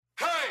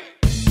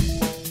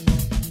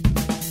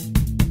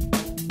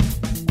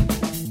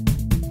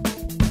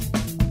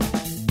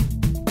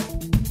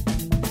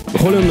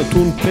בכל יום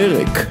נתון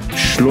פרק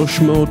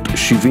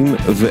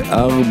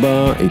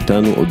 374,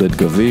 איתנו עודד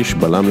גביש,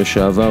 בלם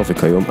לשעבר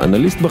וכיום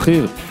אנליסט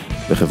בכיר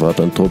בחברת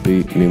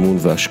אנטרופי, מימון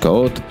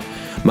והשקעות.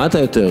 מה אתה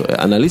יותר,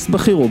 אנליסט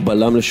בכיר או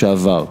בלם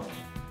לשעבר?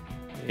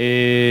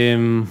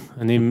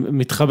 אני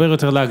מתחבר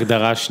יותר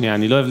להגדרה השנייה,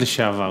 אני לא אוהב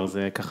לשעבר,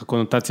 זה ככה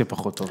קונוטציה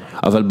פחות טובה.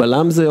 אבל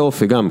בלם זה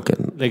אופי גם,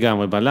 כן.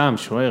 לגמרי, בלם,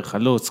 שוער,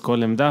 חלוץ,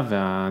 כל עמדה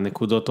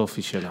והנקודות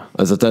אופי שלה.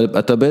 אז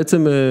אתה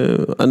בעצם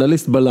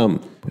אנליסט בלם,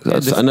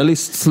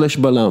 אנליסט סלש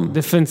בלם.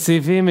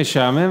 דפנסיבי,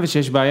 משעמם,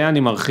 ושיש בעיה, אני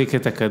מרחיק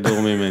את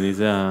הכדור ממני,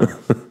 זה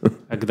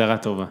הגדרה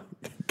טובה.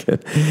 כן,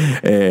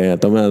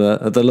 אתה אומר,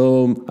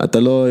 אתה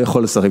לא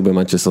יכול לשחק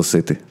במנצ'סטר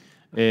סיטי.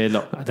 לא,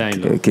 עדיין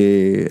לא.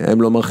 כי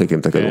הם לא מרחיקים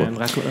את הכדור. כן,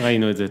 רק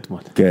ראינו את זה אתמול.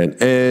 כן,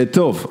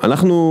 טוב,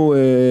 אנחנו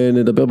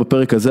נדבר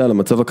בפרק הזה על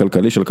המצב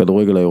הכלכלי של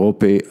הכדורגל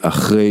האירופי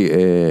אחרי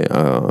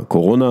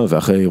הקורונה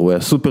ואחרי אירועי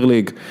הסופר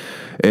ליג,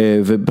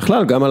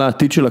 ובכלל גם על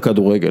העתיד של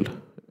הכדורגל,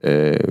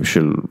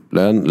 של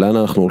לאן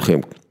אנחנו הולכים.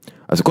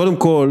 אז קודם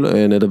כל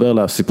נדבר על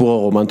הסיפור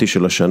הרומנטי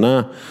של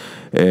השנה,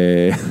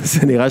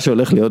 זה נראה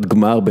שהולך להיות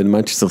גמר בין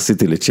מנצ'סטר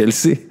סיטי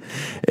לצ'לסי,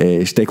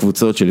 שתי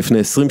קבוצות שלפני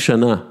 20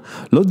 שנה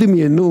לא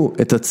דמיינו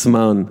את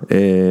עצמן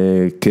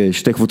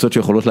כשתי קבוצות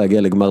שיכולות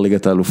להגיע לגמר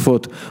ליגת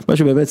האלופות, מה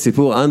שבאמת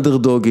סיפור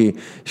אנדרדוגי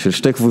של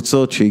שתי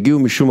קבוצות שהגיעו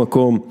משום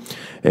מקום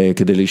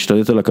כדי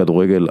להשתלט על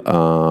הכדורגל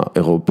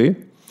האירופי.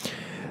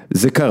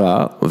 זה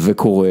קרה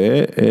וקורה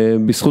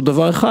בזכות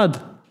דבר אחד,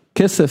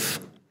 כסף.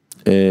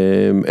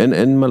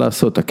 אין מה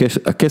לעשות,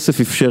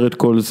 הכסף אפשר את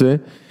כל זה,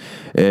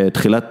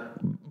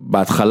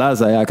 בהתחלה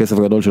זה היה הכסף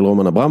הגדול של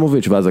רומן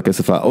אברמוביץ' ואז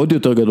הכסף העוד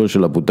יותר גדול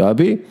של אבו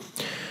דאבי,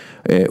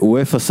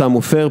 UEFA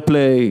שמו פייר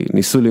פליי,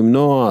 ניסו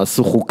למנוע,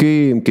 עשו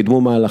חוקים,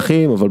 קידמו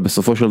מהלכים, אבל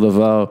בסופו של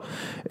דבר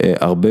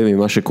הרבה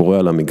ממה שקורה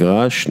על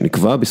המגרש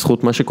נקבע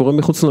בזכות מה שקורה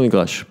מחוץ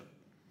למגרש,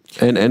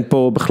 אין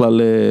פה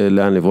בכלל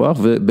לאן לברוח,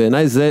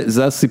 ובעיניי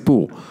זה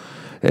הסיפור.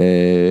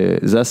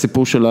 זה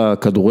הסיפור של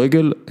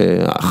הכדורגל,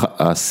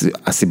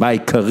 הסיבה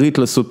העיקרית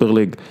לסופר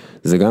ליג,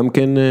 זה גם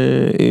כן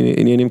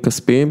עניינים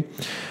כספיים,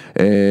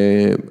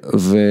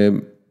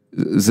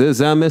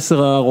 וזה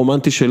המסר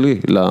הרומנטי שלי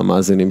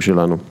למאזינים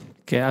שלנו.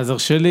 כן, אז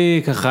הרשה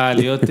לי ככה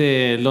להיות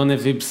לא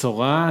נביא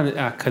בשורה,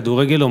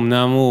 הכדורגל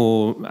אמנם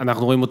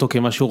אנחנו רואים אותו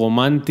כמשהו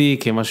רומנטי,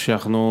 כמשהו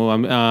שאנחנו,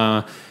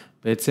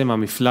 בעצם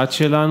המפלט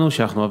שלנו,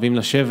 שאנחנו אוהבים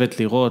לשבת,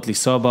 לראות,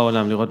 לנסוע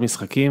בעולם, לראות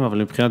משחקים,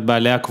 אבל מבחינת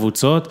בעלי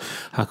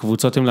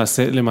הקבוצות הם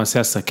למעשה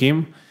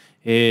עסקים,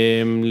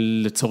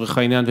 לצורך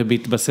העניין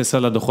ובהתבסס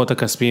על הדוחות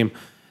הכספיים,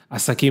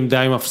 עסקים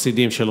די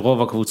מפסידים של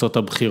רוב הקבוצות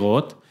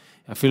הבחירות,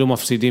 אפילו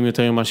מפסידים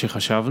יותר ממה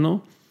שחשבנו,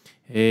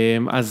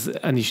 אז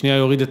אני שנייה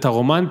יוריד את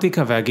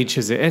הרומנטיקה ואגיד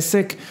שזה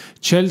עסק,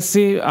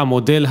 צ'לסי,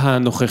 המודל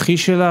הנוכחי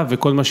שלה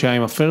וכל מה שהיה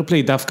עם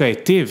הפיירפליי דווקא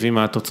היטיב עם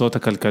התוצאות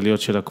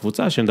הכלכליות של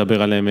הקבוצה,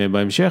 שנדבר עליהם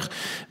בהמשך,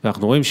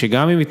 ואנחנו רואים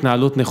שגם עם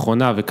התנהלות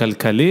נכונה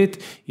וכלכלית,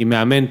 עם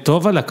מאמן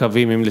טוב על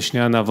הקווים, אם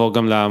לשנייה נעבור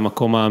גם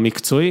למקום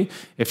המקצועי,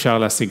 אפשר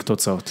להשיג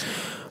תוצאות.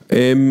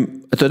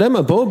 אתה יודע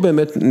מה, בואו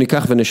באמת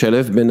ניקח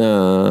ונשלב בין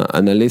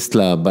האנליסט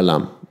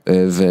לבלם,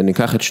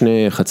 וניקח את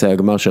שני חצאי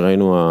הגמר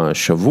שראינו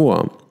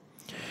השבוע,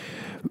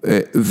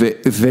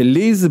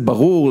 ולי זה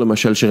ברור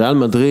למשל שריאל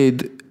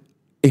מדריד,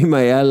 אם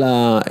היה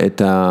לה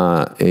את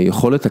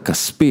היכולת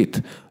הכספית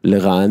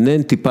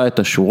לרענן טיפה את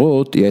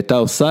השורות, היא הייתה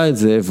עושה את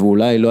זה,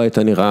 ואולי לא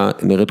הייתה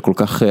נראית כל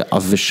כך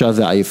עבשה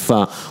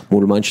ועייפה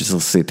מול מנצ'סטר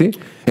סיטי,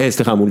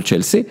 מול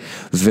צ'לסי,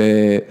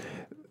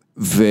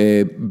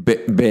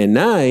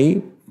 ובעיניי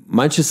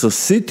מנצ'סטר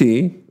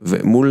סיטי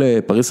מול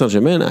פריס סן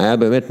ז'רמן היה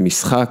באמת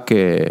משחק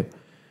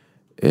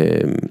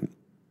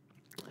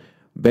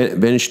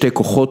בין שתי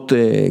כוחות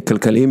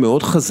כלכליים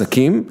מאוד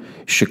חזקים,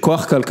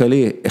 שכוח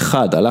כלכלי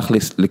אחד הלך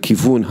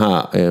לכיוון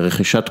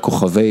הרכישת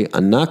כוכבי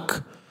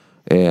ענק,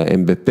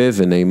 אמבפה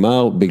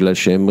וניימר, בגלל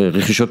שהם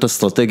רכישות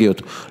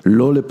אסטרטגיות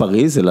לא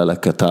לפריז אלא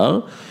לקטר,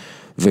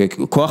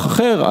 וכוח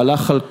אחר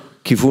הלך על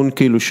כיוון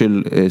כאילו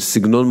של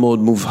סגנון מאוד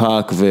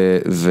מובהק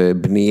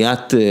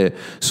ובניית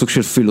סוג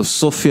של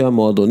פילוסופיה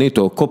מועדונית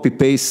או קופי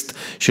פייסט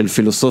של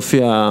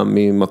פילוסופיה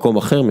ממקום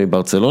אחר,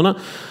 מברצלונה,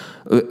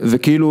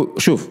 וכאילו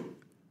שוב,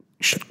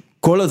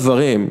 כל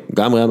הדברים,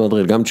 גם ריאל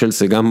מדריד, גם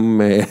צ'לסי,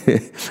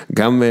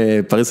 גם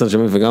פריס סן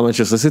ז'רמן וגם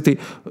מנצ'סטר סיטי,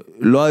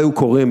 לא היו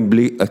קורים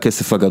בלי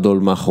הכסף הגדול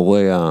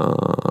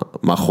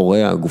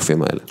מאחורי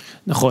הגופים האלה.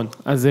 נכון,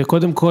 אז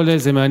קודם כל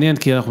זה מעניין,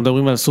 כי אנחנו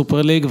מדברים על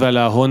סופר ליג ועל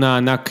ההון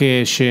הענק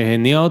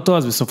שהניע אותו,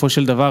 אז בסופו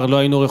של דבר לא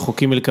היינו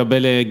רחוקים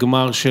לקבל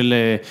גמר של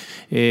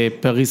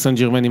פריס סן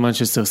ז'רמן עם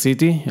מנצ'סטר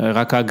סיטי,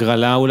 רק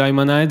ההגרלה אולי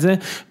מנע את זה,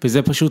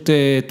 וזה פשוט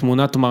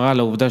תמונת מראה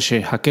לעובדה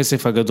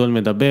שהכסף הגדול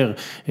מדבר,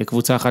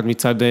 קבוצה אחת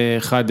מצד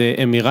אחד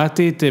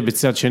אמירתית,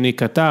 בצד שני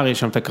קטר, יש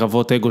שם את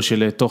הקרבות אגו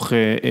של תוך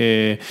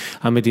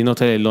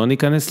המדינות האלה, לא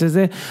ניכנס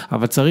לזה,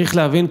 אבל צריך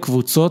להבין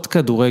קבוצות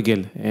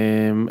כדורגל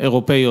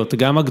אירופאיות,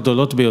 גם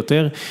הגדולות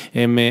ביותר,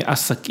 הם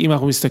עסקים,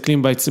 אנחנו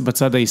מסתכלים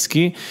בצד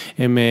העסקי,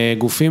 הם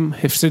גופים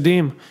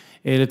הפסדיים,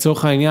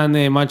 לצורך העניין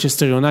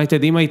מנצ'סטר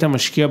יונייטד, אם היית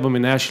משקיע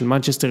במניה של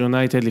מנצ'סטר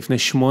יונייטד לפני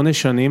 8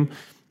 שנים,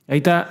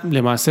 היית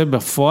למעשה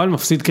בפועל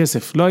מפסיד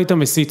כסף, לא היית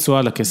מסיד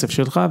תשואה לכסף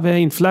שלך,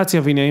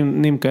 ואינפלציה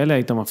ועניינים כאלה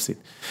היית מפסיד.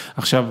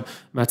 עכשיו,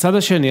 מהצד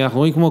השני, אנחנו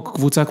רואים כמו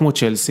קבוצה כמו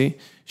צ'לסי,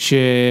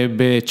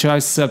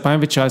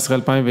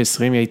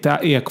 שב-2019-2020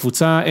 היא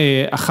הקבוצה,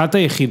 אחת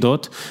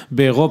היחידות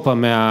באירופה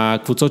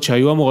מהקבוצות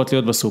שהיו אמורות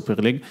להיות בסופר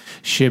ליג,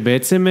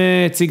 שבעצם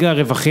הציגה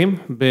רווחים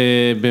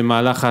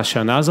במהלך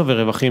השנה הזו,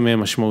 ורווחים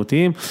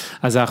משמעותיים,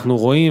 אז אנחנו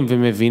רואים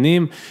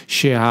ומבינים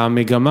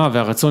שהמגמה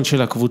והרצון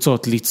של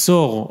הקבוצות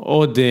ליצור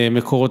עוד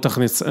מקורות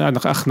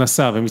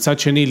הכנסה, ומצד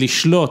שני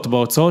לשלוט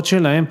בהוצאות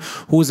שלהם,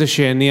 הוא זה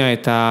שהניע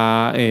את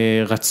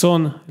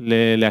הרצון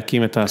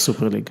להקים את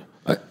הסופר ליג.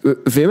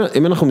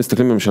 ואם אנחנו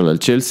מסתכלים למשל על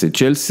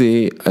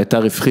צ'לסי הייתה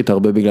רווחית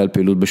הרבה בגלל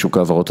פעילות בשוק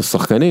העברות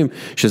השחקנים,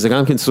 שזה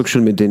גם כן סוג של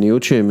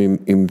מדיניות שהם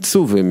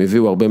אימצו, והם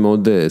הביאו הרבה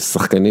מאוד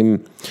שחקנים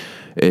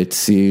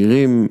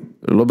צעירים,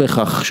 לא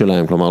בהכרח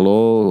שלהם, כלומר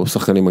לא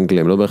שחקנים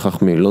אנגלים, לא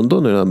בהכרח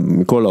מלונדון, אלא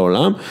מכל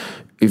העולם,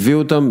 הביאו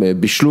אותם,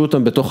 בישלו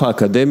אותם בתוך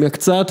האקדמיה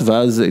קצת,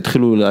 ואז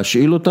התחילו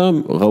להשאיל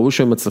אותם, ראו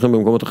שהם מצליחים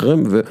במקומות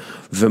אחרים,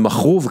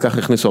 ומכרו, וכך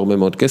הכניסו הרבה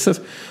מאוד כסף.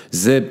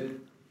 זה,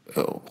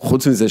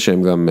 חוץ מזה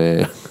שהם גם...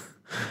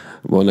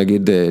 בואו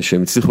נגיד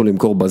שהם הצליחו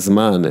למכור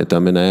בזמן את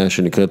המניה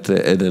שנקראת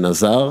עדן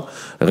עזר,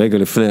 רגע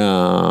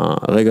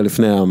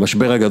לפני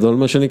המשבר הגדול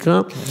מה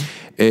שנקרא.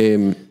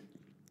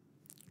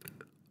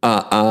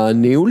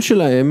 הניהול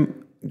שלהם,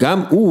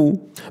 גם הוא,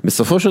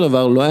 בסופו של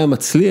דבר לא היה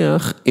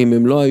מצליח אם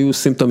הם לא היו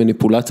עושים את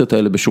המניפולציות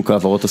האלה בשוק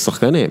העברות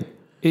השחקנים.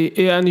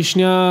 אני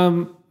שנייה...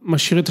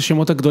 משאיר את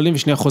השמות הגדולים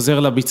ושנייה חוזר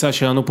לביצה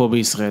שלנו פה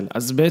בישראל.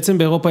 אז בעצם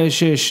באירופה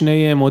יש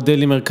שני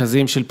מודלים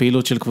מרכזיים של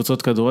פעילות של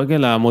קבוצות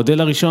כדורגל.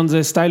 המודל הראשון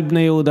זה סטייל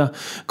בני יהודה.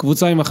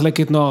 קבוצה עם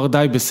מחלקת נוער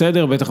די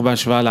בסדר, בטח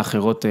בהשוואה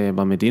לאחרות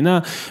במדינה.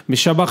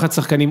 משבחת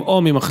שחקנים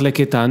או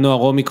ממחלקת הנוער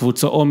או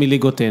מקבוצה או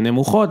מליגות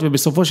נמוכות,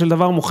 ובסופו של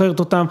דבר מוכרת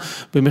אותם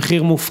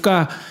במחיר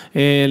מופקע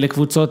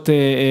לקבוצות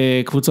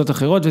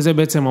אחרות, וזה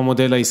בעצם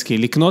המודל העסקי.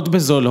 לקנות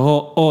בזול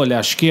או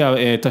להשקיע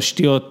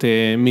תשתיות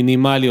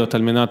מינימליות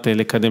על מנת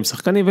לקדם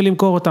שחקנים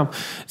ולמכור אותם.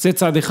 זה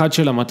צד אחד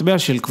של המטבע,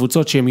 של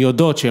קבוצות שהן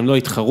יודעות שהן לא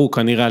יתחרו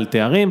כנראה על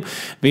תארים,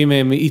 ואם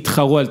הם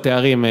יתחרו על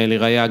תארים,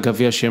 לראיה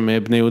הגביע שהם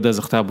בני יהודה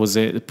זכתה בו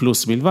זה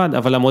פלוס בלבד,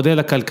 אבל המודל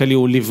הכלכלי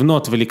הוא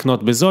לבנות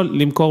ולקנות בזול,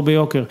 למכור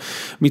ביוקר.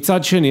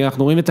 מצד שני,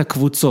 אנחנו רואים את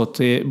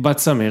הקבוצות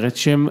בצמרת,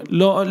 שהן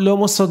לא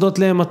מוסדות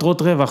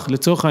למטרות רווח,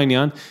 לצורך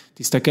העניין,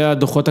 תסתכל על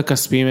הדוחות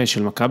הכספיים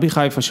של מכבי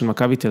חיפה, של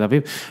מכבי תל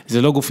אביב,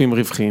 זה לא גופים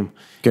רווחיים.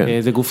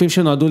 כן. זה גופים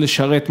שנועדו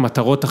לשרת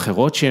מטרות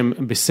אחרות, שהן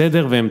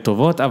בסדר והן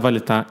טובות, אבל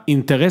את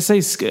האינטרס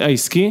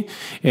העסקי,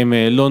 הם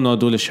לא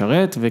נועדו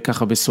לשרת,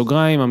 וככה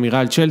בסוגריים, אמירה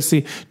על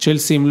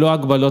צ'לסי עם לא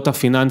הגבלות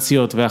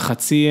הפיננסיות,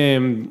 והחצי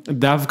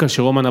דווקא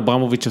שרומן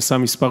אברמוביץ' עשה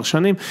מספר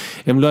שנים,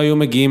 הם לא היו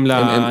מגיעים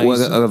הוא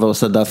אגב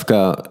עושה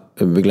דווקא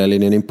בגלל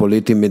עניינים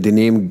פוליטיים,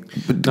 מדיניים,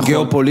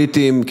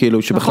 גיאופוליטיים,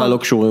 כאילו שבכלל לא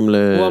קשורים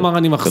הוא אמר,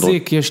 אני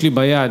מחזיק, יש לי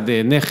ביד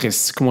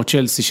נכס כמו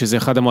צ'לסי, שזה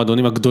אחד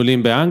המועדונים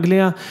הגדולים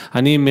באנגליה,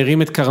 אני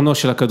מרים את קרנו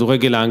של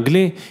הכדורגל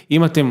האנגלי,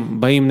 אם אתם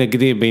באים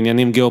נגדי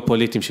בעניינים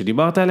גיאופוליטיים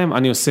שדיברת עליהם,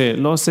 אני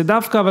לא עושה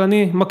דווקא, אבל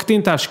אני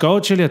מקטין את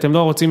ההשקעות שלי, אתם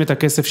לא רוצים את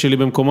הכסף שלי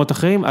במקומות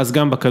אחרים, אז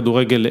גם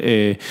בכדורגל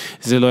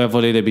זה לא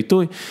יבוא לידי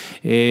ביטוי.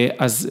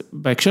 אז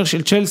בהקשר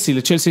של צ'לסי,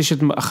 לצ'לסי יש את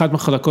אחת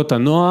מחלקות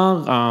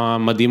הנוער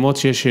המדהימות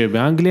שיש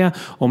באנגליה,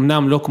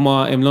 אמנם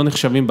הם לא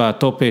נחשבים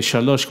בטופ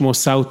 3 כמו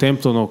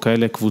סאות'המפטון או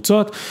כאלה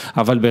קבוצות,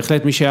 אבל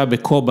בהחלט מי שהיה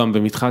בקובם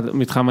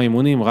במתחם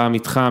האימונים, ראה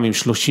מתחם עם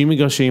 30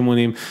 מגרשי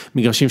אימונים,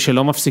 מגרשים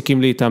שלא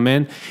מפסיקים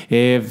להתאמן.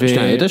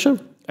 היית שם?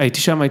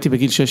 הייתי שם, הייתי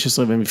בגיל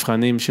 16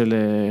 במבחנים של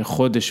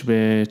חודש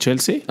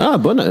בצ'לסי.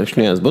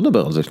 שנייה, אז בוא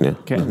נדבר על זה שנייה.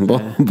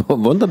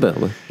 בוא נדבר.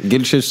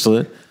 גיל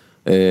 16,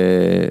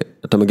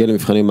 אתה מגיע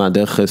למבחנים מה,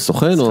 דרך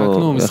סוכן?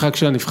 שחקנו משחק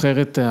של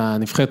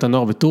הנבחרת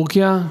הנוער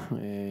בטורקיה,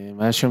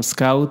 היה שם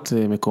סקאוט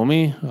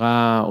מקומי,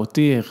 ראה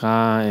אותי,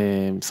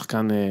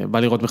 שחקן, בא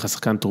לראות בך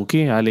שחקן טורקי,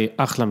 היה לי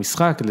אחלה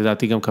משחק,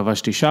 לדעתי גם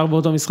כבשתי שער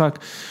באותו משחק,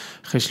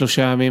 אחרי 3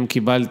 ימים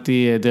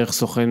קיבלתי דרך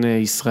סוכן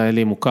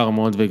ישראלי מוכר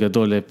מאוד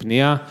וגדול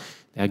לפנייה,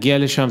 להגיע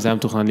לשם, זה היה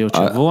מתוכנן להיות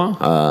שבוע.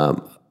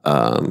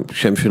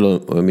 השם שלו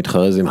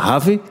מתחרז עם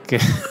הווי? כן.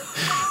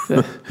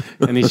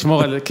 אני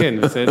אשמור על, כן,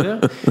 בסדר.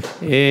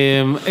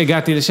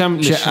 הגעתי לשם.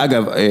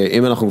 שאגב,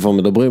 אם אנחנו כבר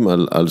מדברים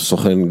על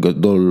סוכן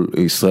גדול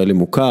ישראלי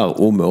מוכר,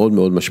 הוא מאוד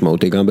מאוד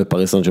משמעותי, גם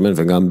בפריס סן ז'רמן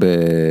וגם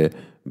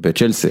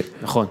בצ'לסי.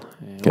 נכון.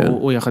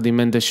 הוא יחד עם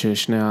מנדש,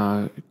 שני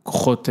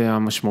הכוחות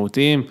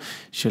המשמעותיים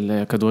של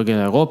הכדורגל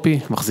האירופי,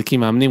 מחזיקים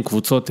מאמנים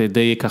קבוצות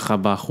די ככה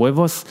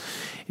בחואבוס.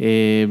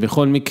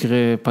 בכל מקרה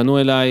פנו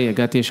אליי,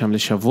 הגעתי שם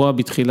לשבוע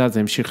בתחילה, זה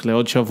המשיך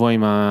לעוד שבוע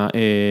עם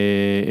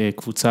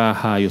הקבוצה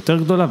היותר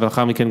גדולה,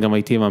 ולאחר מכן גם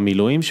הייתי עם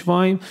המילואים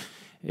שבועיים.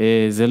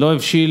 זה לא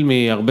הבשיל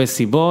מהרבה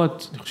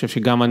סיבות, אני חושב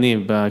שגם אני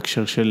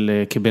בהקשר של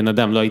כבן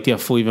אדם לא הייתי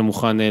אפוי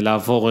ומוכן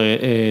לעבור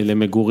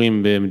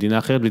למגורים במדינה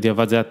אחרת,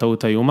 בדיעבד זה היה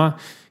טעות איומה,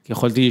 כי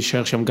יכולתי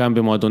להישאר שם גם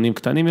במועדונים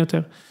קטנים יותר.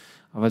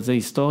 אבל זה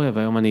היסטוריה,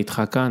 והיום אני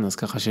איתך כאן, אז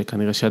ככה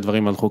שכנראה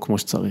שהדברים הלכו כמו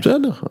שצריך.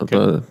 בסדר,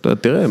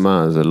 תראה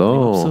מה, זה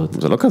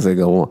לא כזה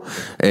גרוע.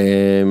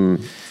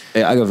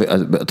 אגב,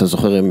 אתה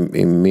זוכר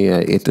עם מי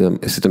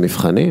עשית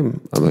מבחנים?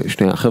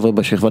 שני החבר'ה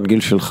בשכבת גיל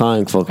שלך,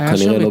 הם כבר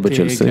כנראה לא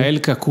בצ'לסי. היה שם את גאל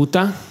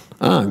קקוטה.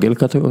 גאל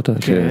קקוטה.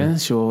 כן,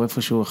 שהוא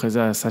איפשהו אחרי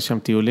זה עשה שם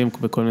טיולים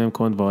בכל מיני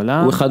מקומות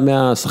בעולם. הוא אחד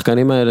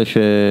מהשחקנים האלה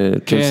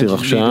שצ'לסי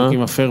רכשה. כן, בדיוק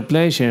עם הפייר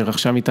פליי,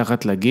 שרכשה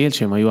מתחת לגיל,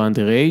 שהם היו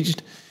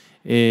underaged.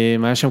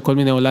 היה שם כל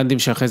מיני הולנדים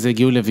שאחרי זה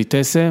הגיעו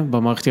לויטסה,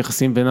 במערכת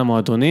יחסים בין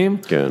המועדונים.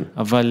 כן.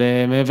 אבל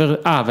מעבר,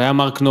 והיה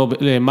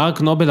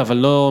מרק נובל, אבל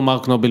לא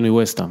מרק נובל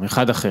מווסטהאם,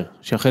 אחד אחר.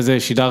 שאחרי זה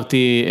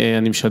שידרתי,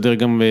 אני משדר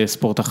גם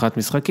בספורט אחת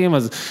משחקים,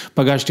 אז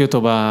פגשתי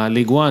אותו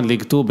בליג 1,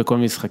 ליג 2, בכל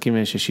מיני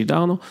משחקים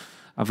ששידרנו.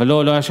 אבל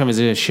לא היה שם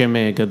איזה שם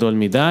גדול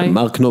מדי.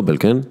 מרק נובל,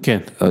 כן? כן.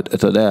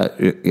 אתה יודע,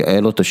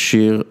 היה לו את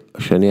השיר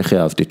שאני הכי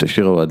אהבתי, את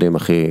השיר האוהדים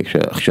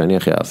שאני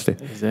הכי אהבתי.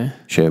 איזה?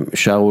 שהם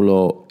שרו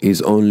לו,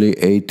 He's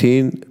only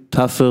 18,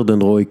 tougher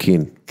than Roy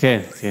Keane. כן,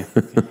 כן,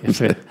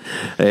 יפה.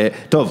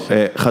 טוב,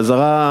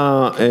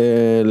 חזרה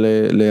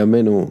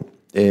לימינו.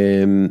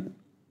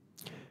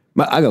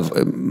 אגב,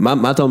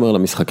 מה אתה אומר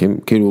למשחקים?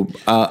 כאילו,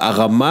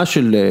 הרמה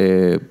של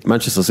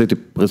מנצ'סטר סיטי,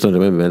 פריס סן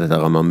ז'רמן באמת הייתה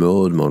רמה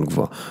מאוד מאוד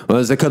גבוהה.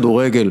 אבל זה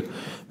כדורגל,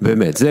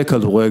 באמת, זה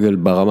כדורגל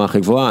ברמה הכי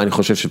גבוהה. אני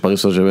חושב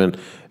שפריס סן ז'רמן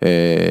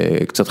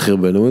קצת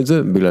חרבנו את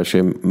זה, בגלל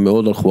שהם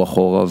מאוד הלכו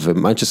אחורה,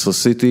 ומנצ'סטר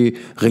סיטי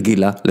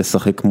רגילה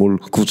לשחק מול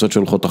קבוצות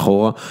שהולכות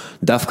אחורה,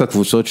 דווקא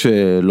קבוצות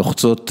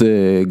שלוחצות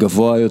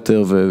גבוה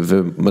יותר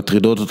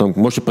ומטרידות אותם,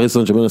 כמו שפריס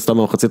סן ז'רמן עשתה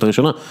מהמחצית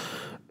הראשונה,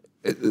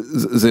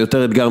 זה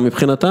יותר אתגר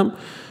מבחינתם.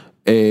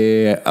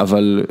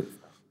 אבל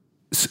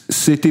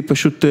סיטי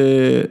פשוט,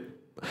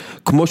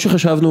 כמו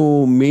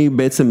שחשבנו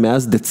בעצם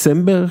מאז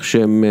דצמבר,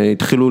 שהם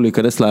התחילו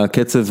להיכנס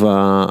לקצב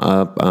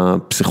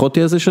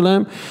הפסיכוטי הזה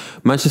שלהם,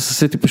 מנצ'סטר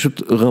סיטי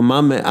פשוט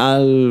רמה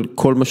מעל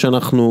כל מה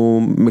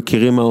שאנחנו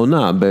מכירים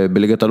מהעונה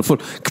בליגת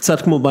האלופות,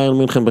 קצת כמו ביירן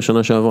מינכן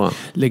בשנה שעברה.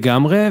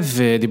 לגמרי,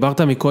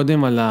 ודיברת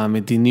מקודם על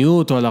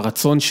המדיניות או על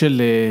הרצון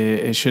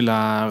של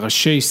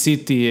הראשי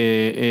סיטי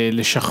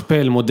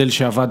לשכפל מודל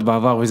שעבד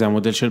בעבר, וזה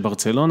המודל של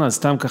ברצלונה, אז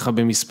סתם ככה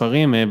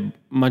במספרים,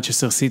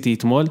 מנצ'סטר סיטי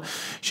אתמול,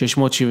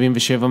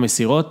 677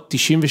 מסירות,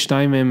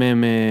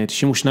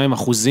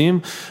 92%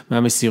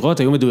 מהמסירות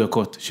היו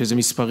מדויקות, שזה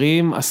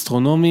מספרים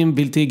אסטרונומיים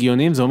בלתי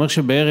הגיוניים, זה אומר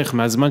שבערך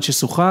מהזמן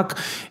ששוחק,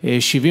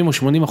 70 או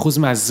 80%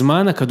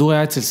 מהזמן הכדור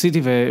היה אצל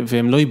סיטי,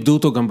 והם לא איבדו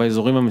אותו גם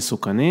באזורים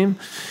המסוכנים.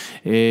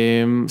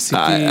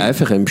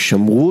 ההפך, הם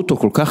שמרו אותו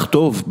כל כך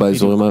טוב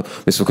באזורים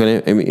המסוכנים,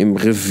 עם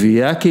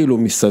רביעה כאילו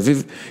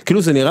מסביב,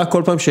 כאילו זה נראה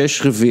כל פעם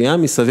שיש רביעה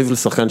מסביב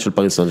לשחקן של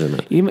פריס סן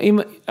ז'רמן. אם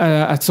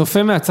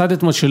הצופה מהצד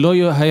אתמול שלא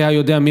היה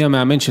יודע מי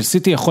המאמן של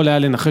סיטי, יכול היה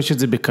לנחש את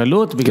זה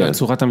בקלות, בגלל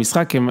צורת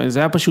המשחק, זה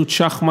היה פשוט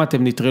שחמט,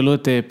 הם נטרלו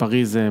את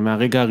פריז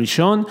מהרגע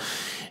הראשון,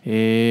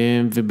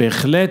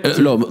 ובהחלט...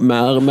 לא,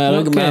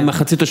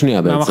 מהמחצית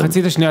השנייה בעצם.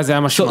 מהמחצית השנייה זה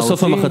היה משמעותי.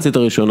 סוף המחצית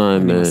הראשונה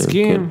הם... אני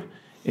מסכים.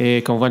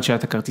 כמובן שהיה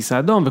את הכרטיס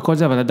האדום וכל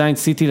זה, אבל עדיין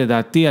סיטי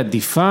לדעתי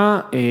עדיפה,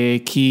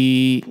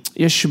 כי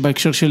יש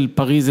בהקשר של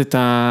פריז את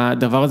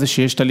הדבר הזה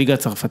שיש את הליגה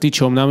הצרפתית,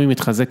 שאומנם היא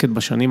מתחזקת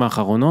בשנים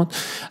האחרונות,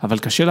 אבל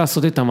קשה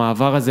לעשות את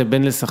המעבר הזה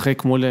בין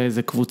לשחק מול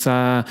איזה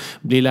קבוצה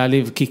בלי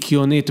להעליב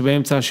קיקיונית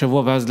באמצע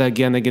השבוע, ואז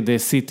להגיע נגד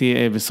סיטי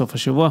בסוף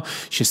השבוע,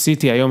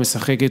 שסיטי היום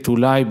משחקת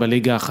אולי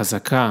בליגה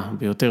החזקה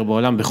ביותר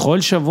בעולם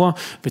בכל שבוע,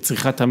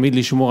 וצריכה תמיד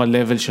לשמור על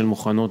לבל של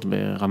מוכנות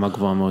ברמה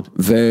גבוהה מאוד.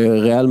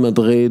 וריאל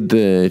מדריד,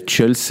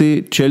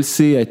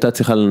 צ'לסי הייתה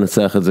צריכה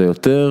לנצח את זה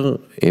יותר,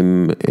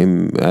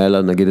 אם היה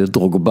לה נגיד את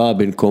דרוגבה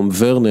במקום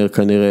ורנר,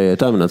 כנראה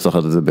הייתה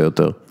מנצחת את זה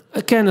ביותר.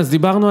 כן, אז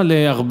דיברנו על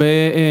הרבה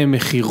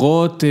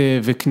מחירות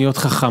וקניות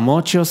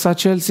חכמות שעושה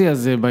צ'לסי,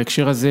 אז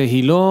בהקשר הזה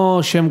היא לא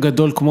שם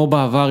גדול כמו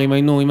בעבר,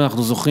 אם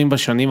אנחנו זוכרים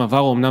בשנים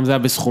עבר, אמנם זה היה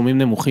בסכומים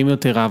נמוכים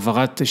יותר,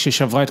 העברת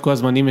ששברה את כל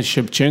הזמנים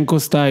שבצ'נקו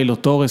סטייל או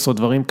טורס או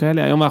דברים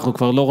כאלה, היום אנחנו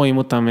כבר לא רואים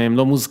אותם, הם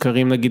לא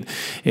מוזכרים נגיד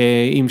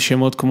עם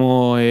שמות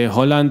כמו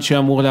הולנד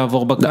שאמור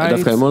לעבור בקיץ.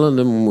 דווקא עם הולנד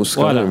הם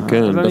מוזכרים,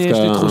 כן. אז יש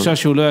לי תחושה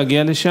שהוא לא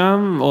יגיע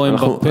לשם, או הם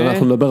בפה.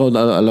 אנחנו נדבר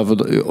עליו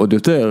עוד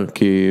יותר,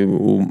 כי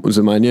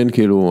זה מעניין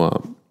כאילו...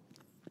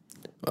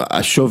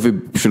 השווי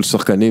של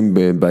שחקנים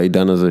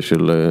בעידן הזה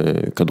של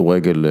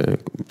כדורגל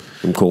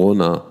עם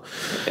קורונה.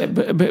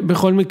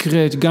 בכל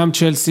מקרה, גם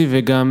צ'לסי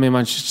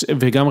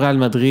וגם ריאל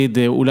מדריד,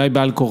 אולי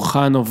בעל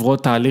כורחן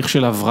עוברות תהליך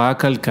של הבראה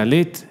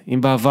כלכלית.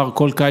 אם בעבר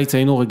כל קיץ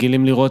היינו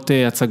רגילים לראות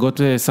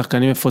הצגות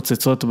שחקנים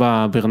מפוצצות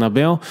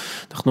בברנבאו,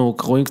 אנחנו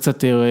רואים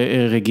קצת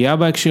רגיעה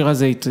בהקשר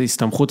הזה,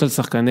 הסתמכות על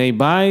שחקני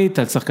בית,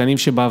 על שחקנים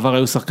שבעבר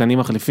היו שחקנים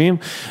מחליפים,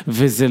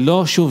 וזה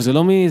לא, שוב, זה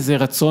לא מאיזה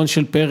רצון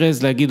של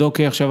פרז להגיד,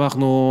 אוקיי, עכשיו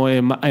אנחנו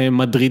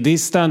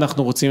מדרידיסטה,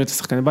 אנחנו רוצים את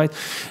השחקני בית,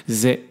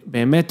 זה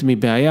באמת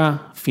מבעיה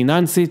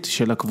פיננסית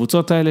של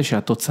הקבוצות האלה,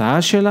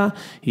 שהתוצאה שלה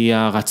היא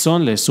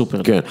הרצון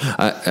לסופרליג. כן,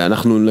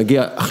 אנחנו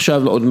נגיע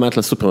עכשיו עוד מעט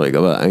לסופרליג,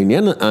 אבל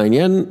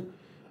העניין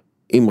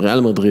עם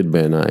ריאל מדריד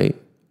בעיניי,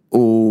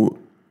 הוא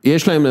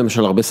יש להם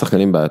למשל הרבה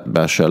שחקנים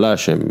בהשאלה,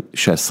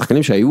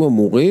 שהשחקנים שהיו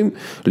אמורים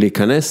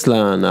להיכנס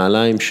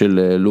לנעליים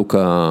של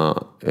לוקה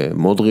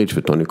מודריץ'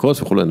 וטוני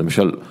קרוס וכו',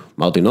 למשל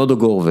מרטין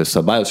אודוגור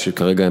וסביוס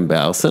שכרגע הם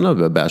בארסנל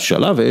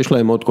ובהשאלה, ויש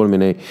להם עוד כל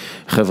מיני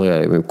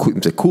חבר'ה,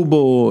 אם זה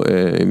קובו,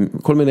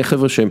 כל מיני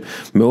חבר'ה שהם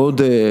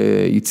מאוד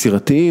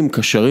יצירתיים,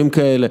 קשרים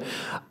כאלה,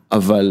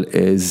 אבל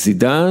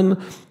זידן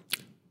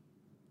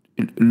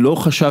לא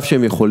חשב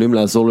שהם יכולים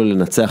לעזור לו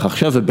לנצח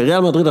עכשיו, ובריאל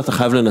מדריד אתה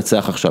חייב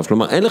לנצח עכשיו,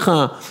 כלומר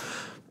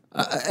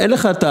אין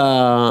לך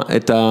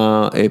את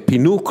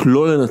הפינוק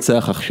לא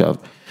לנצח עכשיו,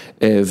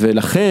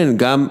 ולכן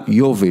גם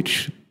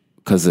יוביץ'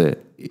 כזה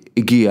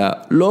הגיע,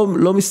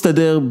 לא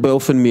מסתדר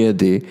באופן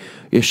מיידי,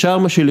 ישר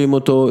משילים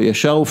אותו,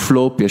 ישר הוא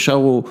פלופ, ישר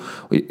הוא,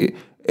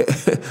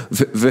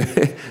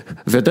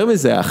 ויותר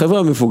מזה, החבר'ה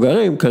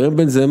המבוגרים, קרים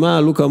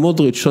בנזמה, לוקה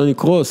מודריץ', טוני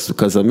קרוס,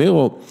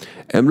 קזמירו,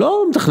 הם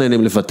לא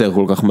מתכננים לוותר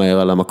כל כך מהר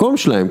על המקום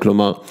שלהם,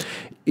 כלומר,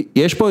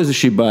 יש פה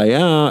איזושהי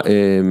בעיה,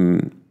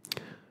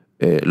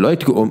 לא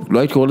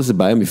הייתי קורא לזה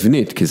בעיה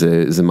מבנית, כי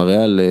זה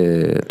מראה על,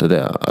 אתה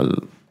יודע,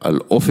 על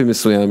אופי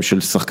מסוים של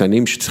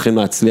שחקנים שצריכים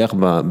להצליח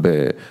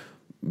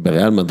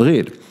בריאל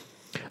מדריד,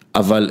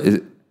 אבל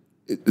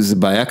זה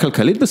בעיה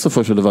כלכלית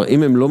בסופו של דבר,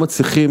 אם הם לא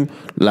מצליחים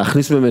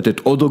להכניס באמת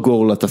את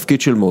אודוגור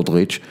לתפקיד של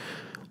מודריץ',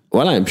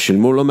 וואלה, הם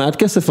שילמו לא מעט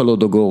כסף על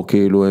אודוגור,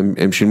 כאילו,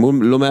 הם שילמו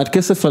לא מעט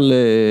כסף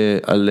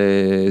על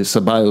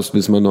סביוס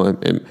בזמנו,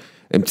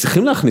 הם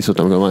צריכים להכניס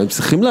אותם, הם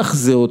צריכים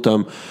להחזיר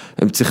אותם,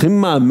 הם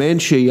צריכים מאמן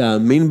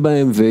שיאמין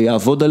בהם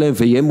ויעבוד עליהם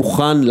ויהיה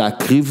מוכן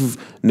להקריב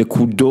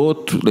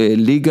נקודות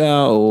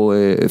ליגה או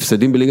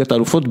הפסדים בליגת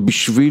האלופות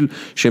בשביל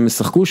שהם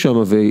ישחקו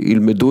שם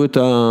וילמדו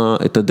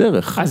את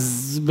הדרך.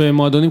 אז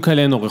במועדונים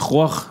כאלה אין אורך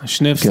רוח,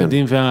 שני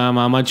הפסדים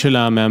והמעמד של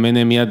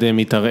המאמן מיד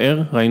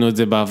מתערער, ראינו את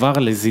זה בעבר,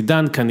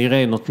 לזידן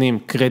כנראה נותנים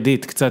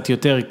קרדיט קצת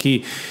יותר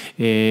כי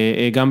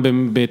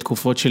גם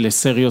בתקופות של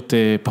סריות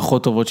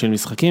פחות טובות של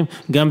משחקים,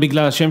 גם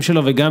בגלל השם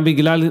שלו וגם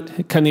בגלל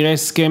כנראה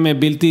הסכם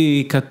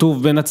בלתי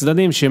כתוב בין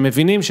הצדדים,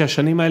 שמבינים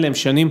שהשנים האלה הם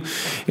שנים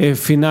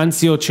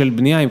פיננסיות של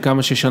בנייה, עם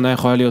כמה ששנה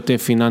יכולה להיות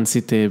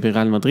פיננסית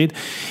בריאל מדריד.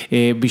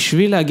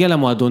 בשביל להגיע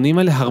למועדונים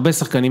האלה, הרבה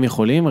שחקנים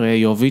יכולים, ראה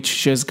יוביץ'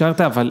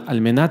 שהזכרת, אבל על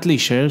מנת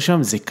להישאר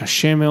שם זה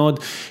קשה מאוד,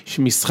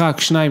 משחק,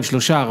 2,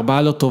 3,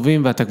 4 לא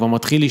טובים, ואתה כבר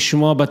מתחיל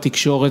לשמוע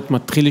בתקשורת,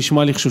 מתחיל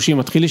לשמוע לחשושים,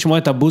 מתחיל לשמוע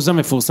את הבוז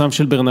המפורסם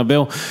של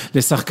ברנבאו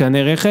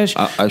לשחקני רכש.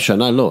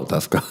 השנה לא,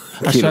 דווקא.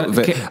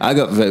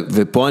 אגב,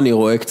 ופה אני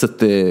רואה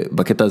קצת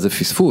בקטע הזה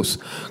פספוס,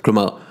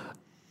 כלומר,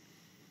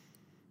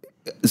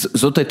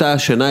 זאת הייתה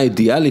השנה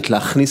האידיאלית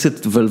להכניס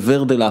את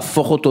ולוורדה,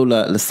 להפוך אותו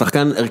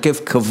לשחקן הרכב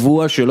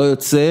קבוע שלא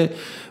יוצא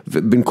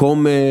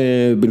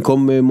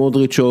במקום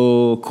מודריץ'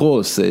 או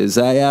קרוס.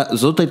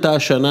 זאת הייתה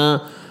השנה,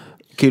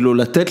 כאילו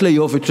לתת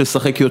ליוביץ'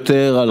 לשחק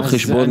יותר על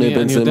חשבון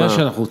בנזמה. אני יודע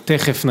שאנחנו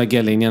תכף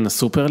נגיע לעניין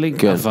הסופר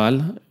ליג, אבל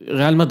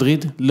ריאל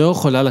מדריד לא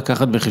יכולה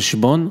לקחת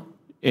בחשבון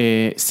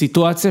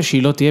סיטואציה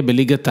שהיא לא תהיה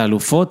בליגת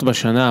האלופות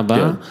בשנה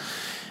הבאה.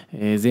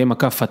 זה יהיה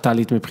מכה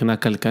פטלית מבחינה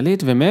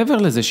כלכלית, ומעבר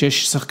לזה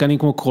שיש שחקנים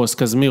כמו קרוס,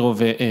 קזמירו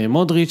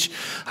ומודריץ',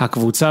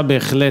 הקבוצה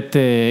בהחלט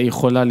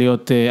יכולה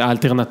להיות,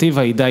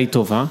 האלטרנטיבה היא די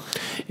טובה.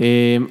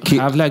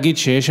 חייב להגיד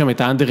שיש שם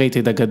את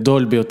האנדררייטד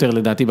הגדול ביותר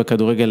לדעתי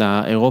בכדורגל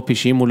האירופי,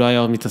 שאם הוא לא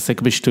היה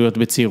מתעסק בשטויות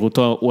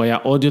בצעירותו, הוא היה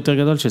עוד יותר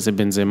גדול, שזה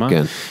בנזמה.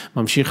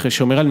 ממשיך,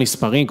 שומר על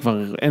מספרים,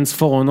 כבר אין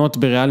ספור עונות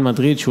בריאל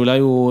מדריד, שאולי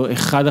הוא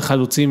אחד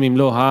החלוצים, אם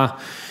לא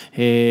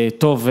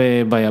טוב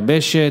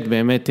ביבשת,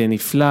 באמת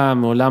נפלא,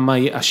 מעולם,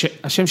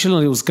 השם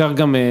שלו הוזכר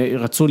גם,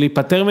 רצו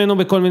להיפטר ממנו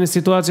בכל מיני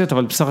סיטואציות,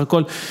 אבל בסך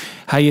הכל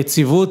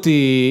היציבות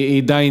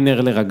היא די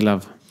נר לרגליו.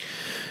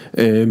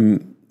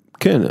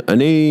 כן,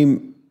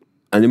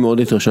 אני מאוד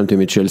התרשמתי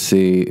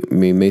מצ'לסי,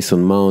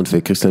 ממייסון מאונט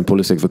וקריסטיאן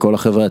פוליסק וכל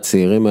החבר'ה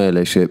הצעירים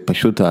האלה,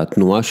 שפשוט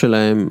התנועה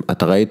שלהם,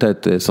 אתה ראית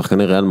את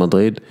שחקני ריאל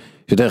מדריד,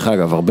 שדרך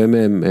אגב, הרבה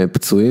מהם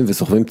פצועים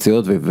וסוחבים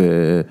פציעות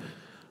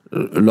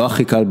לא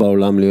הכי קל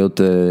בעולם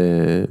להיות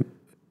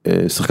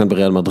שחקן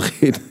בריאל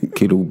מדריד,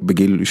 כאילו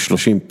בגיל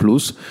 30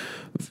 פלוס,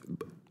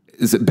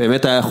 זה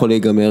באמת היה יכול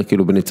להיגמר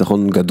כאילו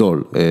בניצחון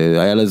גדול,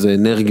 היה לזה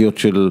אנרגיות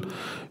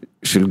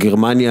של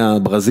גרמניה,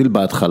 ברזיל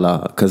בהתחלה,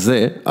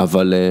 כזה,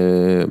 אבל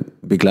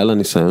בגלל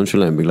הניסיון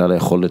שלהם, בגלל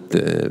היכולת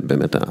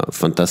באמת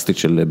הפנטסטית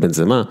של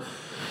בנזמה,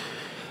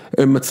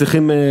 הם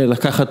מצליחים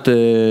לקחת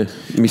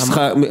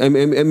משחק,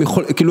 הם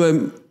יכולים, כאילו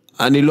הם,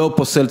 אני לא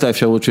פוסל את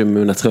האפשרות שהם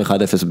מנצחים 1-0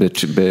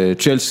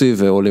 בצ'לסי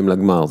ועולים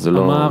לגמר, זה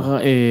לא...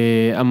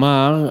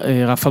 אמר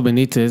רפה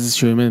בניטז,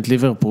 שהוא אימן את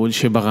ליברפול,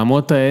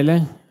 שברמות האלה,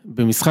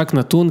 במשחק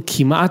נתון,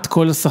 כמעט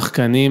כל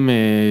השחקנים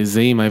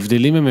זהים,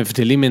 ההבדלים הם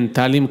הבדלים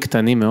מנטליים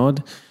קטנים מאוד,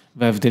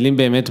 וההבדלים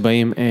באמת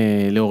באים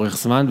לאורך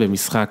זמן,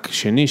 במשחק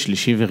שני,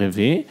 שלישי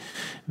ורביעי,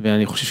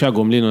 ואני חושב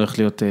שהגומלין הולך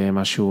להיות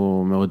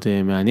משהו מאוד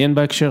מעניין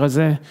בהקשר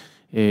הזה,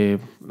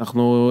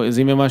 אנחנו,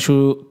 אם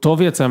משהו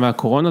טוב יצא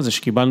מהקורונה, זה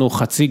שקיבלנו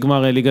חצי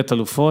גמר ליגת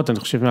אלופות, אני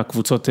חושב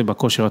מהקבוצות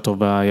בכושר הטוב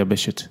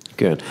ביבשת.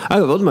 כן,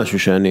 אגב עוד משהו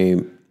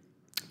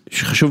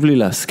שחשוב לי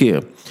להזכיר,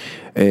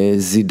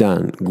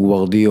 זידן,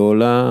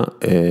 גוארדיולה,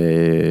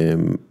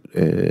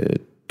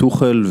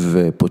 טוחל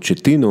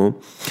ופוצ'טינו,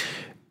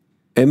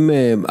 הם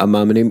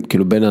המאמנים,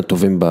 כאילו בין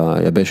הטובים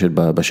ביבשת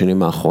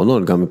בשנים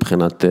האחרונות, גם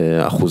מבחינת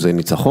אחוזי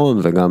ניצחון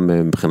וגם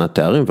מבחינת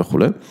תארים וכו'.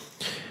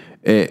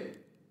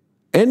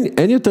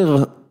 אין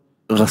יותר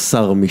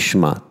רס"ר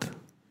משמעת,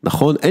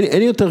 נכון?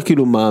 אין יותר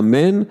כאילו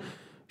מאמן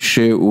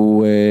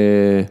שהוא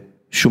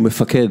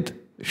מפקד,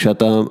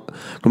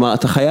 כלומר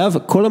אתה חייב,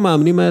 כל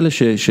המאמנים האלה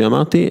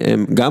שאמרתי,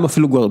 הם גם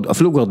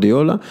אפילו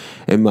גוארדיולה,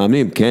 הם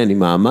מאמנים, כן, עם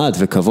מעמד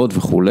וכבוד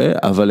וכו',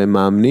 אבל הם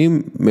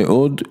מאמנים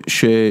מאוד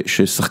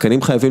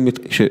ששחקנים חייבים,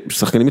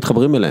 ששחקנים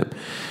מתחברים אליהם,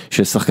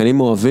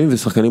 ששחקנים אוהבים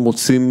ושחקנים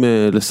רוצים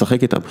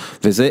לשחק איתם,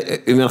 וזה,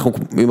 אם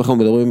אנחנו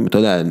מדברים, אתה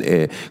יודע,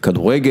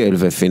 כדורגל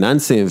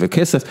ופיננסים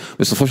וכסף,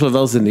 בסופו של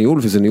דבר זה ניהול,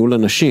 וזה ניהול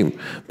אנשים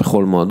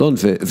בכל מועדון,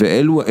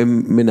 ואלו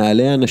הם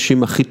מנהלי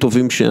האנשים הכי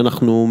טובים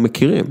שאנחנו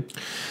מכירים.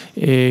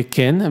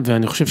 כן,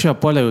 ואני חושב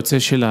שהפועל היוצא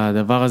של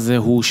הדבר הזה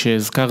הוא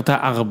שהזכרת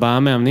 4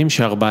 מאמנים,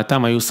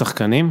 שארבעתם היו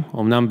שחקנים,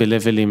 אמנם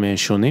בלבלים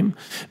שונים,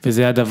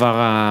 וזה הדבר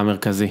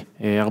המרכזי.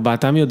 4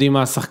 יודעים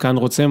מה השחקן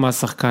רוצה, מה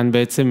השחקן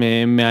בעצם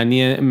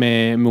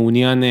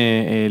מעוניין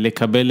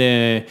לקבל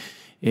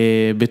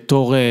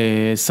בתור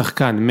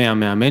שחקן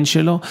מהמאמן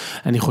שלו.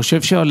 אני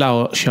חושב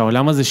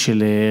שהעולם הזה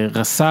של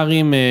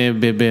רס"רים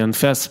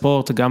בענפי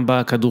הספורט, גם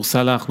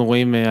בכדורסל אנחנו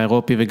רואים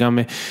האירופי וגם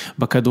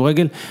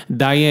בכדורגל,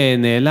 די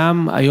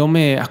נעלם. היום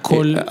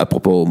הכל...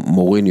 אפרופו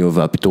מוריניו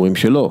והפיטורים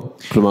שלו.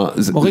 כלומר...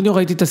 מוריניו,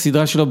 ראיתי את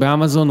הסדרה שלו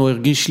באמזון, הוא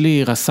הרגיש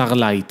לי רס"ר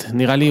לייט.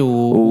 נראה לי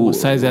הוא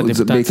עושה איזה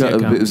אדפטציה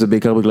גם. זה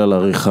בעיקר בגלל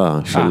העריכה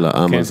של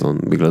האמזון,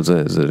 בגלל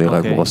זה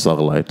נראה כמו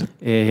רס"ר לייט.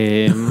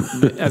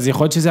 אז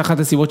יכול להיות שזה אחת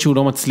הסיבות שהוא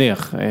לא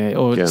מצליח.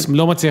 או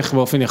לא מצליח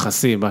באופן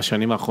יחסי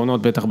בשנים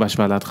האחרונות, בטח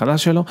בהשוואה להתחלה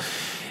שלו.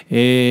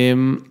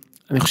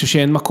 אני חושב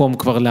שאין מקום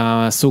כבר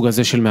לסוג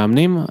הזה של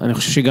מאמנים, אני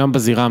חושב שגם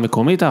בזירה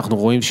המקומית, אנחנו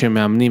רואים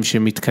שמאמנים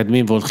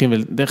שמתקדמים והולכים,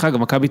 ודרך אגב,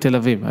 מכבי תל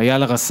אביב, היה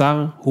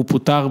לרס"ר, הוא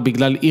פוטר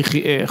בגלל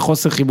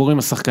חוסר חיבורים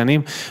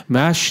השחקנים,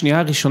 מהשנייה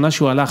הראשונה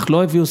שהוא הלך,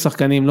 לא הביאו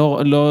שחקנים,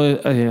 לא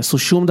עשו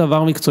שום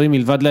דבר מקצועי,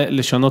 מלבד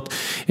לשנות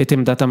את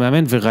עמדת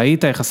המאמן,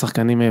 וראית איך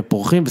השחקנים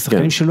פורחים,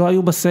 ושחקנים שלא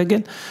היו בסגל,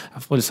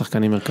 הפכו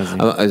לשחקנים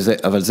מרכזיים.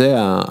 אבל זה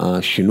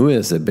השינוי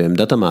הזה,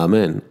 בעמדת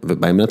המאמן,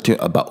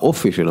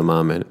 ובאופי של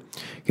המאמן,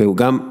 כי הוא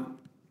גם,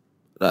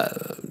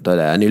 אתה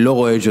יודע, אני לא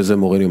רואה שזה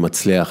מוריניו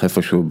מצליח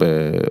איפשהו,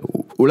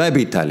 אולי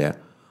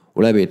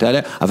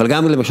באיטליה, אבל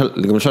גם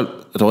למשל,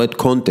 אתה רואה את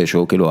קונטה,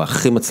 שהוא כאילו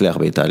הכי מצליח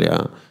באיטליה,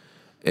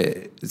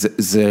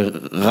 זה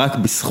רק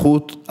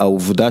בזכות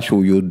העובדה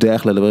שהוא יודע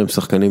איך לדבר עם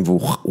שחקנים,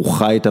 והוא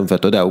חי איתם,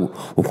 ואתה יודע,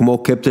 הוא כמו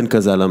קפטן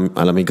כזה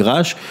על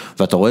המגרש,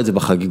 ואתה רואה את זה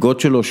בחגיגות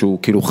שלו, שהוא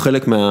כאילו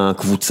חלק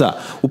מהקבוצה,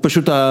 הוא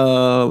פשוט,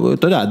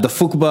 אתה יודע,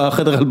 דפוק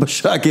בחדר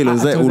הלבשה, כאילו,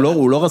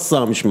 הוא לא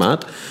רס"ר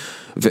משמעת,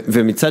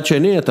 ומצד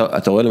שני,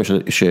 אתה רואה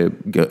למשל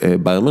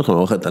שביירן מינכן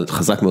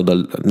חזק מאוד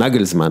על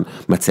נגלזמן,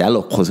 מציעה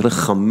לו חוזר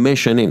ל5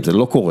 שנים, זה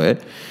לא קורה,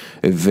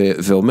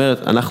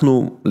 ואומרת,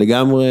 אנחנו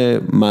לגמרי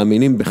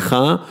מאמינים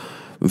בך,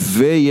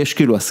 ויש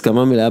כאילו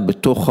הסכמה מלאה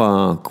בתוך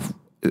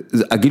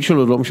הגיל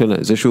שלו לא משנה,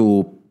 זה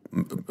שהוא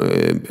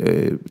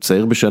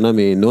צעיר בשנה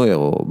מנויר,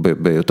 או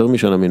ביותר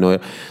משנה מנויר,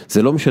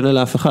 זה לא משנה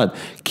לאף אחד,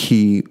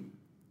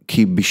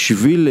 כי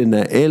בשביל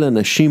לנהל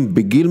אנשים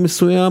בגיל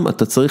מסוים,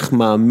 אתה צריך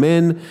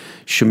מאמן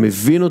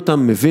שמבין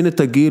אותם, מבין את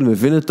הגיל,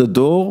 מבין את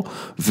הדור,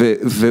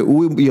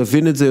 והוא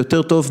יבין את זה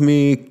יותר טוב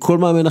מכל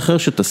מאמן אחר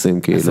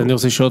שתשים, כאילו. אז אני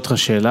רוצה לשאול אותך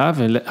שאלה,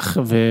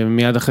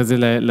 ומיד אחרי זה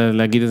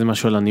להגיד איזה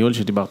משהו על הניהול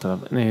שדיברת עליו.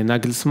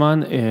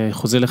 נגלסמן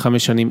חוזה ל5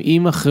 שנים,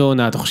 אם אחרי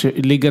עונה, אתה חושב,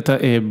 ליגת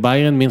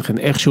ביירן מינכן,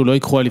 איכשהו לא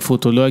יקחו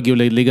אליפות, או לא יגיעו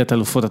לליגת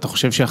האלופות, אתה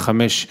חושב שה5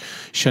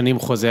 שנים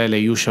חוזה האלה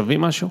יהיו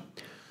שווים משהו?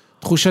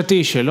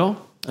 תחושתי שלא?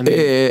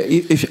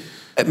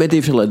 האמת אי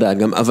אפשר לדעת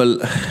גם, אבל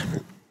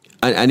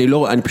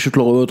אני פשוט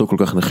לא רואה אותו כל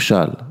כך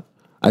נכשל.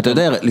 אתה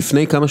יודע,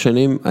 לפני כמה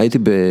שנים הייתי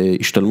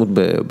בהשתלמות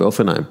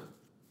באופנהיים,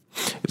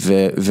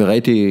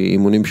 וראיתי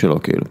אימונים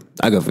שלו, כאילו.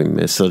 אגב,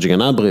 עם סרג'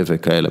 גנברי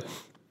וכאלה.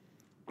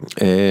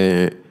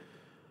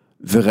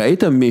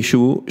 וראית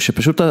מישהו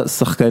שפשוט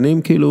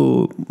השחקנים,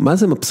 כאילו, מה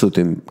זה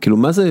מבסוטים? כאילו,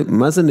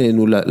 מה זה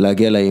נהנו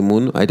להגיע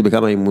לאימון? הייתי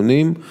בכמה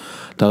אימונים,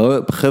 אתה רואה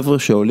חבר'ה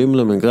שעולים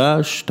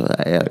למגרש, אתה יודע,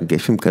 היה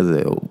גפים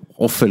כזה, או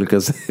אופל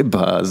כזה,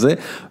 בזה,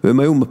 והם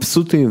היו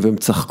מבסוטים, והם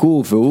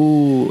צחקו,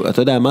 והוא,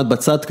 אתה יודע, עמד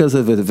בצד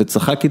כזה,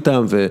 וצחק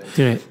איתם,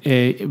 תראה,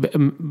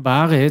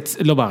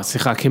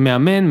 סליחה,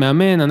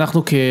 כמאמן,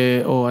 אנחנו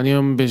או אני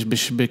היום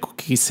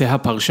בכיסא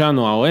הפרשן,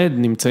 או האוהד,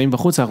 נמצאים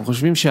בחוץ, אנחנו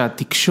חושבים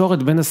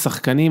שהתקשורת בין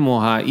השחקנים,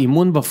 או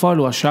האימון בפועל,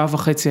 הוא 1.5 שעות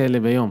האלה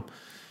ביום.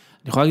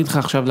 אני יכול להגיד לך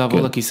עכשיו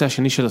לעבור לכיסא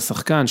השני של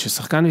השחקן,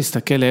 ששחקן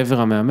מסתכל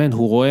לעבר המאמן,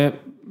 הוא רואה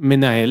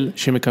מנהל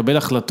שמקבל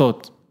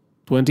החלטות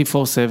 24/7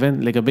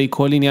 לגבי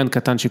כל עניין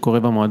קטן שקורה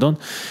במועדון,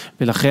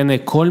 ולכן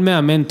כל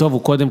מאמן טוב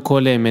הוא קודם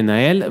כל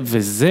מנהל,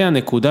 וזה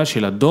הנקודה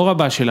של הדור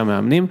הבא של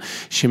המאמנים,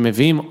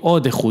 שמביאים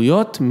עוד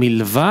איכויות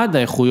מלבד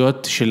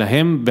האיכויות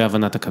שלהם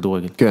בהבנת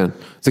הכדורגל. כן,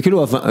 זה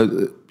כאילו,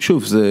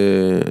 שוב, זה,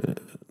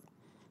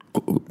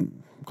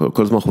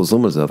 כל הזמן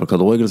חוזרים על זה, אבל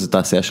כדורגל זה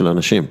תעשייה של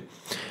אנשים.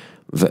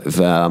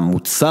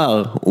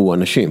 והמוצר הוא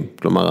אנשים,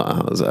 כלומר,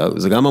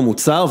 זה גם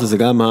המוצר וזה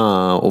גם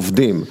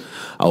העובדים,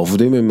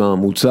 העובדים הם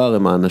המוצר,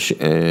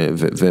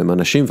 והם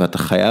אנשים, ואתה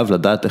חייב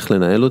לדעת איך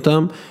לנהל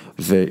אותם,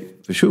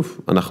 ושוב,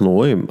 אנחנו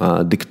רואים,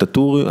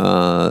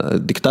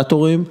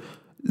 הדיקטטורים,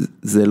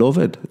 זה לא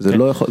עובד,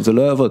 זה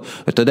לא יעבוד.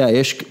 אתה יודע,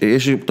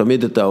 יש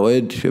תמיד את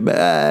האוהד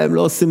שהם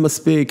לא עושים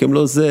מספיק, הם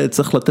לא זה,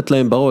 צריך לתת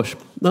להם בראש.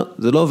 לא,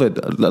 זה לא עובד.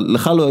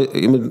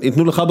 אם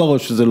יתנו לך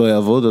בראש שזה לא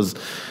יעבוד, אז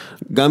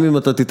גם אם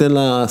אתה תיתן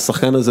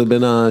לשחקן הזה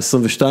בין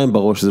ה-22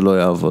 בראש, זה לא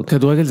יעבוד.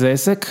 כדורגל זה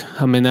עסק,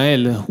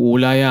 המנהל הוא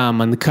אולי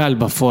המנכ"ל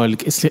בפועל,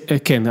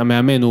 כן,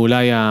 המאמן הוא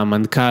אולי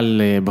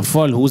המנכ"ל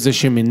בפועל, הוא זה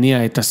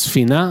שמניע את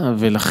הספינה,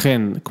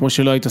 ולכן, כמו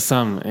שלא היית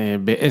שם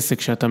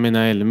בעסק שאתה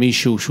מנהל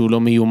מישהו שהוא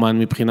לא מיומן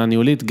מבחינה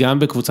ניהולית, גם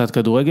בקבוצת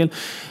כדורגל,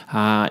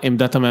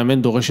 העמדת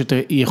המאמן דורשת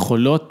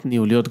יכולות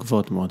ניהוליות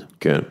גבוהות מאוד.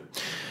 כן,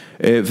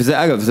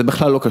 וזה אגב, זה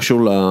בכלל לא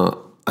קשור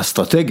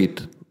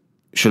לאסטרטגית,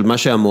 של מה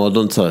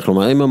שהמועדון צריך,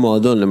 כלומר, אם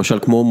המועדון, למשל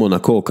כמו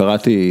מונקו,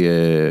 קראתי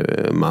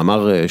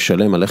מאמר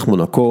שלם על איך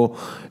מונקו,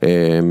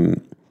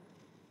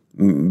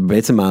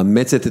 בעצם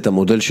מאמצת את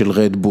המודל של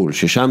רד בול,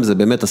 ששם זה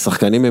באמת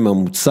השחקנים הם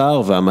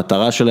המוצר,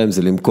 והמטרה שלהם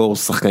זה למכור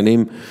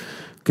שחקנים,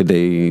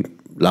 כדי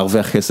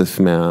להרוויח כסף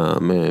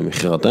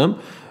ממחירתם,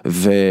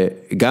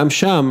 וגם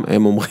שם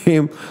הם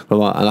אומרים,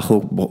 כלומר,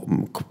 אנחנו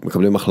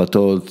מקבלים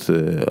החלטות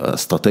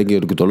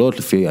אסטרטגיות גדולות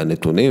לפי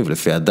הנתונים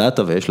ולפי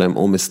הדאטה, ויש להם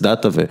עומס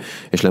דאטה,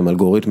 ויש להם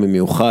אלגוריתמי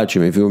מיוחד,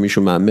 שהם הביאו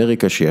מישהו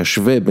מאמריקה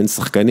שישווה בין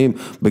שחקנים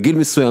בגיל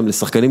מסוים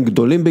לשחקנים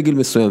גדולים בגיל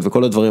מסוים,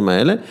 וכל הדברים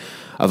האלה,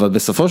 אבל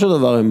בסופו של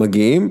דבר הם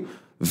מגיעים,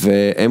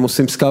 והם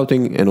עושים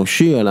סקאוטינג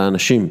אנושי על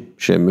האנשים,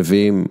 שהם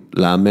מביאים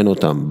לאמן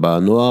אותם,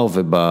 בנוער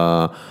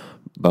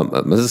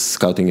מה זה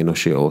סקאוטינג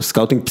אנושי, או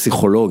סקאוטינג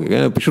פסיכולוגי,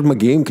 הם פשוט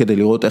מגיעים כדי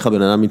לראות איך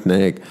הבן אדם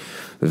מתנהג,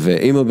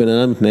 ואם הבן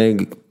אדם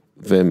מתנהג,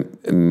 והם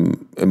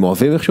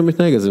אוהבים איך שהוא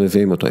מתנהג, אז הם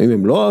מביאים אותו, אם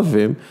הם לא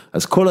אוהבים,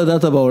 אז כל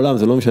הדאטה בעולם,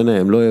 זה לא משנה,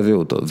 הם לא יביאו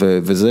אותו,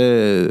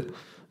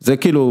 וזה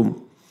כאילו,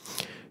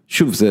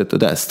 שוב, זה, אתה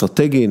יודע,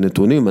 אסטרטגי,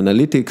 נתונים,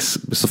 אנליטיקס,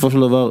 בסופו של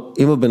דבר,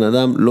 אם הבן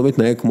אדם לא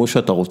מתנהג כמו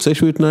שאתה רוצה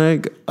שהוא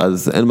יתנהג,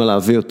 אז אין מה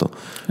להביא אותו.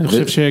 אני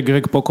חושב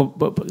שגרג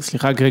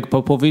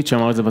פופוביץ'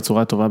 אמר את זה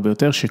בצורה הטובה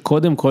ביותר,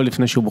 שקודם כל,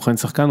 לפני שהוא בוחן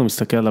שחקן, הוא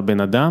מסתכל על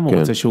הבן אדם, הוא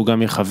רוצה שהוא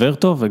גם יחבר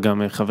טוב,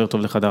 וגם יחבר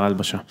טוב לחדר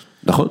הלבשה.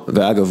 נכון,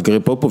 ואגב,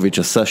 גרג פופוביץ'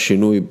 עשה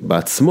שינוי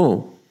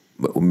בעצמו,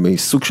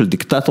 מסוג של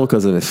דיקטטור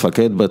כזה,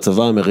 מפקד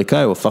בצבא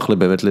האמריקאי, הוא הפך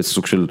באמת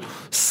לסוג של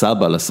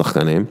סבא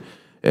לשחקנים,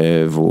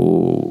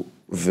 והוא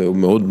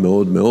מאוד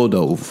מאוד מאוד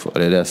אהוב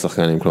על ידי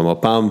השחקנים, כלומר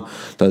פעם,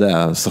 אתה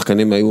יודע,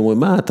 השחקנים היו אומרים,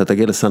 מה, אתה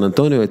תגיע לסן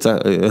אנטוניו,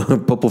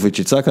 פופוביץ'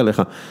 יצעק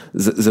עליך,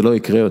 זה לא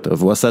יקרה יותר,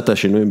 והוא עשה את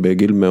השינויים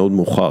בגיל מאוד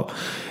מאוחר.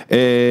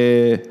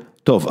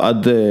 טוב,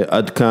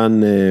 עד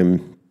כאן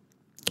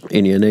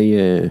ענייני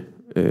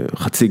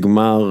חצי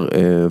גמר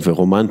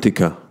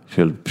ורומנטיקה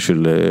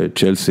של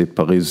צ'לסי,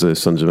 פריז,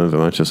 סן ז'רמן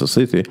ומנצ'סטר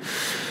סיטי.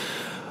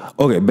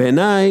 אוקיי,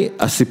 בעיניי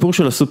הסיפור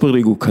של הסופר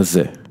ליג הוא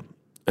כזה,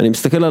 אני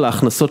מסתכל על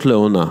ההכנסות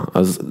לעונה,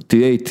 אז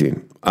תהיה איתי,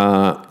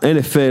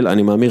 ה-NFL,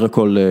 אני מאמיר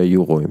הכל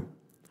יורואים,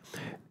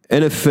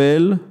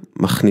 NFL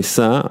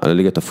מכניסה, על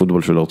ליגת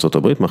הפוטבול של ארצות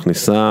הברית,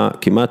 מכניסה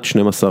כמעט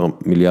 12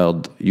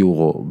 מיליארד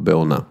יורו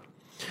בעונה.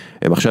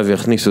 הם עכשיו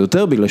יכניסו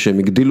יותר, בגלל שהם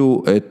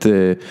הגדילו את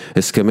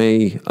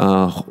הסכמי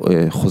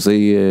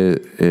החוזי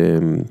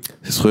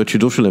זכויות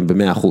שידור שלהם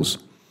ב-100%,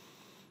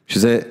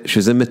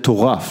 שזה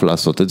מטורף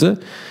לעשות את זה,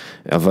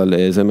 אבל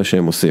זה מה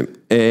שהם עושים.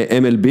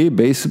 MLB,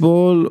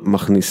 בייסבול,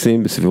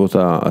 מכניסים בסביבות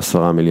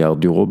 10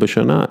 מיליארד יורו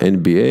בשנה,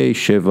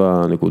 NBA, 7.7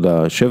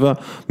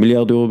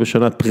 מיליארד יורו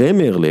בשנה,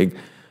 פרמייר ליג,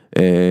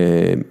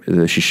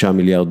 זה 6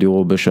 מיליארד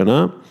יורו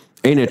בשנה,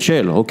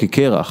 NHL, הוקי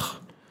קרח,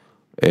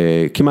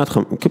 כמעט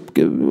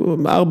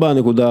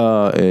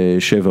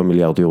 4.7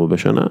 מיליארד יורו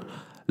בשנה,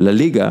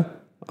 לליגה,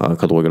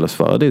 הכדורגל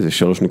הספרדי, זה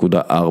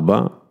 3.4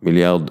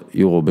 מיליארד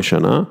יורו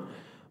בשנה,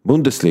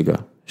 בונדסליגה,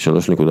 3.3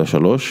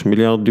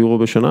 מיליארד יורו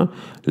בשנה,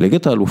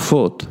 ליגת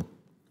האלופות,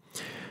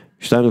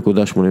 2.85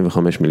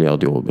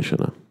 מיליארד יורו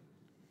בשנה.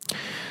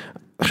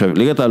 עכשיו,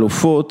 ליגת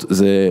האלופות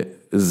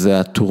זה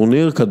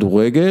הטורניר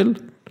כדורגל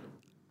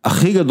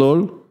הכי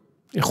גדול,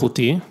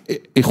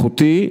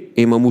 איכותי,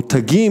 עם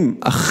המותגים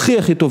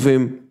הכי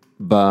טובים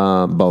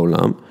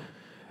בעולם,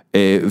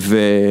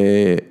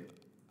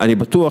 ואני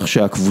בטוח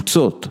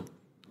שהקבוצות,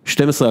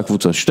 12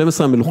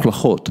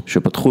 המלוכלכות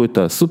שפתחו את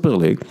הסופר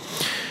ליג,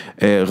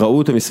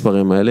 ראו את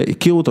המספרים האלה,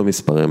 הכירו את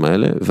המספרים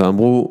האלה,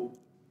 ואמרו,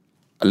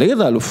 ליגת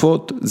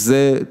האלופות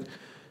זה,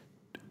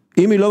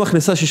 אם היא לא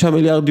מכניסה 6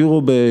 מיליארד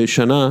יורו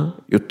בשנה,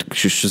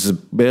 שזה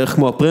בערך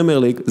כמו הפרמייר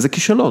ליג, זה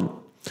כישלון.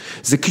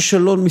 זה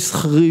כישלון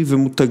מסחרי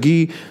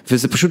ומותגי,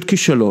 וזה פשוט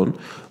כישלון,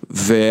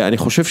 ואני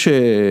חושב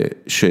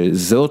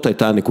שזאת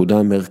הייתה הנקודה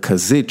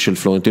המרכזית של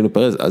פלורנטינו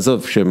פרז,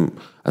 עזוב שהם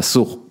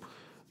עשו,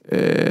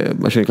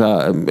 מה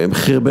שנקרא, הם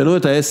חרבנו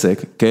את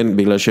העסק, כן,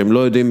 בגלל שהם לא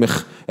יודעים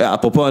איך,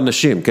 אפרופו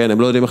אנשים, כן,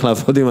 הם לא יודעים איך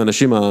לעבוד עם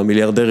האנשים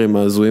המיליארדרים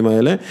הזויים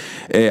האלה,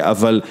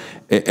 אבל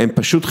הם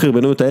פשוט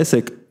חרבנו את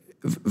העסק,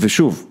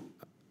 ושוב,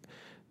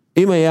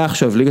 אם היה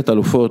עכשיו ליגת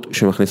האלופות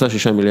שמכניסה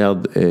 6 מיליארד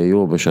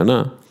יורו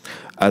בשנה,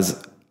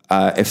 אז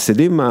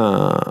ההפסדים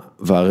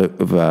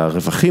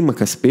והרווחים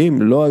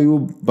הכספיים לא היו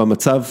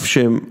במצב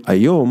שהם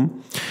היום,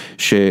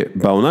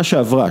 שבעונה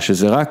שעברה,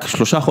 שזה רק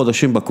 3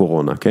 חודשים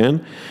בקורונה, כן?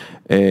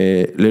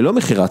 ללא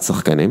מחירת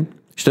שחקנים,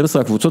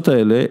 12 הקבוצות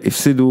האלה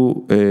הפסידו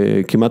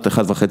כמעט 1.5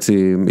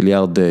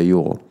 מיליארד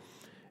יורו.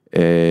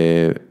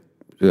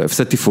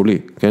 הפסד תפעולי,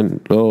 כן?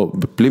 לא,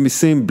 בלי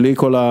מיסים,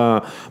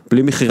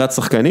 בלי מחירת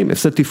שחקנים,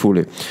 הפסד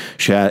תפעולי.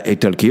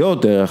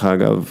 שהאיטלקיות, דרך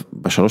אגב,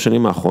 ב3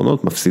 שנים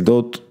האחרונות,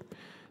 מפסידות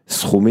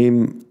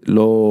סכומים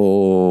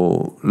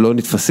לא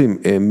נתפסים.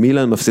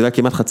 מילאן מפסידה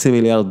כמעט 0.5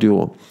 מיליארד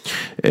יורו.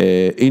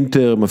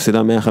 אינטר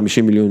מפסידה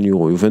 150 מיליון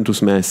יורו,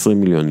 יובנטוס 120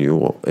 מיליון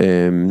יורו.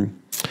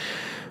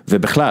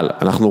 ובכלל,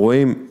 אנחנו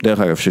רואים, דרך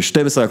אגב,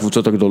 ש12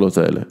 הקבוצות הגדולות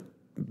האלה,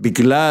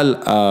 בגלל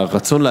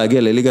הרצון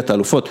להגיע לליגת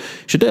האלופות,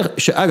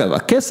 שאגב,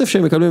 הכסף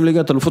שהם מקבלים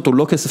לליגת האלופות הוא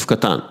לא כסף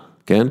קטן,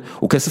 כן?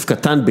 הוא כסף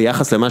קטן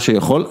ביחס למה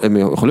הם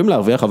יכולים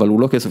להרוויח, אבל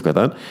הוא לא כסף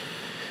קטן.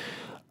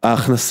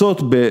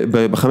 ההכנסות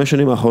ב5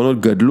 שנים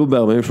האחרונות גדלו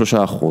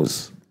ב-43%,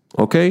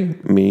 אוקיי?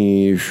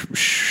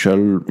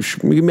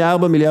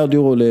 מ-4 מיליארד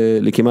יורו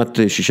לכמעט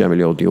 6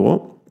 מיליארד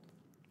יורו.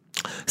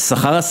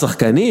 שכר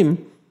השחקנים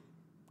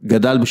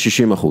גדל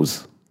ב-60%.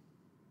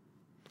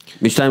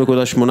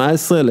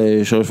 מ-2.18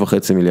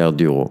 ל-3.5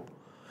 מיליארד יורו.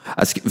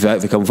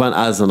 וכמובן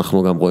אז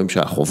אנחנו גם רואים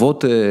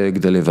שהחובות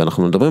גדלים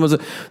ואנחנו מדברים על זה,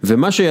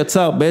 ומה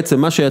שיצר, בעצם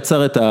מה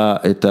שיצר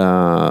את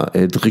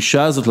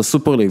הדרישה הזאת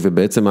לסופרליג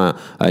ובעצם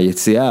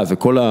היציאה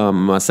וכל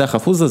המעשה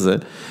החפוז הזה,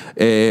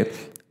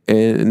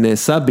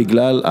 נעשה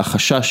בגלל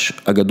החשש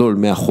הגדול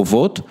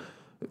מהחובות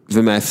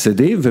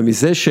ומההפסדים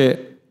ומזה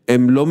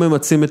שהם לא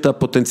ממצים את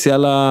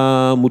הפוטנציאל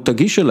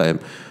המותגי שלהם.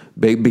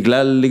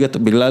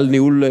 בגלל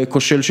ניהול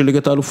כושל של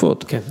ליגת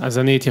האלופות. כן, אז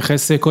אני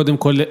אתייחס קודם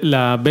כל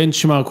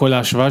לבנצ'מרק או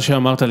להשוואה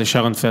שאמרת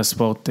לשאר ענפי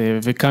הספורט,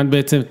 וכאן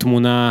בעצם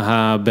תמונה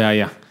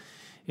הבעיה.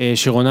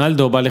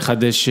 שרונלדו בא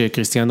לחדש,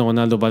 קריסטיאנו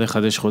רונלדו בא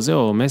לחדש חוזה,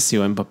 או מסי,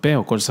 או אמבפה,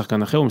 או כל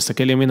שחקן אחר, הוא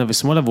מסתכל ימינה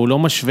ושמאלה, והוא לא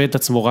משווה את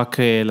עצמו רק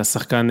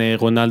לשחקן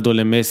רונלדו,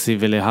 למסי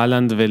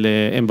ולהלנד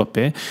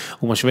ולאמבפה,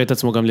 הוא משווה את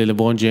עצמו גם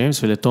ללברון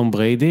ג'יימס ולתום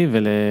בריידי,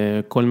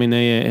 ולכל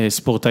מיני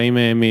ספורטאים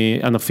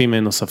מענפים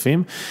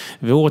נוספים,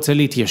 והוא רוצה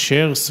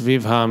להתיישר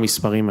סביב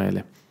המספרים האלה.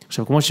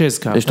 עכשיו, כמו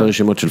שהזכרת. יש את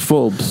הרשימות של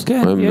פורבס,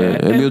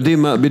 הם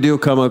יודעים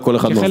בדיוק כמה כל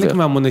אחד מרוויח. כחלק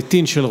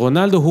מהמוניטין של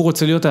רונלדו, הוא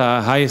רוצה להיות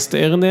ה-highest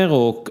earner,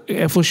 או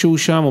איפה שהוא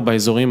שם, או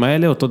באזורים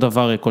האלה, אותו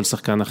דבר כל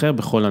שחקן אחר,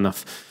 בכל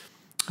ענף.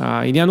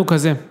 העניין הוא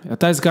כזה,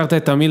 אתה הזכרת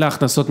את המילה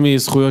הכנסות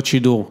מזכויות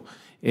שידור.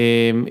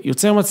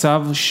 יוצר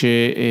מצב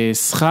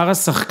ששכר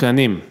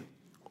השחקנים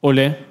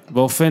עולה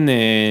באופן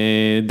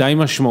די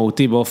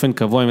משמעותי, באופן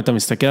קבוע, אם אתה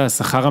מסתכל על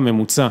השכר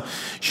הממוצע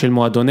של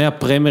מועדוני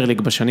הפרמייר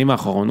ליג בשנים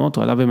האחרונות,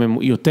 הוא עלה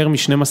יותר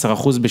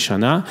מ-12%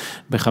 בשנה,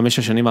 ב5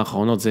 השנים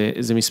האחרונות,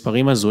 זה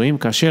מספרים הזויים,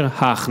 כאשר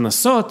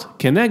ההכנסות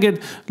כנגד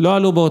לא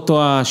עלו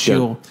באותו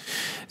השיעור. כן.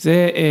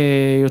 זה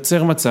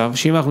יוצר מצב,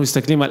 שאם אנחנו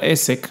מסתכלים על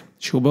עסק,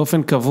 שהוא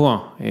באופן קבוע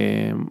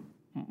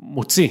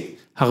מוציא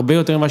הרבה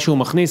יותר ממה שהוא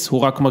מכניס, הוא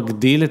רק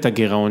מגדיל את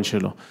הגירעון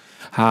שלו.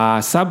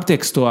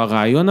 הסאבטקסט או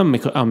הרעיון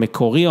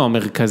המקורי או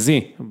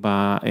המרכזי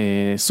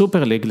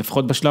בסופר ליג,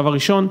 לפחות בשלב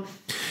הראשון,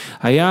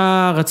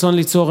 היה רצון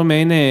ליצור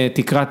מעין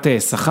תקרת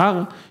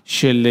שכר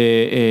של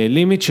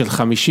לימיט של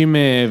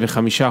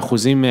 55%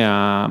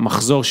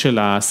 מהמחזור של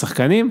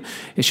השחקנים,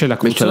 של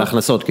הקבוצות. של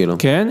ההכנסות כאילו.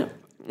 כן.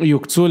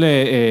 יוקצו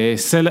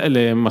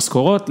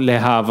למשכורות,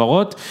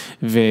 להעברות,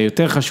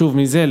 ויותר חשוב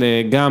מזה,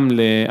 גם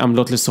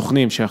לעמלות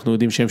לסוכנים, שאנחנו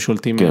יודעים שהם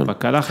שולטים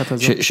בקלחת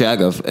הזאת.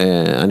 שאגב,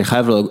 אני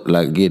חייב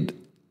להגיד,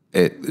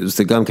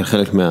 זה גם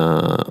כחלק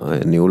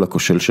מהניהול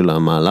הכושל של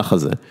המהלך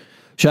הזה,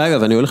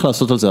 שאגב, אני הולך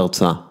לעשות על זה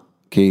הרצאה,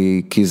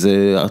 כי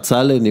זה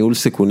הרצאה לניהול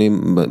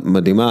סיכונים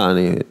מדהימה,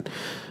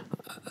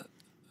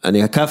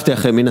 אני עקבתי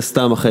אחרי, מן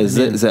הסתם אחרי,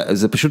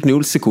 זה פשוט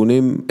ניהול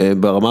סיכונים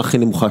ברמה הכי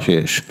נמוכה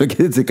שיש,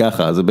 נגיד את זה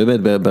ככה, זה באמת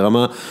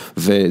ברמה,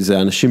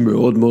 וזה אנשים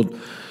מאוד מאוד,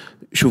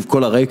 שוב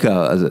כל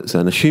הרקע,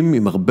 זה אנשים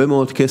עם הרבה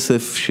מאוד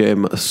כסף,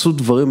 שהם עשו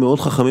דברים מאוד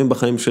חכמים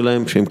בחיים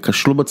שלהם, שהם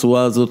כשלו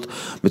בצורה הזאת,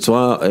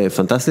 בצורה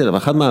פנטסטית, אבל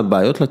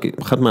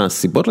אחת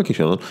מהסיבות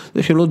לכישלון,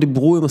 זה שהם לא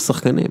דיברו עם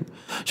השחקנים.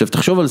 עכשיו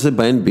תחשוב על זה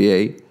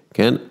ב-NBA,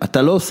 כן?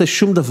 אתה לא עושה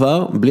שום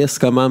דבר בלי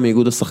הסכמה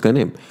מאיגוד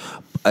השחקנים.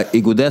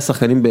 איגודי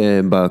השחקנים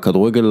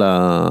בכדורגל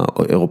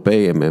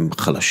האירופאי הם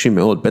חלשים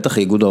מאוד, בטח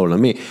האיגוד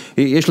העולמי.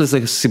 יש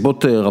לזה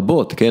סיבות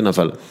רבות, כן?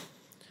 אבל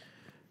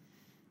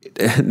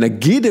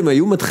נגיד הם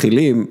היו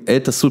מתחילים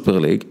את הסופר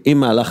ליג עם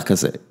מהלך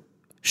כזה.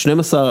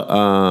 12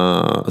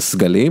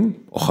 הסגלים,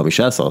 או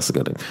 15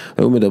 הסגלים,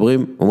 היו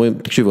מדברים, אומרים,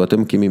 תקשיבו,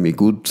 אתם מקימים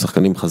איגוד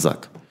שחקנים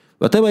חזק.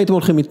 ואתם הייתם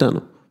הולכים איתנו.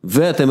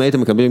 ואתם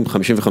הייתם מקבלים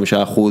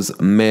 55%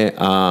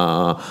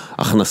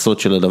 מההכנסות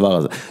של הדבר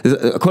הזה.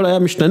 הכל היה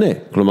משתנה,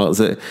 כלומר,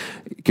 זה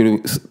כאילו,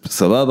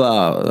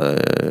 סבבה,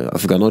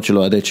 הפגנות של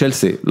אוהדי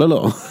צ'לסי,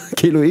 לא,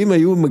 כאילו, אם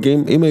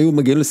היו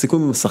מגיעים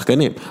לסיכום עם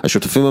השחקנים,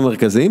 השותפים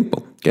המרכזיים פה,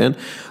 כן?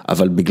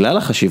 אבל בגלל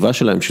החשיבה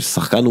שלהם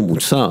ששחקן הוא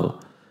מוצר,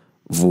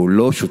 והוא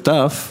לא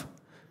שותף,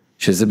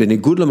 שזה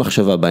בניגוד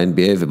למחשבה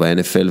ב-NBA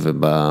וב-NFL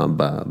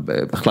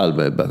ובכלל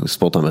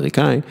בספורט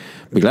האמריקאי,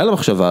 בגלל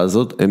המחשבה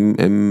הזאת,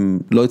 הם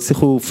לא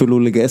הצליחו אפילו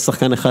לגייס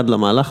שחקן אחד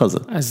למהלך הזה.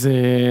 אז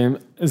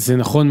זה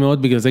נכון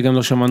מאוד, בגלל זה גם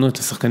לא שמענו את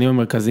השחקנים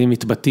המרכזיים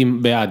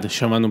מתבטאים בעד,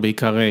 שמענו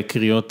בעיקר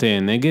קריאות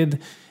נגד.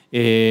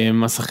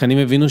 השחקנים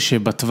הבינו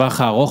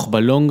שבטווח הארוך,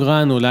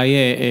 בלונגרן, אולי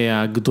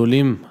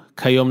הגדולים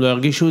כיום לא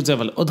ירגישו את זה,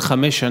 אבל עוד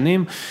 5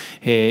 שנים,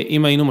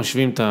 אם היינו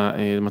משווים את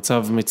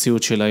המצב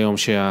מציאות של היום,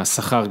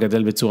 שהשכר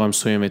גדל בצורה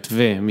מסוימת,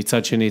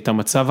 ומצד שני את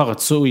המצב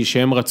הרצוי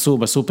שהם רצו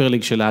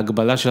בסופרליג של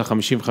ההגבלה של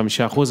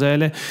ה-55%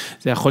 האלה,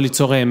 זה יכול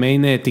ליצור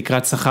מעין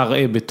תקרת שכר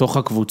בתוך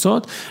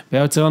הקבוצות,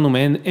 והיה יוצר לנו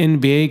מעין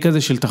NBA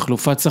כזה של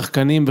תחלופת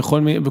שחקנים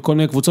בכל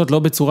מיני קבוצות, לא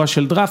בצורה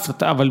של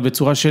דראפט, אבל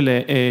בצורה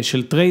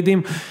של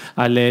טריידים,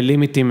 על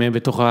לימיטים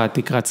בתוך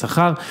התקרת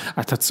שכר.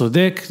 אתה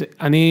צודק,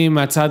 אני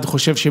מהצד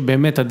חושב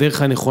שבאמת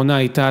הדרך הנכונה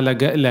הייתה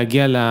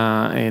להגיע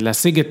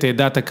להשיג את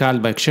דעת הקהל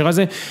בהקשר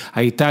הזה,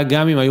 הייתה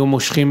גם אם היו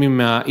מושכים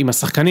עם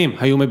השחקנים,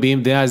 היו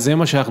מביעים דעה, זה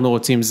מה שאנחנו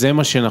רוצים, זה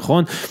מה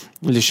שנכון,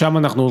 לשם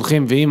אנחנו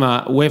הולכים, ואם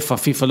הוופא,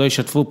 פיפא לא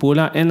ישתפו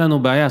פעולה, אין לנו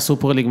בעיה,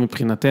 הסופרליג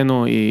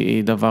מבחינתנו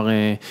היא דבר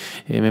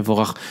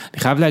מבורך. אני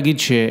חייב להגיד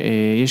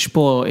שיש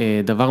פה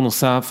דבר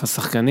נוסף,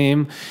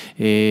 השחקנים,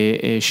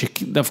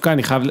 שדווקא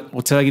אני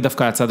רוצה להגיד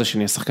דווקא הצד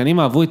השני, השחקנים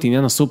אהבו את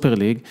עניין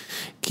הסופרליג,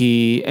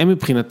 כי הם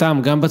מבחינתם,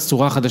 גם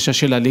בצורה החדשה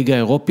של הליגה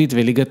האירופית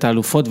וליגת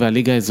האלופות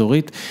והליגה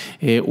האזורית,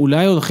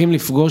 אולי הולכים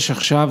לפגוש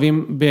עכשיו,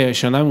 אם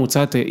בשנה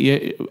ממוצעת,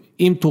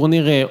 אם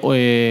טורניר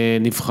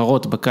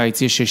נבחרות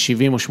בקיץ יש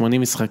 70 או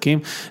 80 משחקים,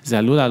 זה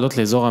עלול לעלות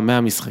לאזור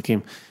ה-100 משחקים.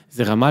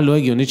 זה רמה לא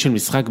הגיונית של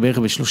משחק בערך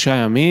ב3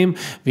 ימים,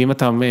 ואם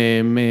אתה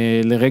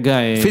לרגע...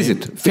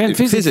 פיזית. כן,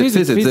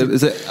 פיזית.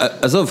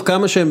 עזוב,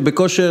 כמה שהם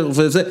בכושר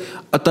וזה,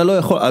 אתה לא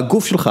יכול,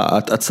 הגוף שלך,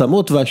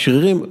 העצמות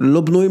והשרירים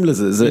לא בנויים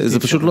לזה, זה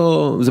פשוט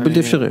לא, זה בלתי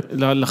אפשרי.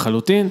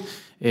 לחלוטין.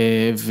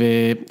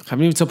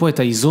 וחייבים למצוא פה את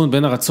האיזון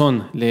בין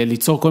הרצון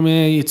ליצור כל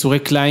מיני יצורי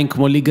קליין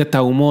כמו ליגת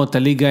האומות,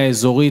 הליגה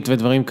האזורית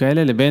ודברים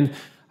כאלה, לבין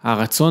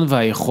הרצון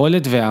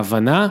והיכולת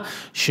וההבנה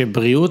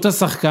שבריאות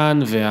השחקן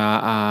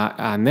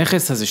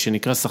והנכס הזה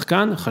שנקרא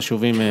שחקן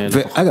חשובים.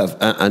 ואגב,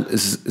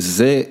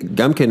 זה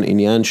גם כן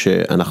עניין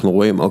שאנחנו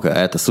רואים, אוקיי,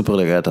 היה את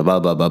הסופרליג, היה את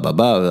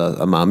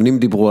המאמנים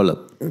דיברו על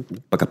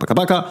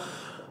פקה,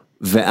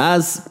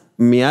 ואז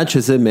מיד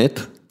שזה מת,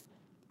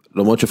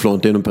 למרות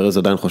שפלורנטינו פרז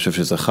עדיין חושב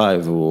שזה חי,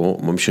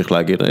 והוא ממשיך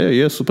להגיד,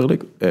 יהיה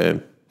סופרליג.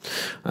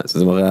 אז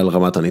זה מראה על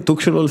רמת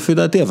הניתוק שלו לפי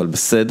דעתי, אבל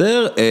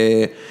בסדר.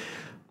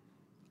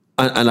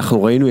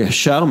 אנחנו ראינו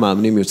ישר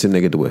מאמנים יוצאים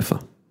נגד וופא.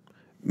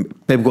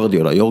 פפ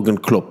גוארדיולה, יורגן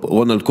קלופ,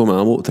 רונלד קומן,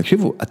 אמרו,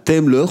 תקשיבו,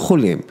 אתם לא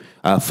יכולים,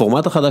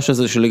 הפורמט החדש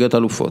הזה של ליגת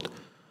האלופות,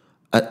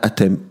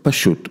 אתם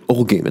פשוט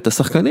הורגים את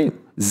השחקנים.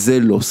 זה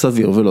לא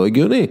סביר ולא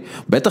הגיוני.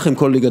 בטח עם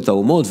כל ליגת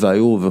האומות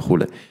והאירו וכו'.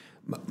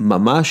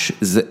 ממש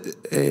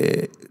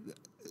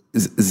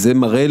זה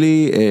מראה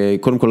לי,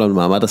 קודם כל על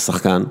מעמד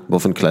השחקן,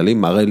 באופן כללי,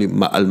 מראה לי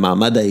על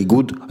מעמד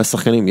האיגוד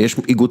השחקנים, יש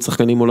איגוד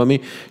שחקנים עולמי,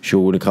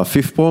 שהוא נקרא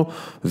פיפפרו,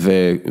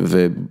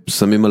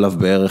 ושמים עליו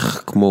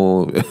בערך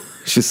כמו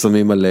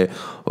ששמים על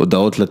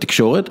הודעות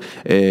לתקשורת,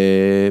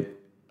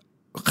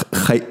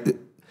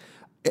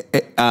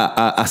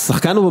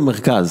 השחקן הוא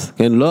במרכז,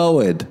 כן, לא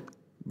האוהד,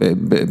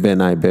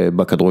 בעיניי,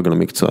 בכדורגל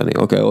המקצועני,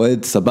 אוקיי,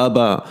 האוהד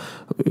סבבה,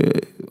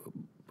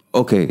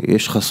 אוקיי,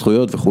 יש לך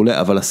זכויות וכו',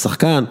 אבל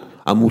השחקן,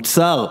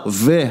 המוצר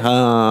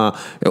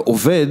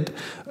והעובד,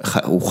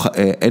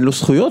 אין לו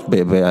זכויות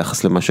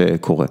ביחס למה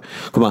שקורה.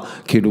 כלומר,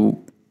 כאילו,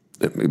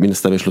 מן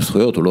הסתם יש לו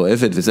זכויות, הוא לא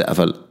עבד וזה,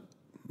 אבל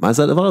מה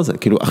זה הדבר הזה?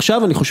 כאילו,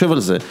 עכשיו אני חושב על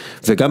זה,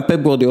 וגם פפ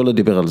גוארדיולה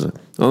דיבר על זה.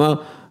 הוא אמר,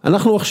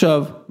 אנחנו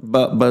עכשיו,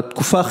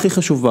 בתקופה הכי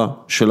חשובה,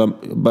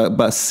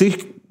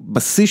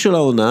 בשיא של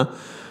העונה,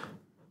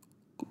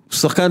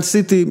 שחקן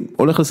סיטי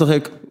הולך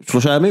לשחק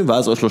 3 ימים,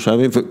 ואז עוד 3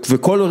 ימים,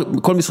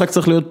 וכל משחק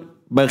צריך להיות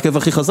בהרכב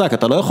הכי חזק,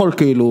 אתה לא יכול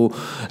כאילו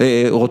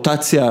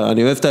רוטציה,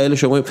 אני אוהב את האלה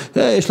שאומרים,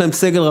 יש להם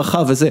סגל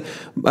רחב וזה,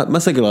 מה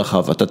סגל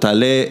רחב? אתה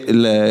תעלה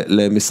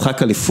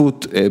למשחק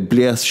אליפות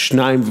בלי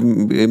 2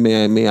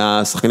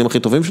 מהשחקנים הכי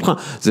טובים שלך,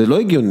 זה לא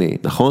הגיוני,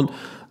 נכון?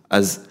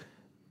 אז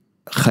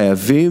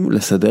חייבים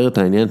לסדר את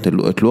העניין,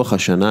 את לוח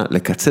השנה,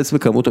 לקצץ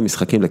בכמות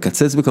המשחקים,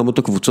 לקצץ בכמות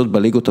הקבוצות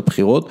בליגות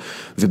הבחירות,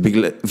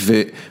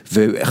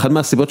 ואחד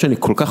מהסיבות שאני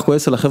כל כך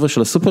כועס על החבר'ה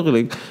של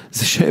הסופרליג,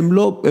 זה שהם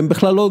לא, הם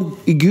בכלל לא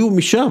הגיעו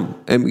משם,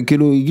 הם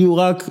כאילו הגיעו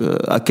רק,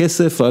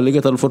 הכסף,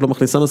 הליגת האלופות לא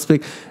מכניסה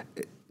מספיק,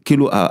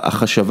 כאילו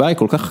החשבה היא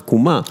כל כך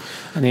עקומה.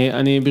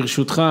 אני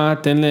ברשותך,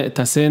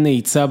 תעשה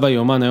נעיצה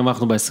ביומן, היום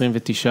אנחנו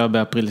ב-29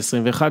 באפריל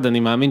 21, אני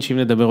מאמין שאם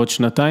נדבר עוד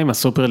 2,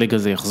 הסופרליג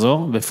הזה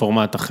יחזור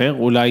בפורמט אחר,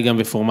 אולי גם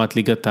בפורמט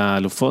ליגת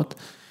האלופות.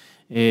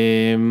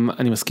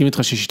 אני מסכים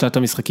איתך ששיטת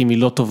המשחקים היא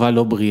לא טובה,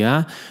 לא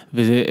בריאה,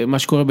 ומה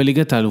שקורה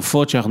בליגת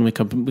האלופות, שאנחנו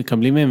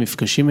מקבלים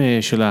מפגשים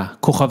של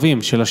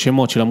הכוכבים, של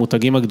השמות, של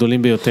המותגים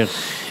הגדולים ביותר,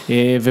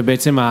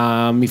 ובעצם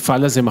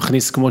המפעל הזה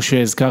מכניס, כמו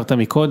שהזכרת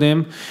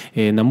מקודם,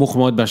 נמוך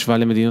מאוד בהשוואה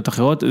למדינות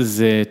אחרות,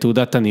 זה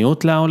תעודת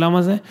עניות לעולם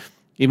הזה,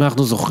 אם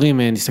אנחנו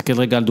זוכרים, נסתכל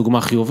רגע על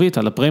דוגמה חיובית,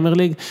 על הפרמייר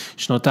ליג,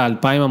 שנות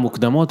ה-2000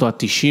 המוקדמות או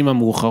ה-90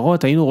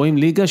 המאוחרות, היינו רואים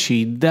ליגה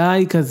שהיא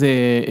די כזה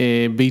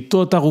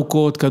בעיטות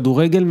ארוכות,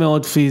 כדורגל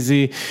מאוד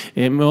פיזי,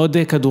 מאוד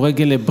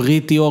כדורגל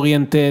בריטי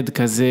אוריינטד,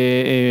 כזה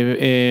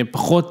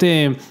פחות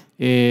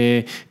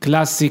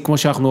קלאסי, כמו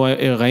שאנחנו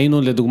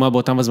ראינו לדוגמה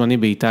באותם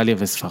הזמנים באיטליה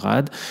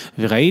וספרד,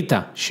 וראית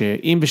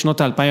שאם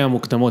בשנות ה-2000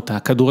 המוקדמות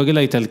הכדורגל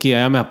האיטלקי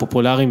היה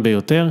מהפופולריים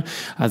ביותר,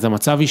 אז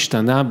המצב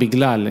השתנה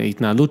בגלל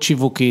התנהלות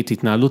שיווקית,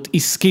 התנהלות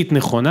עסקית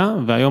נכונה,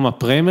 והיום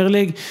הפרמייר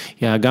ליג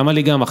היא גם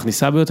הליגה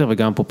המכניסה ביותר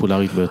וגם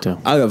פופולרית ביותר.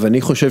 אגב,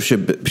 אני חושב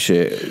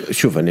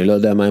שוב, אני לא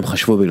יודע מה הם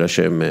חשבו בגלל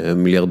שהם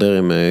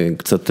מיליארדרים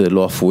קצת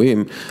לא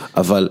אפויים,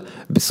 אבל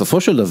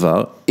בסופו של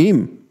דבר,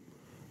 אם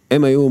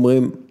הם היו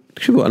אומרים,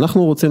 תקשיבו,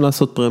 אנחנו רוצים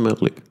לעשות פרמייר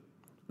ליג.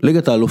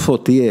 ליגת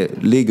האלופות תהיה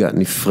ליגה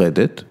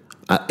נפרדת,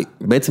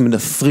 בעצם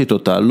נפריט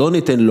אותה, לא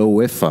ניתן לו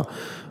וופא,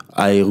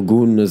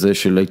 הארגון הזה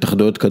של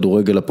ההתאחדויות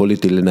כדורגל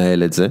הפוליטי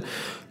לנהל את זה,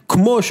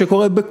 כמו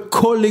שקורה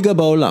בכל ליגה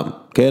בעולם,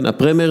 כן?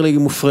 הפרמייר ליג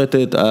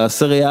מופרטת,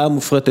 הסריה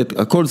מופרטת,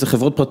 הכל זה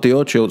חברות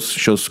פרטיות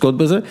שעוסקות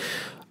בזה,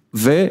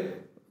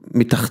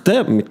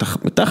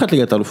 מתחת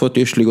ליגת האלופות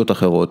יש ליגות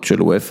אחרות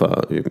של וופא,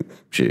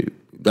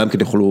 שגם כן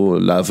יוכלו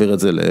להעביר את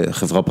זה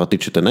לחברה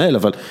פרטית שתנהל,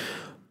 אבל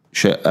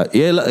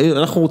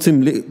אנחנו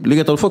רוצים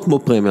ליגת האלופות כמו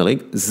פרמייר ליג,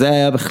 זה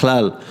היה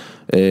בכלל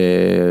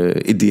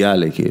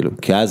אידיאלי, כאילו,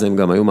 כי אז הם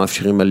גם היו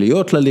מאפשרים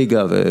עליות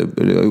לליגה,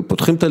 והיו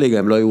פותחים את הליגה,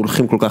 הם לא היו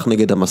הולכים כל כך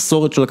נגד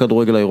המסורת של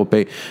הכדורגל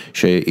האירופאי,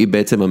 שהיא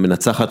בעצם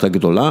המנצחת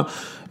הגדולה,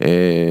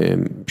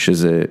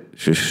 שזה,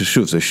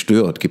 שוב, זה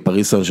שטויות, כי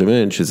פריס סן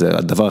ז'רמן, שזה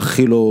הדבר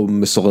הכי לא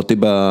מסורתי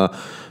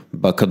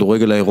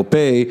בכדורגל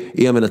האירופאי,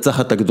 היא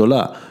המנצחת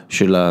הגדולה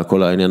של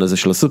כל העניין הזה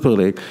של הסופר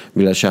ליג,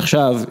 בגלל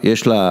שעכשיו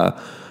יש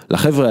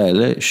לחבר'ה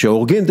האלה,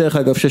 שהורגים דרך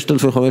אגב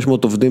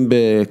 6,500 עובדים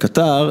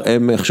בקטר,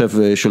 הם עכשיו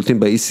שולטים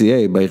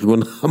ב-ECA, בארגון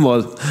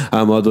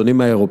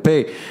המועדונים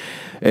האירופאי,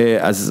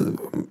 אז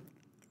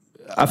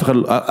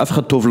אף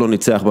אחד טוב לא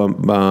ניצח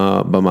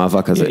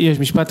במאבק הזה. יש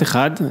משפט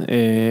אחד,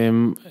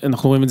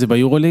 אנחנו רואים את זה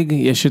ביורוליג,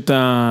 יש את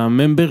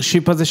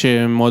הממברשיפ הזה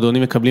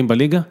שמועדונים מקבלים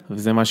בליגה,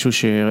 וזה משהו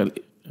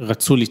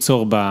רצו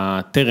ליצור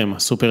בטרם,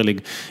 הסופר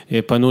ליג,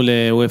 פנו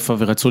לוופא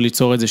ורצו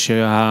ליצור את זה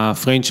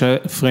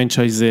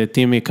שהפרנצ'ייז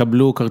טים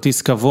יקבלו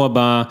כרטיס קבוע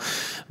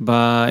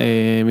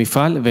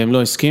במפעל, והם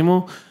לא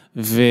הסכימו,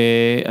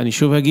 ואני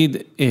שוב אגיד,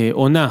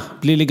 עונה,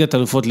 בלי ליגת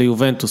האלופות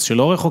ליובנטוס,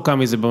 שלא רחוקה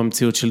מזה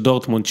במציאות של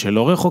דורטמונד,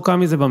 שלא רחוקה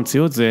מזה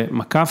במציאות, זה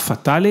מכה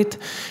פטלית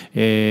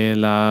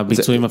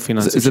לביצועים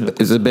הפיננסיים שלו.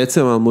 זה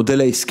בעצם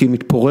המודל העסקי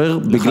מתפורר,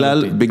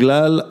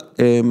 בגלל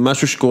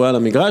משהו שקורה על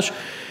המגרש,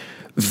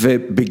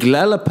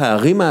 ובגלל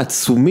הפערים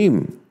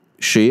העצומים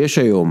שיש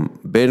היום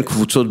בין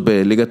קבוצות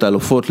בליגת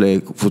האלופות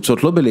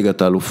לקבוצות לא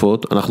בליגת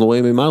האלופות, אנחנו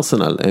רואים עם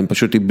ארסנל, הם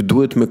פשוט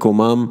איבדו את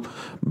מקומם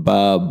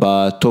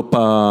בטופ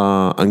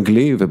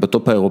האנגלי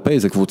ובטופ האירופאי,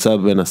 זה קבוצה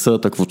בין 10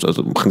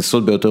 הקבוצות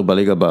מכניסות ביותר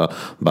בליגה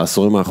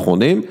בעשורים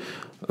האחרונים,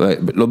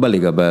 לא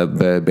בליגה,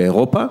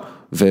 באירופה,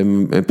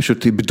 והם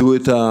פשוט איבדו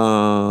את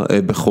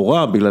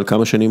הבכורה בגלל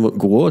כמה שנים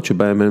גרועות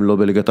שבהם הם לא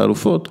בליגת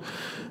האלופות,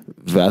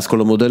 ואז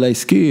כל המודל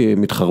העסקי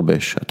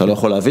מתחרבש. אתה לא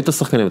יכול להביא את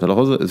השחקנים, אתה לא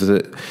יכול...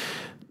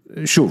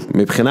 שוב,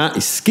 מבחינה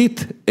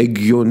עסקית,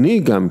 הגיוני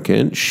גם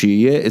כן,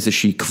 שיהיה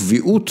איזושהי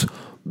קביעות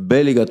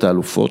בליגת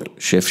האלופות,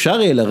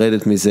 שאפשר יהיה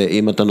לרדת מזה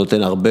אם אתה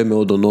נותן הרבה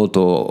מאוד עונות,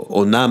 או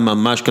עונה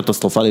ממש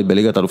קטסטרופלית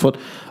בליגת האלופות,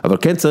 אבל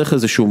כן צריך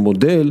איזשהו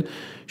מודל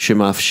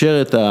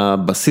שמאפשר את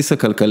הבסיס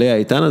הכלכלי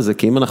האיתן הזה,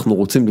 כי אם אנחנו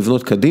רוצים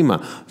לבנות קדימה,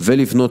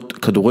 ולבנות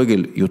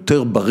כדורגל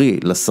יותר בריא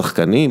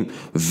לשחקנים,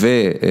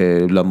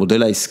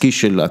 ולמודל העסקי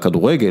של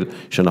הכדורגל,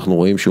 שאנחנו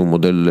רואים שהוא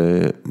מודל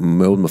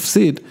מאוד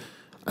מפסיד,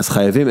 אז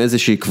חייבים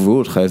איזושהי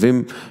קביעות,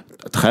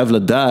 אתה חייב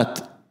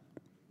לדעת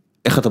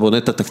איך אתה בונה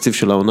את התקציב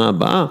של העונה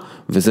הבאה,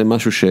 וזה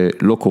משהו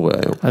שלא קורה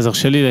היום. אז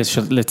הרשה לי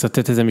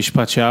לצטט איזה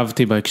משפט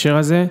שאהבתי בהקשר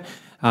הזה,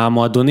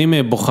 המועדונים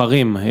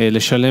בוחרים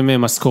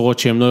לשלם משכורות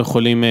שהם לא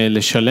יכולים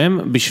לשלם,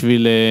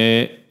 בשביל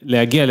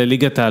להגיע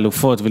לליגת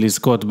האלופות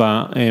ולזכות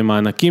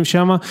במענקים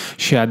שם,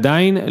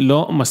 שעדיין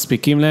לא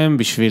מספיקים להם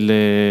בשביל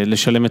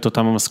לשלם את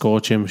אותם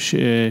המשכורות שהם...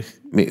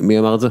 מי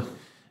אמר את זה?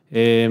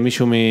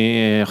 מישהו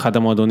מאחד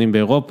המועדונים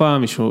באירופה,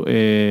 מישהו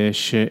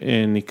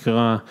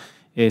שנקרא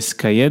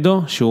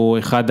סקיידו, שהוא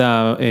אחד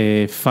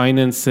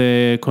הפייננס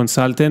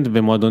קונסלטנט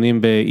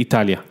במועדונים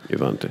באיטליה.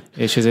 הבנתי.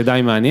 שזה די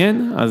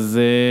מעניין, אז...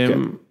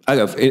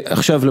 אגב,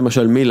 עכשיו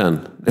למשל מילאן,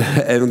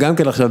 הם גם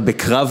כן עכשיו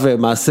בקרב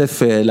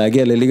מאסף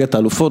להגיע לליגת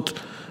האלופות,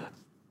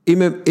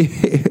 אם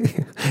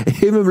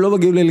הם לא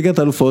מגיעים לליגת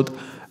האלופות,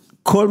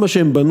 כל מה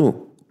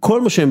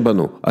שהם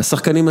בנו,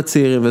 השחקנים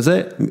הצעירים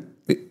וזה,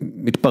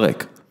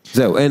 מתפרק.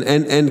 זהו,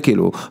 אין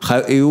כאילו,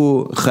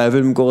 יהיו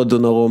חייבים למכור את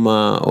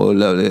דונרומה, או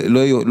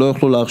לא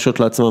יוכלו להרשות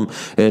לעצמם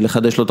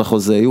לחדש לו את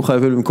החוזה, יהיו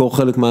חייבים למכור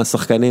חלק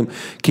מהשחקנים,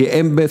 כי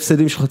הם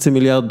בהפסדים של 500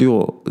 מיליארד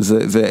יורו,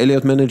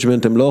 ואליוט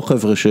מנג'מנט הם לא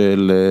חבר'ה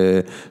של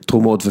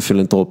תרומות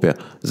ופילנטרופיה,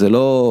 זה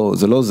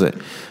לא זה.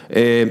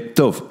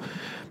 טוב,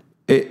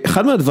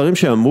 אחד מהדברים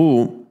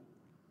שאמרו,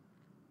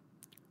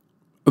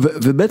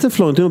 ובעצם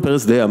פלורנטינו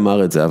פרס די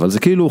אמר את זה, אבל זה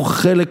כאילו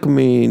חלק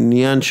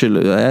מעניין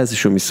של, היה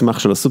איזשהו מסמך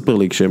של הסופר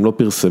ליג שהם לא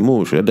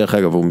פרסמו, שדרך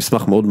אגב הוא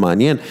מסמך מאוד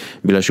מעניין,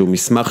 בגלל שהוא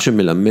מסמך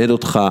שמלמד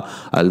אותך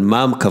על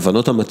מה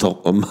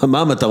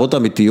המטרות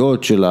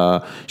האמיתיות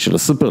של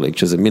הסופר ליג,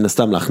 שזה מן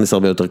הסתם להכניס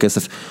הרבה יותר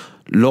כסף,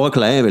 לא רק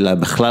להם, אלא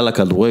בכלל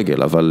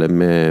לכדורגל, אבל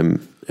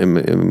הם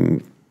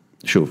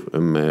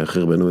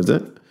חרבנו את זה.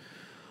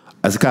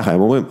 אז ככה,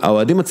 הם אומרים,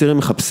 האוהדים הצעירים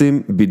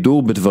מחפשים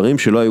בידור בדברים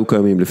שלא היו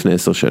קיימים לפני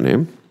 10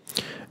 שנים,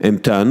 הם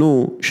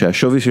טענו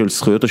שהשווי של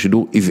זכויות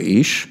השידור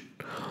יבאיש,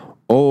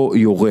 או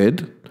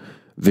יורד,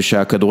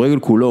 ושהכדורגל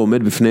כולו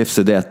עומד בפני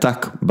הפסדי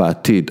עתק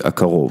בעתיד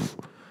הקרוב.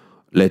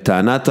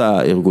 לטענת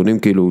הארגונים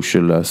כאילו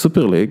של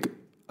הסופר ליג,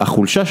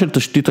 החולשה של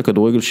תשתית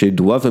הכדורגל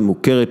שידועה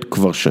ומוכרת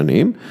כבר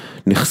שנים,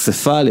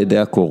 נחשפה על ידי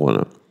הקורונה.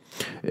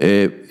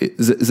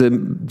 זה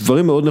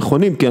דברים מאוד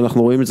נכונים, כי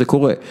אנחנו רואים את זה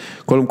קורה.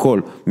 קודם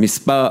כל,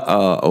 מספר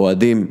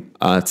האוהדים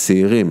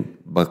הצעירים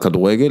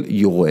בכדורגל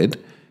יורד,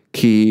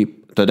 כי,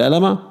 אתה יודע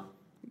למה?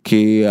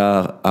 כי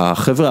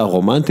החבר'ה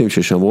הרומנטיים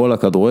ששמרו על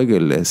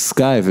הכדורגל,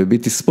 סקאי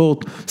וביטי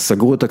ספורט,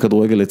 סגרו את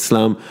הכדורגל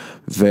אצלם,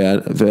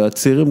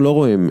 והצעירים לא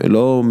רואים,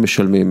 לא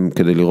משלמים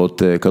כדי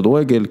לראות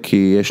כדורגל,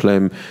 כי יש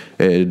להם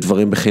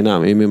דברים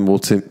בחינם, אם הם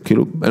רוצים,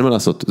 כאילו, אין מה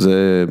לעשות,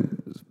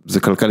 זה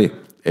כלכלי.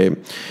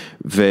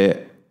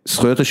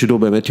 וזכויות השידור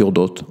באמת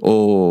יורדות,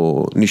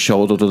 או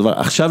נשארות אותו דבר.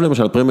 עכשיו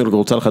למשל, הפרמייר ליג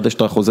רוצה לחדש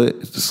את החוזה,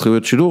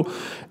 זכויות שידור,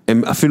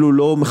 הם אפילו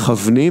לא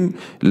מכוונים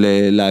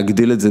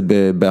להגדיל את זה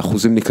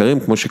באחוזים ניכרים,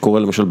 כמו שקורה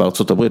למשל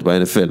בארצות הברית,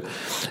 ב-NFL.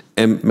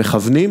 הם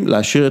מכוונים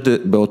להשאיר את זה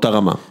באותה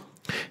רמה.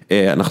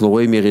 אנחנו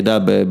רואים ירידה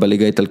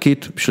בליגה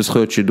האיטלקית של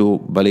זכויות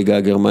שידור, בליגה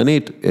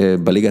הגרמנית,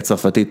 בליגה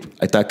הצרפתית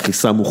הייתה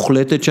קריסה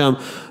מוחלטת שם,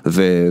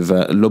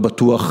 ולא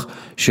בטוח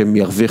שהם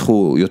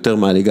ירוויחו יותר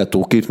מהליגה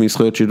הטורקית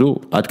מזכויות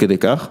שידור, עד כדי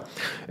כך,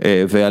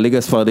 והליגה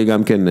הספרדית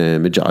גם כן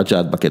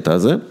מג'עג'עת בקטע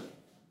הזה,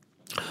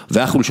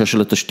 והחולשה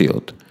של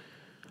התשתיות.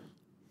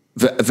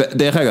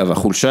 ודרך אגב,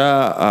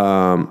 החולשה,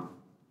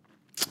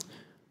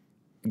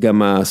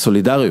 גם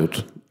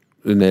הסולידריות,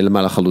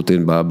 נעלמה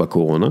לחלוטין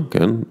בקורונה,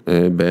 כן,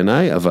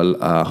 בעיניי, אבל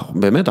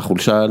באמת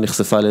החולשה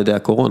נחשפה על ידי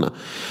הקורונה.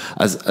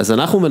 אז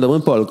אנחנו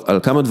מדברים פה על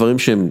כמה דברים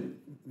שהם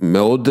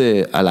מאוד,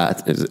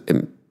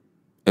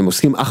 הם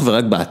עוסקים אך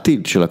ורק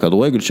בעתיד של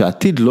הכדורגל,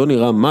 שהעתיד לא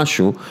נראה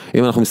משהו,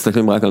 אם אנחנו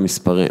מסתכלים רק על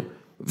מספרים.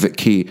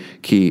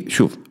 כי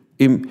שוב,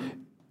 אם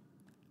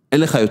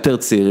אין לך יותר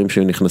צעירים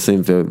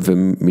שנכנסים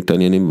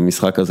ומתעניינים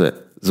במשחק הזה,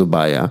 זו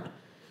בעיה.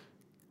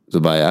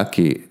 זו בעיה,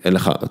 כי אין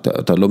לך,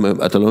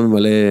 אתה לא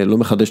ממלא, לא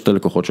מחדש את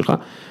הלקוחות שלך.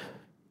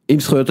 אם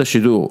זכויות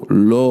השידור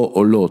לא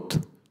עולות,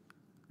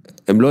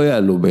 הם לא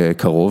יעלו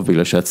בקרוב,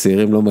 בגלל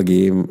שהצעירים לא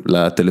מגיעים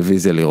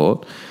לטלוויזיה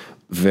לראות,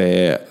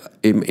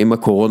 ואם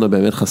הקורונה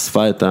באמת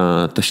חשפה את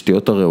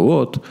התשתיות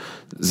הרעועות,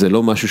 זה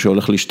לא משהו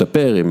שהולך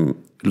להשתפר, אם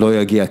לא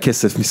יגיע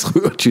כסף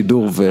מזכויות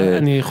שידור.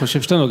 אני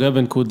חושב שאתה נוגע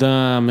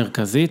בנקודה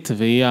מרכזית,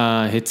 והיא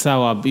ההיצע,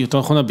 או יותר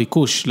נכון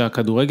הביקוש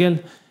לכדורגל.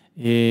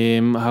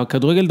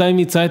 הכדורגל די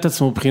מיצה את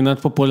עצמו מבחינת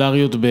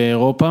פופולריות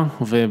באירופה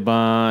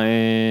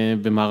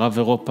ובמערב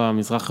אירופה,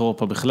 מזרח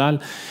אירופה בכלל,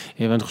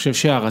 ואני חושב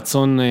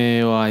שהרצון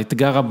או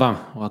האתגר הבא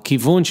או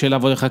הכיוון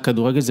שאליו הולך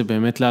הכדורגל זה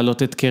באמת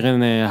להעלות את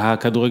קרן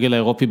הכדורגל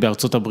האירופי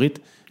בארצות הברית.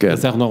 כן.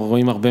 אז אנחנו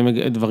רואים הרבה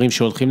דברים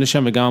שהולכים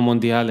לשם, וגם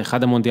המונדיאל,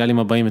 אחד המונדיאלים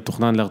הבאים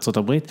מתוכנן לארצות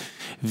הברית,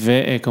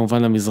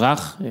 וכמובן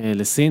למזרח,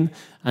 לסין.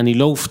 אני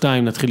לא אופתע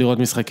אם נתחיל לראות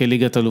משחקי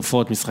ליגת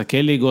האלופות,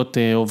 משחקי ליגות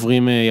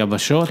עוברים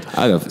יבשות.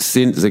 אגב,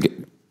 סין זה...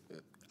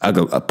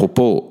 אגב,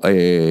 אפרופו,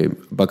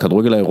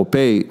 בכדורגל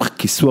האירופאי,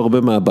 כיסו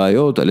הרבה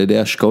מהבעיות על ידי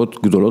השקעות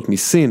גדולות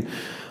מסין,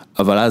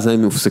 אבל אז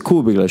הם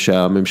הופסקו בגלל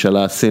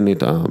שהממשלה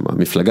הסינית,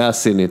 המפלגה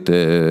הסינית,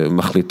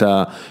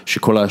 מחליטה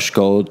שכל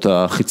ההשקעות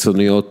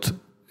החיצוניות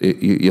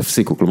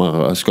יפסיקו,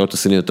 כלומר, ההשקעות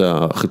הסיניות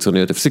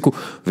החיצוניות יפסיקו,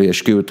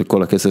 וישקיעו את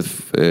כל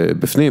הכסף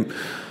בפנים.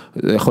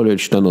 זה יכול להיות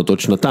להשתנות עוד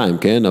שנתיים,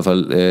 כן?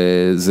 אבל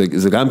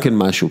זה גם כן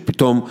משהו.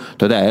 פתאום,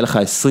 אתה יודע, היה לך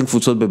 20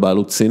 קבוצות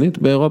בבעלות סינית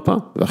באירופה,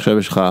 ועכשיו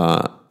יש לך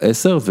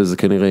 10, וזה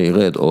כנראה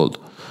ירד עוד.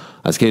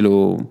 אז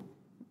כאילו,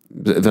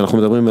 ואנחנו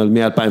מדברים על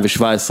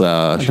מ-2017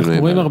 השינויים.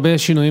 אנחנו רואים הרבה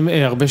שינויים,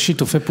 הרבה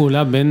שיתופי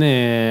פעולה בין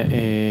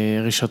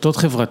רשתות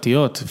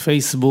חברתיות,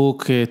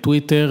 פייסבוק,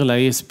 טוויטר,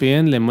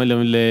 ל-ESPN,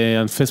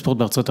 לענפי ספורט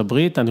בארצות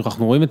הברית.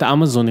 אנחנו רואים את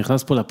אמזון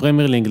נכנס פה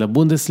לפרמייר ליג,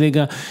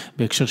 לבונדסליגה,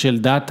 בהקשר של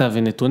דאטה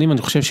ונתונים.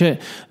 אני חושב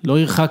שלא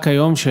ירחק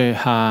היום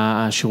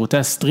שהשירותי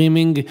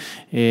הסטרימינג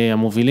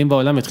המובילים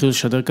בעולם התחילו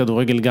לשדר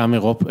כדורגל גם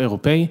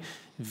אירופאי.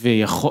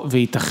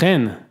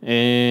 וייתכן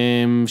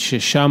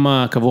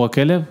ששם קבור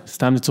הכלב,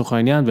 סתם לצורך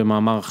העניין,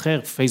 במאמר אחר,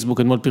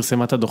 פייסבוק אתמול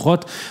פרסמה את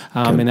הדוחות,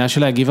 המניה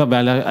שלה הגיבה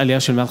בעלייה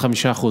של מעל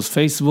 5%,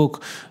 פייסבוק,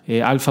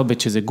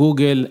 אלפאבית שזה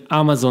גוגל,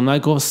 אמזון,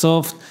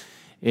 מייקרוסופט,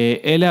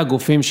 אלה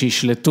הגופים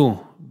שישלטו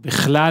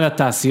בכלל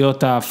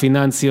התעשיות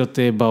הפיננסיות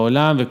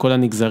בעולם, וכל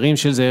הנגזרים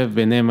של זה,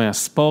 ביניהם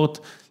הספורט,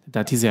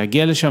 לדעתי זה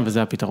יגיע לשם,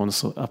 וזה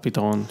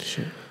הפתרון ש...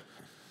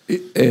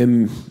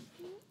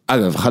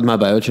 אגב, אחת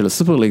מהבעיות של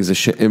הסופר ליג זה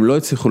שהם לא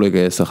הצליחו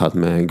לגייס אחת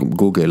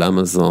מגוגל,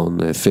 אמזון,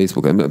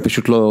 פייסבוק, הם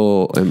פשוט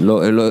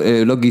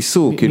לא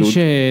גייסו. מי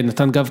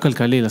שנתן גב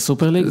כלכלי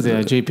לסופר ליג זה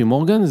ה-JP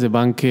מורגן, זה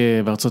בנק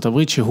בארצות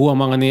הברית, שהוא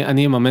אמר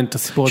אני אממן את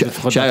הסיפור הזה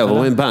לפחות בהתחלה.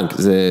 אומרים בנק,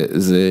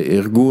 זה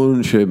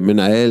ארגון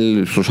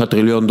שמנהל $3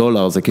 טריליון,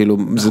 זה כאילו,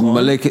 זה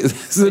מלא,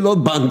 זה לא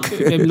בנק.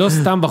 הם לא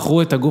סתם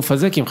בחרו את הגוף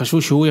הזה, כי הם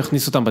חשבו שהוא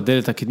יכניס אותם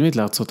בדלת הקדמית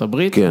לארצות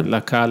הברית,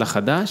 לקהל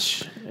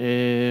החדש.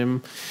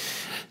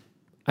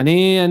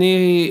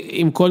 אני,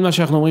 עם כל מה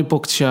שאנחנו אומרים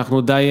פה,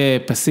 שאנחנו די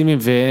פסימיים,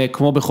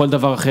 וכמו בכל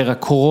דבר אחר,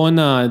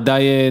 הקורונה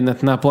די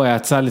נתנה פה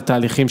האצה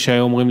לתהליכים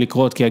שהיו אומרים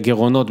לקרות, כי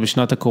הגירעונות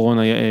בשנת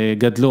הקורונה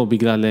גדלו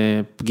בגלל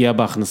פגיעה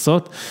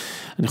בהכנסות.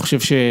 אני חושב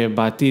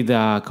שבעתיד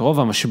הקרוב,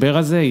 המשבר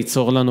הזה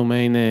ייצור לנו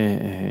מעין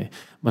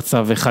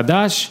מצב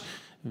חדש,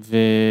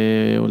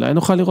 ואולי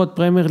נוכל לראות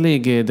פרמייר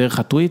ליג דרך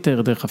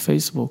הטוויטר, דרך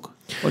הפייסבוק,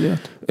 יכול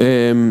להיות.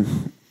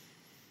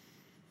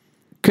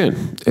 כן,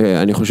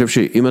 אני חושב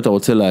שאם אתה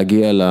רוצה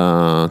להגיע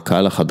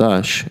לקהל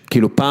החדש,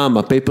 כאילו פעם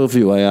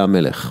הפייפרוויו היה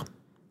המלך.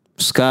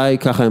 סקאי,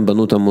 ככה הם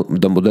בנו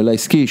את המודל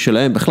העסקי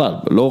שלהם בכלל,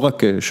 לא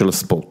רק של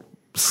הספורט.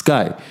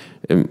 סקאי,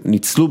 הם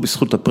ניצלו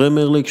בזכות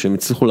הפרמייר ליג, שהם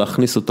הצליחו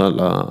להכניס אותה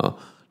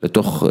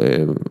לתוך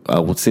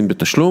הערוצים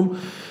בתשלום.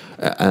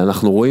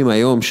 אנחנו רואים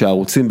היום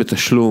שהערוצים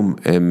בתשלום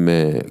הם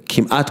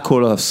כמעט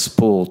כל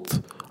הספורט,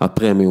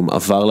 הפרמיום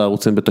עבר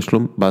לערוצים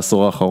בתשלום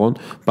בעשור האחרון,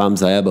 פעם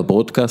זה היה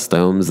בברודקאסט,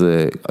 היום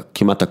זה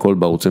כמעט הכל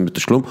בערוצים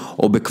בתשלום,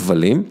 או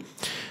בכבלים,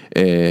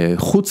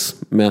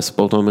 חוץ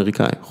מהספורט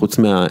האמריקאי, חוץ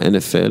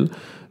מה-NFL,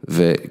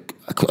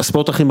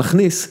 והספורט הכי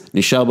מכניס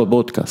נשאר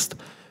בברודקאסט,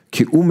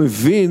 כי הוא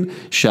מבין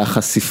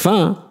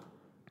שהחשיפה,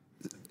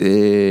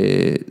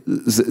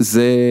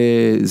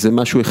 זה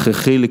משהו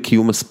הכרחי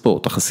לקיום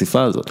הספורט,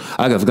 החשיפה הזאת.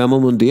 אגב, גם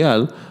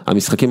במונדיאל,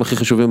 המשחקים הכי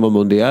חשובים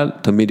במונדיאל,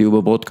 תמיד יהיו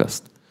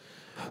בברודקאסט.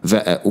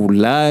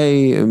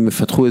 ואולי הם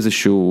מפתחו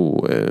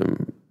איזשהו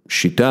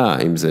שיטה,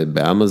 אם זה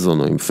באמזון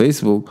או עם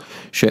פייסבוק,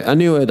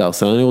 שאני אוהד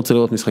ארסנל, אני רוצה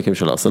לראות משחקים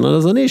של ארסנל,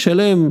 אז אני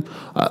אשלם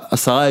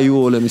 10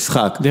 יורו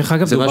למשחק,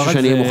 זה משהו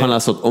שאני מוכן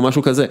לעשות, או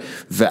משהו כזה,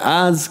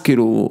 ואז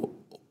כאילו,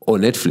 או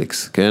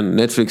נטפליקס, כן,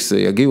 נטפליקס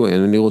יגיעו,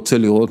 אני רוצה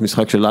לראות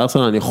משחק של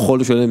ארסנל, אני יכול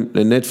לשלם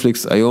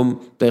לנטפליקס, היום,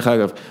 דרך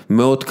אגב,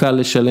 מאוד קל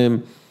לשלם,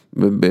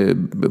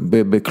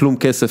 בכלום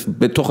כסף,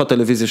 בתוך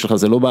הטלוויזיה שלך,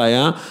 זה לא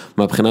בעיה,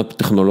 מהבחינה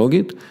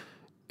טכנולוגית,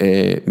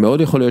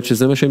 מאוד יכול להיות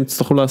שזה מה שהם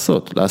יצטרכו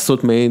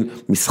לעשות מעין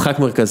משחק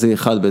מרכזי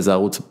אחד באיזה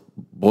ערוץ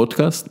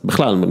ברודקאסט,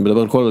 בכלל, אני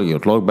מדבר על כל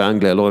הליגות, לא רק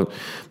באנגליה, לא רק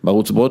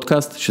בערוץ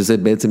ברודקאסט, שזה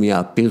בעצם יהיה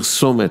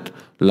הפרסומת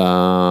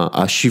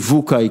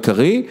לשיווק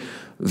העיקרי,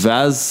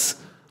 ואז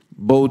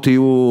בואו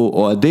תהיו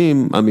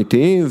אוהדים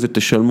אמיתיים,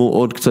 ותשלמו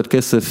עוד קצת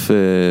כסף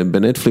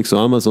בנטפליקס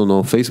או אמזון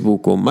או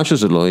פייסבוק, או מה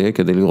שזה לא יהיה,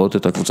 כדי לראות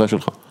את הקבוצה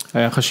שלך.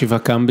 היה חשיבה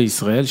כאן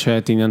בישראל, שהיה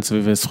את עניין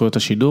סביב זכויות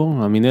השידור,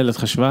 המנהלת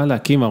חשבה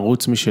להקים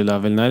ערוץ משלה,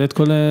 ולנהל את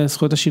כל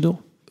זכויות השידור.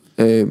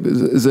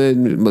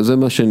 זה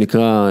מה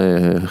שנקרא,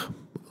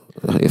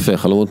 יפה,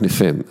 חלומות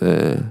נפים.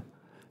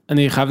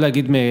 אני חייב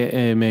להגיד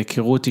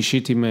מהיכרות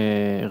אישית עם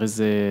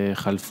ארז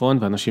חלפון,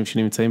 ואנשים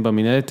שנמצאים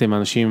במנהלת, הם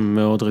אנשים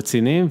מאוד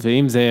רציניים,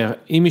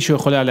 ואם מישהו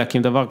יכול היה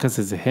להקים דבר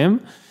כזה, זה הם.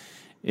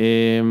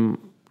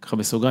 ככה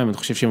בסוגריים, אני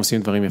חושב שהם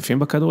עושים דברים יפים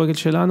בכדורגל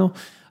שלנו,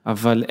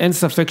 אבל אין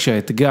ספק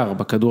שהאתגר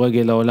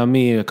בכדורגל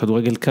העולמי,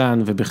 הכדורגל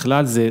כאן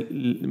ובכלל, זה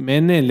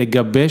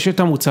לגבש את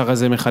המוצר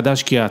הזה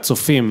מחדש, כי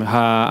הצופים,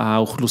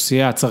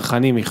 האוכלוסייה,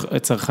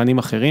 הצרכנים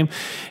אחרים,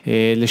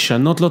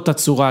 לשנות לו את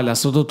הצורה,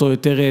 לעשות אותו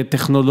יותר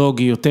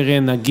טכנולוגי, יותר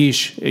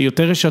נגיש,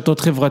 יותר רשתות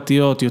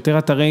חברתיות, יותר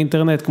אתרי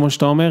אינטרנט, כמו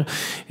שאתה אומר,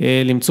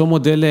 למצוא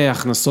מודל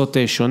הכנסות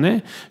שונה,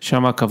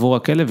 שם קבור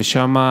הכלב,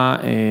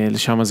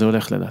 ושם זה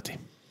הולך לדעתי.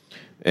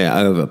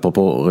 אגב,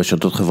 אפרופו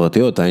רשתות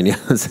חברתיות, העניין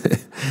הזה,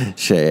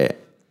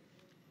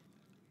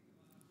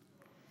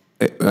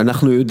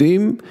 אנחנו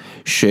יודעים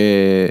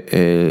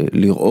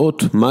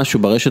שלראות משהו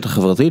ברשת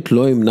החברתית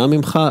לא ימנע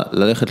ממך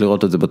ללכת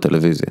לראות את זה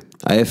בטלוויזיה.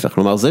 ההפך,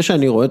 כלומר, זה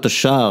שאני רואה את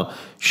השער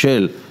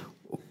של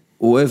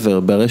whoever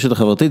ברשת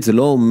החברתית, זה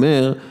לא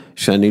אומר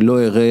שאני לא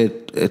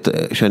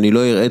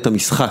אראה את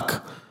המשחק.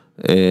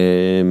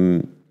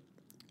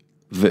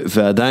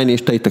 ועדיין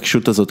יש את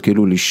ההתעקשות הזאת,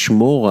 כאילו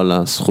לשמור על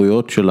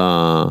הזכויות של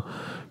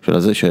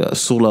זה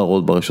שאסור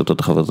להראות ברשתות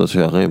החברתיות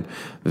שערים,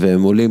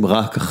 והם עולים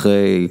רק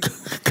אחרי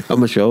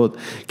כמה שעות,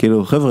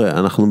 כאילו חבר'ה,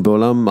 אנחנו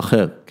בעולם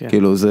אחר,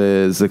 כאילו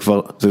זה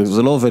כבר,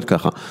 זה לא עובד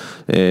ככה,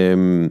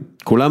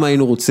 כולם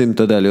היינו רוצים,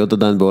 אתה יודע, להיות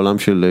עדיין בעולם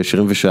של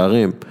שירים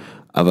ושערים,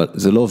 אבל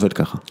זה לא עובד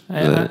ככה.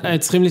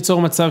 צריכים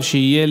ליצור מצב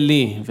שיהיה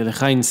לי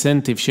ולך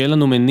אינסנטיב, שיהיה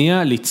לנו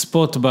מניע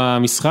לצפות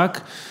במשחק,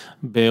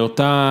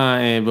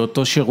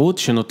 באותו שירות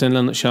שנותן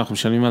לנו, שאנחנו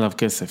משלמים עליו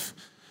כסף.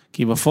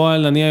 כי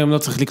בפועל אני היום לא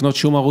צריך לקנות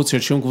שום ערוץ של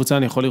שום קבוצה,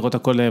 אני יכול לראות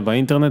הכל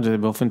באינטרנט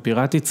ובאופן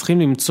פיראטי,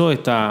 צריכים למצוא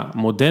את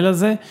המודל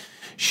הזה,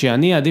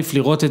 שאני עדיף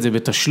לראות את זה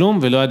בתשלום,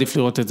 ולא עדיף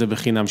לראות את זה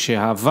בחינם,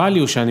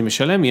 שהvalue שאני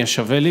משלם יהיה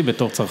שווה לי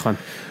בתור צרכן.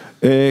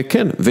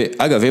 כן,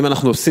 ואגב, אם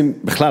אנחנו עושים,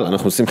 בכלל,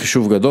 אנחנו עושים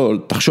חישוב גדול,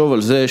 תחשוב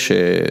על זה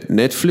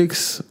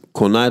שנטפליקס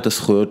קונה את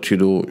הזכויות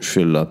שידור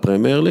של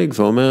הפרמייר ליג,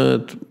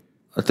 ואומרת,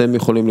 אתם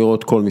יכולים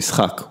לראות כל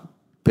משחק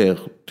פר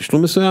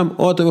תשלום מסוים,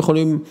 או אתם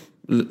יכולים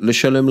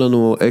לשלם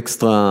לנו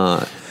אקסטרה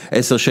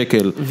 10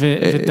 שקל.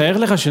 ותאר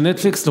לך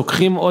שנטפליקס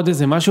לוקחים עוד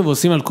איזה משהו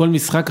ועושים על כל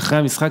משחק אחרי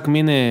המשחק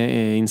מין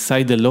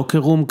inside the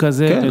locker room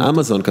כזה. כן,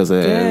 אמזון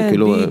כזה. כן,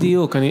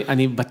 בדיוק.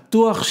 אני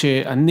בטוח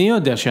שאני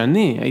יודע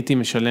שאני הייתי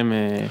משלם.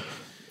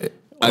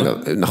 אגב,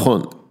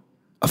 נכון,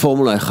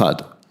 הפורמולה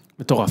 1.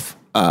 מטורף.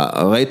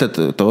 ראית,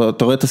 אתה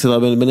רואה את הסדרה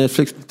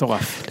בנטפליקס?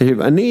 מטורף.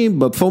 אני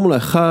בפורמולה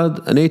 1,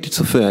 אני הייתי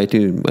צופה,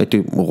 הייתי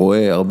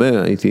רואה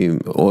הרבה, הייתי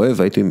אוהב,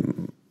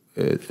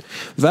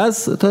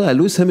 ואז, אתה יודע,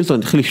 לואיס המילטון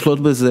התחיל לשלוט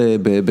בזה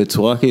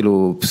בצורה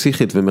כאילו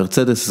פסיכית,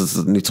 ומרצדס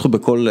ניצחו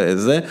בכל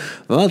זה,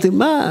 ואמרתי,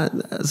 מה,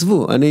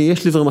 עזבו,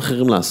 יש לי דברים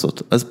אחרים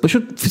לעשות. אז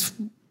פשוט,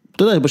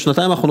 אתה יודע,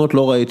 בשנתיים האחרונות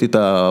לא ראיתי את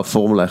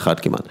הפורמולה 1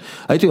 כמעט.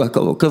 הייתי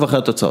עוקב אחרי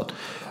התוצאות.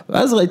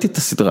 ואז ראיתי את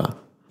הסדרה.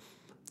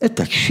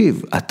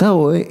 תקשיב, אתה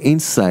רואה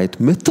אינסייט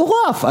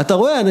מטורף, אתה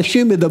רואה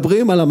אנשים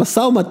מדברים על המשא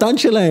ומתן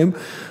שלהם,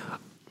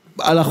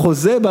 על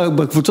החוזה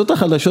בקבוצות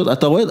החדשות,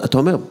 אתה רואה, אתה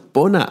אומר,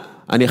 בונה,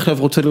 אני עכשיו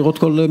רוצה לראות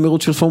כל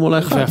מירוץ של פורמולה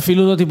 1.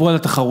 ואפילו לא דיברו על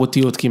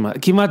התחרותיות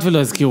כמעט ולא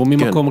הזכירו,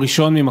 ממקום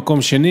ראשון,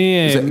 ממקום שני.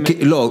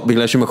 לא,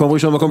 בגלל שמקום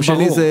ראשון, מקום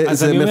שני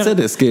זה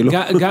מרצדס, כאילו.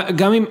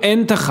 גם אם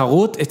אין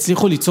תחרות,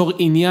 הצליחו ליצור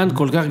עניין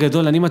כל כך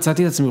גדול, אני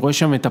מצאתי את עצמי, רואה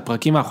שם את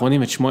הפרקים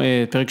האחרונים, את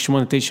פרק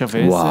 8, 9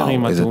 ו-10,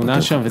 עם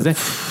התאונה שם, וזה,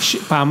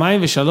 פעמיים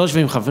ושלוש,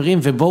 ועם חברים,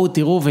 ובואו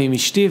תראו, ועם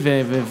אשתי,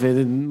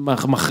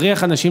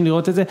 ומכריח אנשים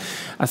לראות את זה.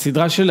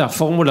 הסדרה של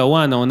הפורמולה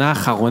 1, העונה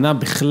האחרונה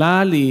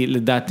בכלל, היא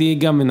לדעתי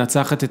גם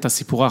מנצחת את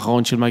הסיפור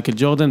האחרון של מייקל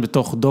ג'ורדן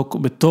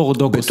בתור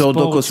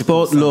דוקו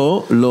ספורט.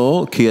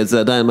 לא, כי זה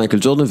עדיין מייקל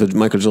ג'ורדן,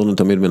 ומייקל ג'ורדן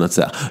תמיד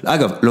מנצח.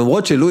 אגב,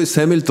 למרות שלואיס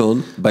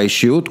המילטון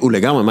באישיות הוא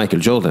לגמרי מייקל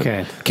ג'ורדן.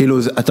 כאילו,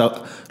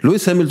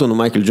 לואיס המילטון הוא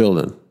מייקל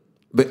ג'ורדן.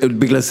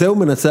 בגלל זה הוא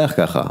מנצח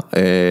ככה,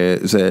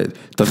 זה,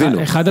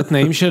 תבינו. אחד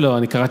התנאים שלו,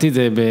 אני קראתי את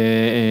זה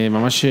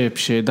ממש,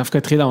 שדווקא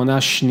התחילה העונה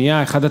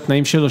השנייה, אחד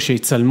התנאים שלו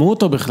שיצלמו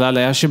אותו בכלל,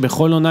 היה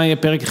שבכל עונה יהיה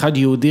פרק אחד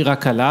יהודי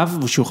רק עליו,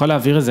 ושיוכל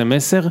להעביר איזה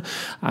מסר.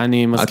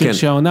 אני מזכיר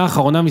שהעונה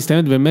האחרונה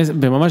מסתיימת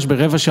בממש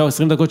ברבע שעה או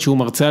 20 דקות, שהוא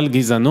מרצה על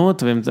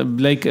גזענות,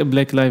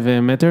 Black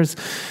Lives Matters,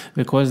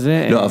 וכל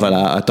זה. לא, אבל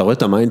אתה רואה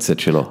את המיינדסט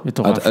שלו.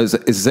 מטורף.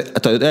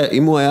 אתה יודע,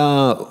 אם הוא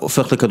היה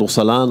הופך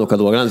לכדורסלן או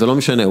כדורגלן, זה לא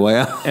משנה, הוא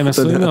היה... הם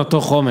עשויים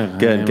מאותו חומר.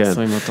 כן, כן.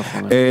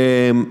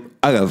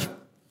 אגב,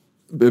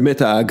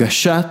 באמת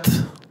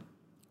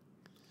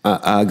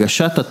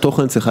ההגשת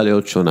התוכן צריכה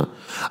להיות שונה,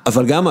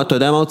 אבל גם, אתה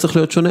יודע מה עוד צריך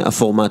להיות שונה?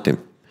 הפורמטים.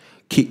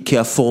 כי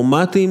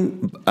הפורמטים,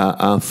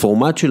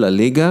 הפורמט של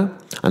הליגה,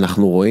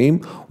 אנחנו רואים,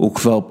 הוא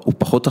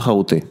פחות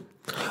תחרותי.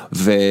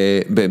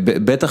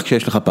 ובטח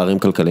כשיש לך פערים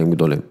כלכליים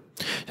גדולים.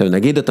 עכשיו,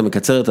 נגיד אתה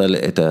מקצר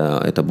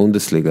את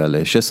הבונדסליגה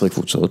ל-16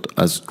 קבוצות,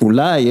 אז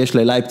אולי יש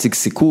ללייפציג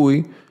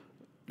סיכוי,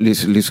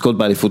 לזכות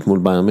באליפות מול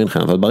ביירן מינכן,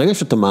 אבל ברגע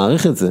שאתה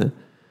מעריך את זה,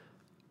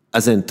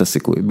 אז אין את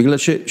הסיכוי. בגלל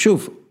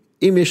ששוב,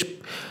 אם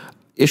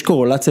יש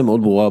קורולציה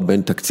מאוד ברורה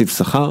בין תקציב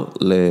שכר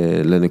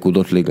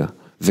לנקודות ליגה.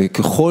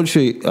 וככל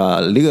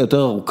שהליגה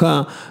יותר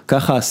ארוכה,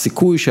 ככה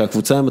הסיכוי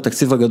שהקבוצה עם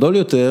התקציב הגדול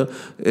יותר,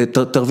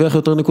 תרוויח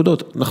יותר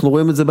נקודות. אנחנו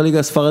רואים את זה בליגה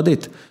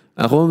הספרדית.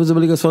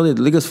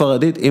 ליגה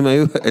הספרדית, אם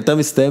הייתה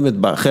מסתיימת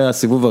אחרי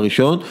הסיבוב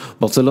הראשון,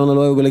 ברצלונה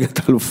לא היו בליגת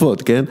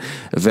האלופות, כן?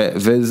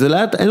 וזה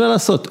לאט, אין מה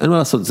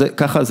לעשות,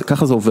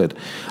 ככה זה עובד.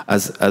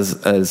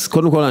 אז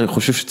קודם כל אני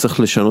חושב שצריך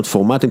לשנות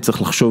פורמטים,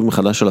 צריך לחשוב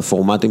מחדש על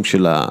הפורמטים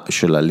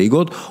של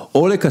הליגות,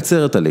 או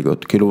לקצר את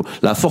הליגות, כאילו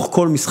להפוך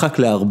כל משחק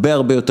להרבה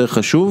הרבה יותר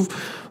חשוב,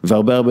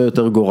 והרבה הרבה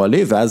יותר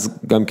גורלי, ואז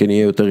גם כן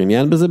יהיה יותר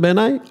עניין בזה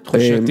בעיניי.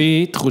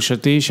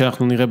 תחושתי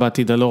שאנחנו נראה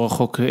בעתיד הלא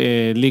רחוק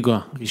ליגה,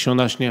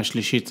 ראשונה, שנייה,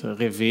 שלישית,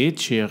 רביעית,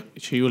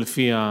 שיהיו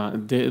לפי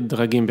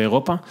הדרגים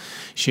באירופה,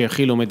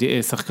 שיכילו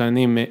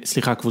שחקנים,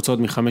 קבוצות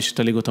מחמשת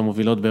הליגות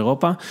המובילות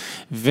באירופה,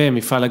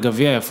 ומפעל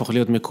הגביע יהפוך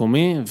להיות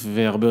מקומי,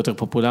 והרבה יותר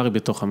פופולרי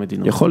בתוך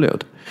המדינות. יכול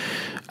להיות.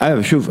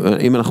 ושוב,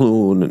 אם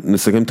אנחנו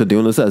נסכם את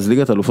הדיון הזה, אז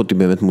ליגת האלופות היא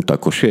באמת מותג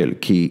כושל,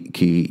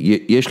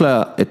 כי יש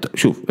לה,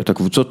 את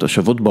הקבוצות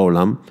השוות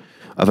בעולם,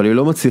 אבל היא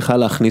לא מצליחה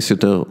להכניס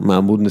יותר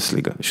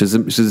מהבונדסליגה,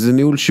 שזה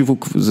ניהול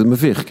שיווק, זה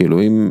מביך,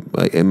 כאילו, אם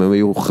הם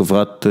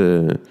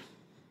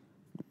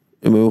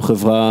היו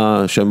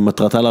חברה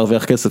שמטרתה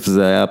להרוויח כסף,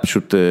 זה היה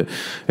פשוט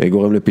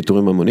גורם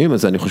לפיטורים המוניים,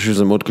 אז אני חושב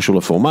שזה מאוד קשור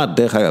לפורמט.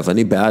 דרך אגב,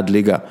 אני בעד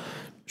ליגה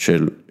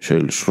של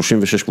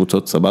 36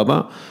 קבוצות,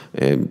 סבבה,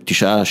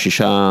 9,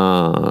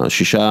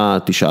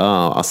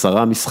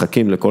 10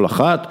 משחקים לכל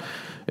אחת,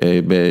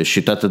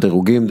 בשיטת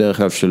הדירוגים,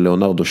 דרך אגב, של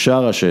ליאונרדו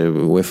שרה,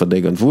 שוופא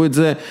די גנבו את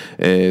זה,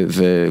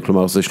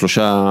 וכלומר, זה 3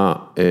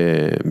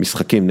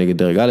 משחקים נגד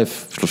דרג א',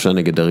 3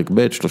 נגד דרג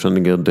ב', 3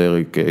 נגד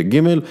דרג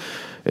ג',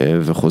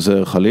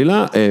 וחוזר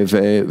חלילה,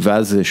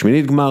 ואז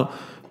שמינית גמר,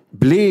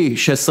 בלי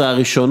 16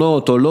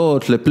 הראשונות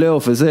עולות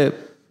לפלייאוף וזה,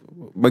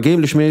 מגיעים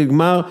לשמינית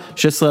גמר,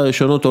 16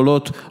 הראשונות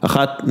עולות,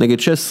 1 נגד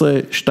 16,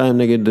 2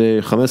 נגד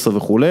 15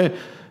 וכו'.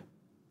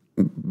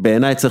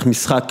 בעיניי צריך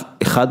משחק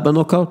אחד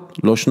בנוקאוט,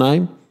 לא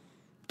 2,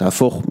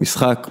 תהפוך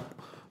משחק,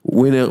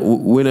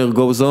 winner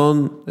goes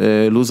on,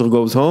 loser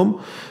goes home,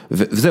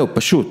 וזהו,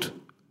 פשוט.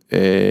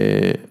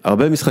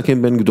 הרבה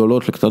משחקים בין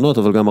גדולות לקטנות,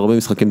 אבל גם הרבה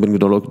משחקים בין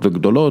גדולות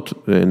לגדולות,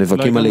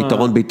 נבקים על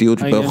יתרון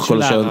ביתיות באורך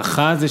כל השעה. העניין של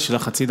הערכה הזה של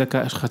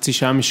חצי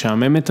שעה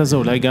משעממת הזו,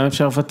 אולי גם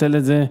אפשר לפתל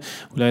את זה,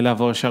 אולי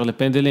לעבור ישר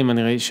לפנדלים,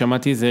 אני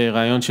שמעתי איזה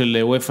רעיון של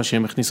וופא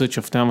שהם הכניסו את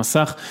שופטי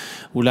המסך,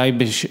 אולי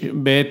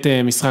בעת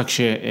משחק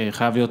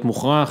שחייב להיות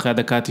מוכרע, אחרי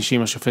הדקה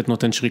ה-90 השופט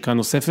נותן שריקה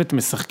נוספת,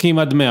 משחקים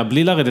עד 100,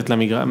 בלי לרדת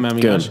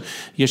מהמגרש,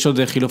 יש עוד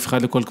חילוף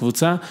אחד לכל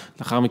קבוצה,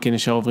 לאחר מכן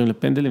ישר עוברים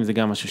לפנדלים, זה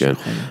גם משהו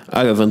שיכול.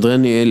 אגב,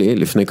 אנדרן ניאלי,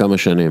 לפני כמה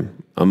שנים,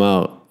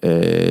 אמר,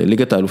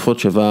 ליגת האלופות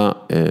שווה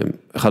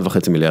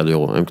 1.5 מיליארד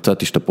יורו, הם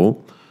קצת השתפרו,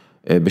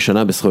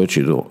 בשנה בזכויות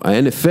שידור.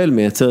 ה-NFL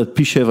מייצרת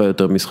פי 7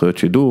 יותר מזכויות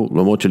שידור,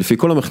 למרות שלפי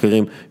כל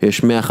המחקרים,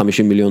 יש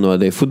 150 מיליון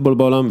אוהדי פוטבול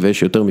בעולם,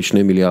 ויש יותר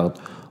מ2 מיליארד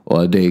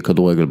אוהדי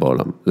כדורגל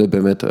בעולם. זה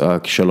באמת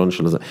הכישלון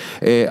של זה.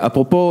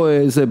 אפרופו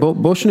זה,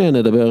 בוא שנייה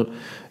נדבר,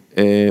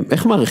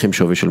 איך מעריכים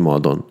שווי של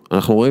מועדון?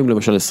 אנחנו רואים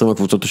למשל 20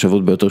 הקבוצות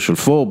השוות ביותר של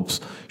פורבס,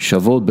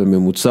 שוות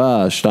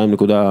בממוצע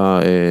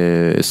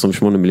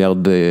 2.28 מיליארד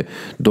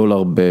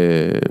דולר,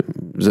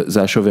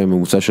 זה השווי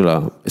הממוצע של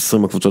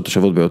 20 הקבוצות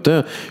השוות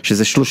ביותר,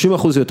 שזה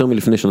 30% יותר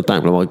מלפני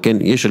שנתיים, כלומר כן,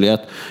 יש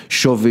עליית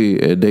שווי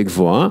די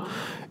גבוהה,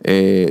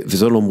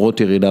 וזו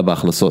למרות ירידה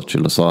בהכנסות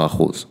של 10%.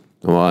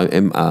 כלומר,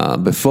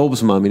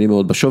 בפורבס מאמינים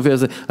מאוד בשווי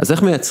הזה, אז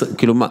איך מייצרים,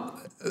 כאילו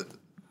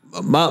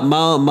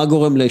מה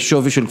גורם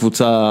לשווי של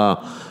קבוצה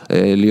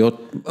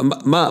להיות,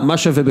 מה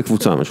שווה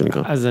בקבוצה, מה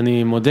שנקרא? אז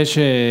אני מודה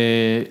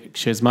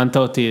שכשהזמנת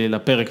אותי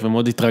לפרק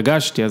ומאוד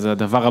התרגשתי, אז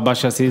הדבר הבא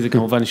שעשיתי זה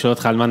כמובן לשאול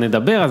אותך על מה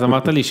נדבר, אז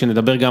אמרת לי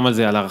שנדבר גם על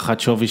זה, על הערכת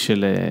שווי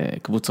של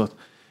קבוצות.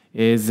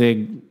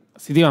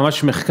 עשיתי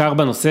ממש מחקר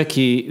בנושא,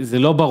 כי זה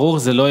לא ברור,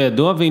 זה לא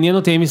ידוע, ועניין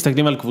אותי אם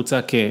מסתכלים על קבוצה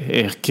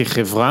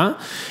כחברה,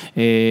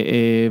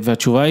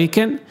 והתשובה היא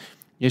כן.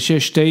 יש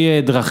שתי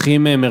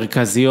דרכים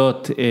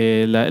מרכזיות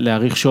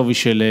להעריך שווי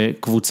של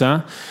קבוצה,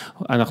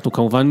 אנחנו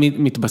כמובן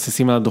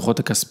מתבססים על הדוחות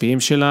הכספיים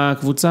של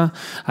הקבוצה,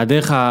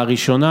 הדרך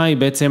הראשונה היא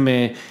בעצם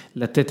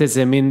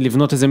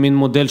לבנות איזה מין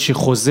מודל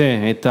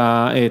שחוזה את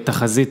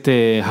תחזית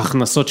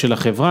הכנסות של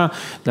החברה,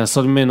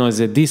 לעשות ממנו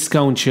איזה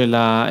דיסקאונט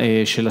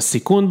של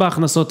הסיכון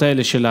בהכנסות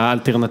האלה, של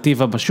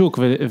האלטרנטיבה בשוק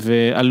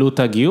ועלות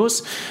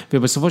הגיוס,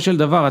 ובסופו של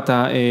דבר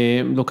אתה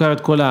לוקח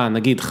את כל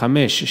נגיד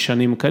 5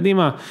 שנים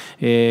קדימה,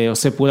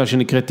 עושה פעולה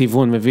שנקראת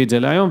טיוון, מביא את זה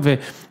להיום,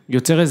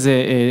 ויוצר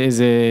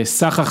איזה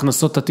סך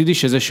הכנסות עתידי,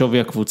 שזה שווי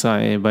הקבוצה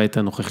בעת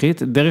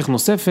הנוכחית. דרך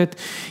נוספת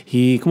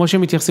היא, כמו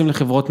שמתייחסים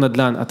לחברות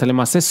נדל"ן, אתה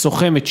למעשה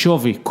סוכם את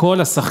שווי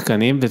כל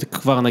השחקנים,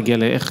 וכבר נגיע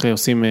לאיך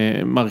עושים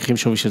מעריכים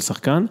שווי של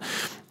שחקן,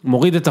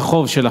 מוריד את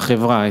החוב של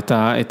החברה,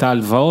 את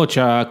ההלוואות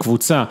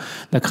שהקבוצה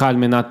לקחה על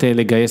מנת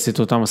לגייס את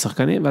אותם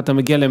השחקנים, ואתה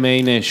מגיע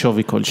למעין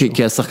שווי כלשהו.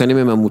 כי השחקנים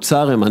הם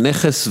המוצר, הם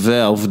הנכס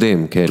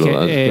והעובדים, כאילו.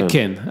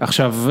 כן,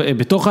 עכשיו,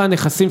 בתוך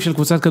הנכסים של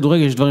קבוצת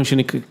כדורגל, יש דברים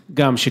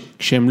גם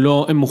שהם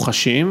לא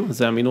מוחשים,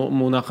 זה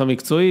המונח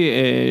המקצועי,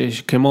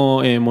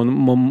 כמו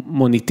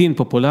מוניטין,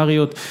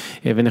 פופולריות,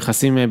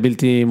 ונכסים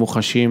בלתי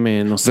מוחשים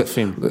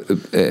נוספים.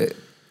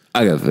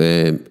 אגב,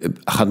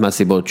 אחת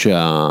מהסיבות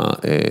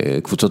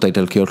שהקבוצות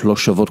האיטלקיות לא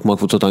שוות כמו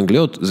הקבוצות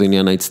האנגליות, זה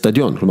עניין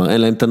האצטדיון, כלומר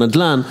אין להם את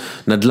הנדל"ן,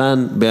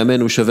 נדל"ן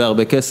בימינו שווה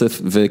הרבה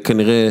כסף,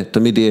 וכנראה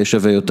תמיד יהיה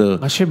שווה יותר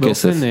כסף. מה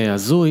שבאופן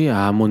הזוי,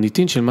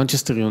 המוניטין של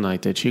מנצ'סטר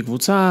יונייטד, שהיא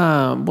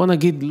קבוצה, בוא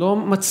נגיד, לא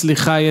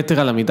מצליחה יתר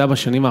על המידה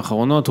בשנים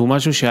האחרונות, הוא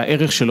משהו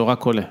שהערך שלו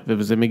רק עולה,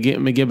 וזה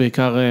מגיע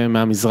בעיקר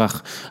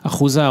מהמזרח.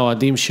 אחוז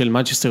האוהדים של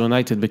מנצ'סטר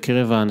יונייטד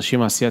בקרב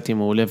האנשים האסייתיים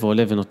הוא עולה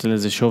ועולה, ונותן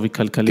לזה שווי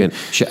כלכלי. כן,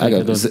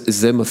 שאגב,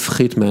 זה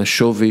מפחית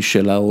השווי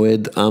של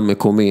האוהד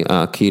המקומי,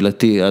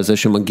 הקהילתי, הזה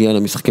שמגיע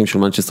למשחקים של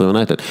מנצ'סטר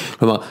יונייטד.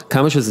 כלומר,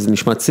 כמה שזה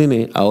נשמע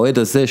ציני, האוהד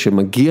הזה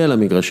שמגיע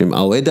למגרשים,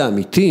 האוהד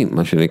האמיתי,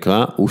 מה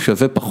שנקרא, הוא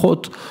שווה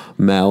פחות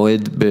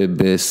מהאוהד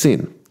בסין.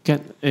 כן.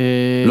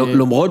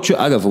 למרות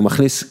שאגב, הוא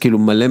מכניס כאילו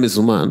מלא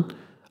מזומן,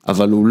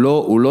 אבל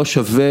הוא לא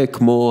שווה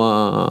כמו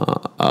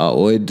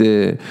האוהד,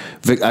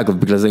 ואגב,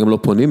 בגלל זה גם לא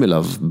פונים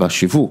אליו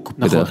בשיווק,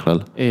 בדרך כלל.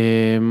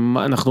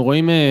 אנחנו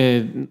רואים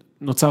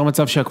נוצר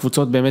מצב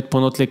שהקבוצות באמת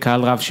פונות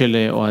לקהל רב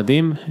של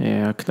אוהדים,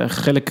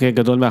 חלק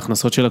גדול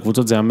מההכנסות של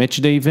הקבוצות זה ה-match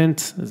day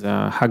event, זה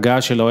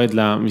ההגעה של האוהד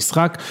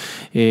למשחק,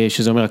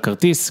 שזה אומר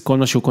הכרטיס, כל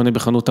מה שהוא קונה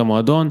בחנות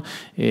המועדון,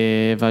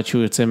 ועד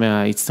שהוא יוצא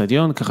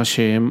מהאצטדיון, ככה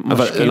שהם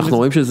אבל אנחנו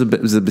רואים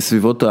שזה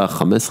בסביבות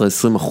ה-15-20%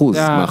 מההכנסות.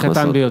 זה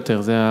הקטן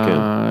ביותר, זה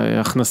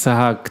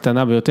ההכנסה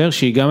הקטנה ביותר,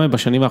 שהיא גם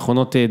בשנים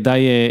האחרונות די,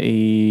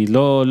 היא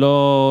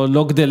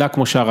לא גדלה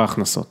כמו שאר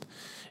ההכנסות.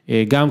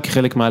 גם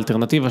כחלק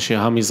מהאלטרנטיבה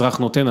שהמזרח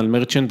נותן על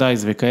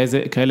מרצ'נדייז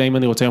וכאלה, אם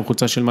אני רוצה עם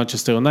חולצה של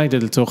מנצ'סטר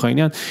יונייטד לצורך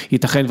העניין,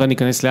 ייתכן ואני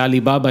אכנס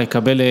לאליבאבא,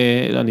 יקבל,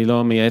 אני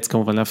לא מייעץ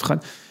כמובן לאף אחד,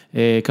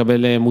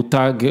 יקבל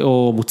מותג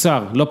או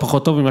מוצר לא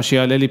פחות טוב ממה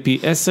שיעלה לי פי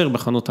 10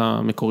 בחנות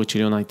המקורית של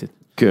יונייטד.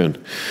 כן.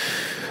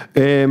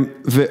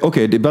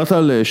 ואוקיי, דיברת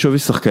על שווי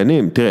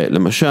שחקנים, תראה,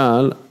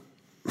 למשל,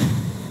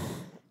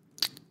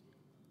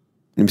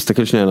 אני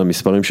מסתכל שנייה על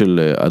המספרים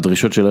של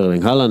הדרישות של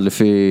ארלינג הלנד,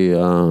 לפי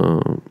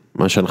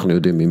מה שאנחנו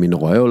יודעים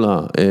ממינו ראיולה,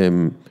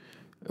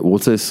 הוא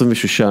רוצה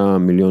 26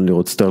 מיליון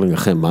לירות סטרלינג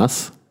אחרי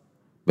מס,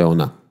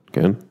 בעונה,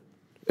 כן?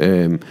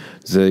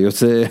 זה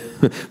יוצא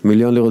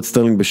 1,000,000 לירות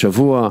סטרלינג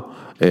בשבוע,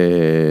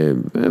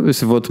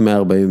 בסביבות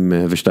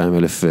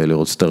 142,000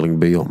 לירות סטרלינג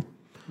ביום.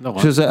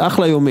 שזה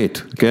אחלה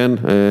יומית, כן?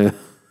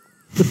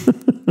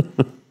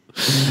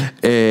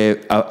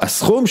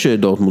 הסכום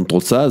שדורטמונד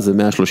רוצה זה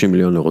 130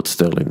 מיליון לירות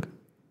סטרלינג,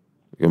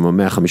 גם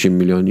 150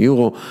 מיליון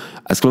יורו,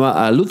 אז כלומר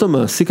העלות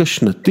המעסיק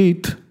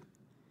השנתית,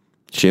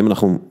 שאם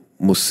אנחנו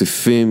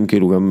מוסיפים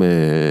כאילו גם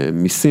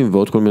מיסים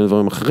ועוד כל מיני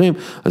דברים אחרים,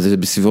 אז זה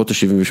בסביבות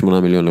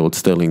 78 מיליון לירות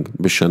סטרלינג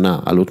בשנה,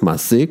 עלות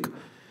מעסיק,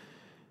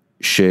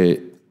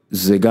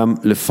 שזה גם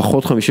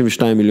לפחות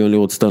 52 מיליון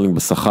לירות סטרלינג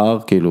בשכר,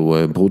 כאילו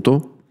ברוטו,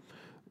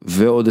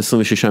 ועוד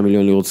 26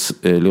 מיליון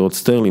לירות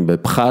סטרלינג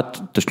בפחת,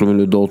 תשלומים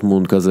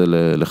לדורטמונד כזה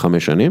ל5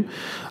 שנים.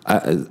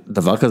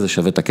 דבר כזה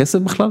שווה את הכסף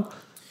בכלל?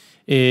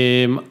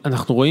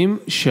 אנחנו רואים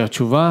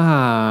שהתשובה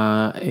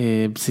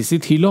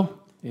הבסיסית היא לא.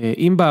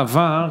 אם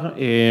בעבר,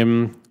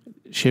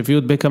 שהביאו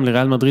את בקאם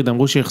לריאל מדריד,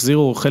 אמרו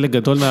שהחזירו חלק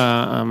גדול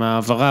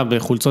מהעברה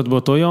בחולצות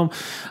באותו יום,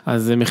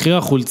 אז מחיר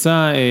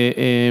החולצה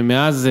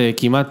מאז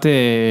כמעט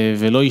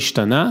ולא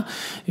השתנה,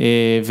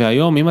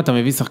 והיום אם אתה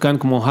מביא שחקן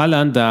כמו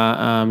הלנד,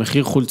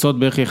 המחיר חולצות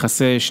בערך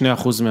יחסה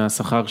 2%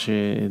 מהשכר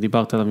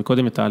שדיברת עליו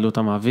מקודם, את העלות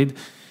המעביד,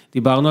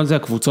 דיברנו על זה,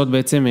 הקבוצות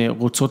בעצם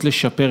רוצות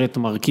לשפר את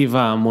מרכיב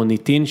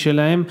המוניטין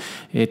שלהם,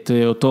 את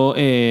אותו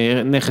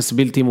נכס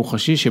בלתי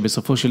מוחשי,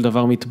 שבסופו של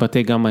דבר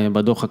מתבטא גם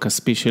בדוח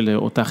הכספי של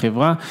אותה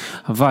חברה,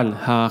 אבל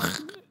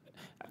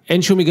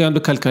אין שום היגיון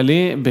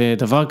בכלכלי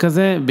בדבר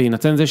כזה,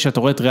 בהינתן זה שאתה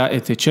רואה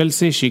את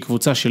צ'לסי, שהיא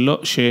קבוצה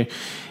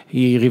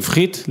שהיא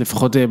רווחית,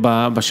 לפחות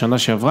בשנה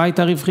שעברה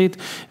הייתה רווחית,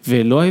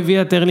 ולא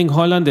הביאה את ארלינג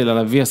הולנד, אלא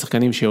הביאה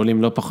שחקנים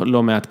שעולים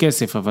לא מעט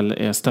כסף, אבל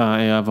עשתה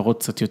העברות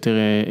קצת יותר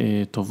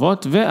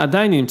טובות,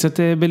 ועדיין היא נמצאת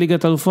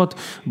בליגת האלופות,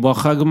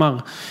 בואכה גמר.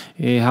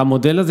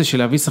 המודל הזה של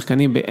להביא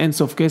שחקנים באין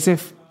סוף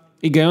כסף,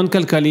 היגיון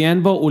כלכלי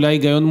אין בו, אולי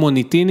היגיון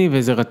מוניטיני,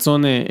 וזה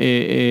רצון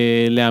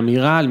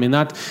לאמירה על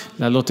מנת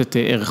להעלות את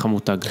ערך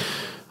המותג.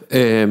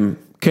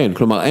 כן,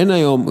 כלומר אין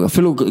היום,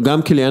 אפילו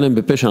גם קיליאן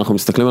אמבפה שאנחנו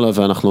מסתכלים עליו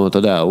ואנחנו, אתה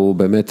יודע, הוא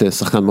באמת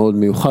שחקן מאוד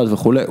מיוחד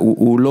וכו',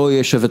 הוא לא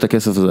ישב את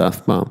הכסף הזה אף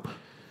פעם.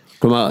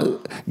 כלומר,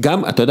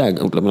 גם, אתה יודע,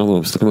 אנחנו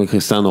מסתכלים על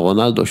קריסטיאנו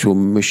רונלדו, שהוא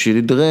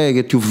משדרג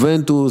את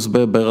יובנטוס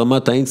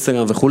ברמת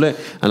האינסטגרם וכו',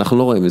 אנחנו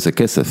לא רואים איזה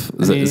כסף.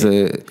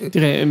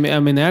 תראה,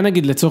 המניה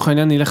נגיד לצורך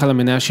העניין נלך על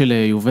המניה של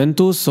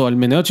יובנטוס, או על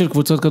מניות של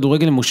קבוצות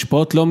כדורגל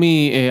מושפעות לא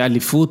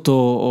מאליפות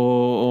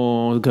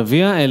או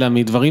גביע, אלא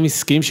מדברים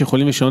עסקיים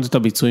שיכולים לשנות את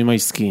הביצועים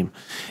העסקיים.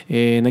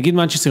 נגיד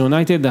מנצ'סטר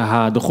יונייטד,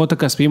 הדוחות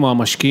הכספיים או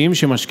המשקיעים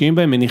שמשקיעים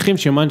בהם, מניחים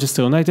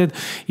שמנצ'סטר יונייטד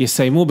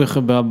יסיימו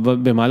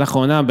במהלך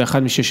העונה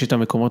באחד מששת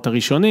המקומות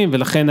הראשונים,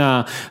 ולכן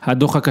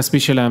הדוח הכספי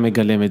שלה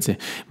מגלם את זה.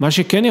 מה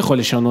שכן יכול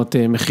לשנות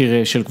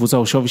מחיר של קבוצה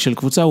או שווי של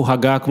קבוצה, הוא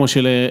הגעה כמו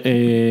של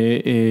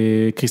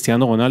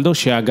קריסטיאנו רונלדו,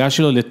 שההגעה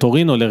שלו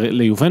לטורינו,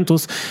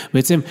 ליובנטוס,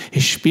 בעצם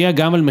השפיע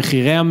גם על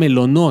מחירי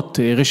המלונות,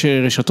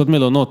 רשתות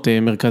מלונות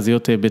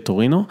מרכזיות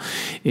בטורינו.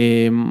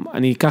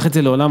 אני אקח את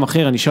זה לעולם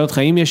אחר, אני אשאל אותך,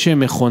 האם יש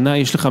מכונה,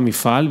 יש לך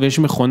מפעל, ויש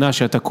מכונה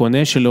שאתה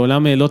קונה,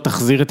 שלעולם לא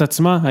תחזיר את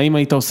עצמה, האם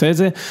היית עושה את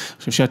זה? אני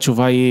חושב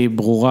שהתשובה היא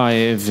ברורה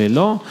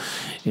ולא.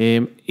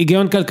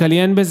 היגיון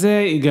כלכלי אין בזה,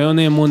 היגיון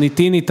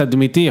מוניטיני,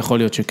 תדמיתי, יכול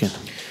להיות שכן.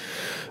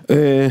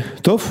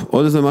 טוב,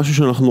 עוד איזה משהו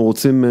שאנחנו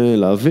רוצים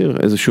להעביר,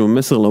 איזשהו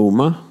מסר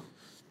לאומה?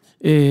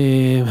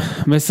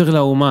 מסר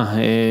לאומה.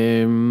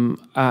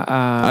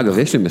 אגב,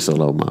 יש לי מסר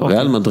לאומה.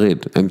 ריאל מדריד,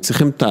 הם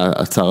צריכים את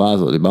ההצהרה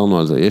הזו, דיברנו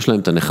על זה, יש להם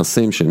את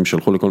הנכסים שהם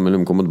שלחו לכל מיני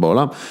מקומות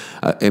בעולם,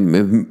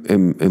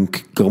 הם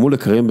גרמו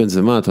לקרים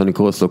בנזמה, אני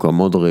קורא אצלו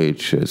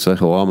מודריץ',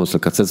 סרחיו רמוס,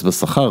 לקצץ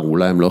בשכר,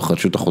 אולי הם לא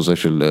חדשו את החוזה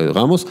של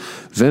רמוס,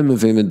 והם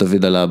מביאים את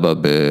דוד אלאבה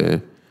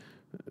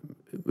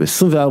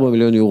ב-24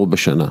 מיליון יורו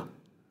בשנה,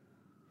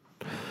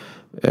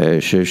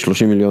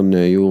 ש-30 מיליון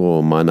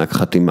יורו מענק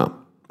חתימה.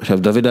 עכשיו,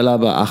 דוד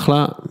אלאבה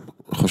אחלה,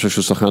 אני חושב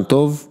שהוא שחקן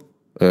טוב,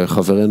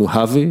 חברנו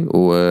הווי,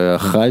 הוא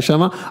אחראי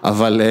שם,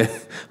 אבל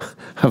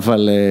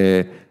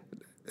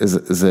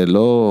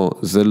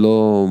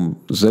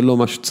זה לא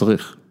מה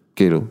שצריך,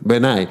 כאילו,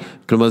 בעיניי.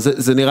 כלומר,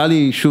 זה נראה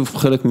לי שוב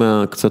חלק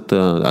מהקצת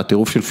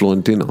הטירוף של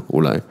פלורנטינו,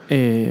 אולי.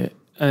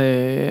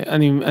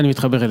 אני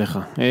מתחבר אליך.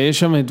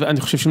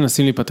 אני חושב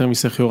שמנסים להיפטר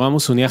מסרחיו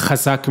רמוס, הוא נהיה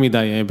חזק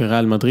מדי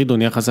בריאל מדריד, הוא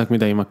נהיה חזק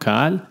מדי עם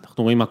הקהל.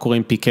 אנחנו רואים מה קורה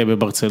עם פיקה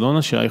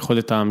בברצלונה,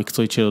 שהיכולת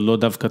המקצועית שלו לא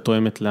דווקא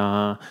תואמת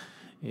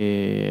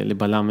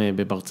לבלם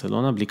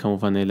בברצלונה, בלי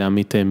כמובן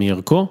להמית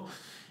מערכו.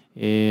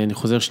 אני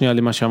חוזר שנייה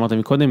למה שאמרת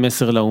מקודם,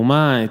 מסר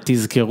לאומה,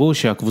 תזכרו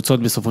שהקבוצות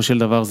בסופו של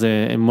דבר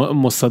זה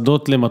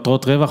מוסדות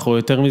למטרות רווח, או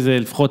יותר מזה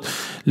לפחות,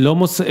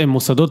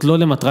 מוסדות לא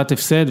למטרת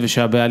הפסד,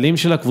 ושהבעלים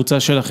של הקבוצה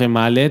שלכם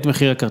מעלה את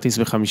מחיר הכרטיס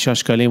ב5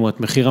 שקלים, או את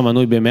מחיר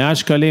המנוי ב100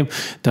 שקלים,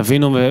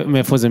 תבינו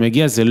מאיפה זה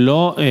מגיע, זה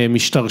לא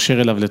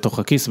משתרשר אליו לתוך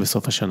הכיס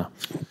בסוף השנה.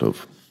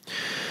 טוב.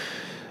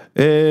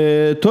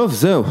 טוב,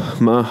 זהו,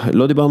 מה,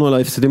 לא דיברנו על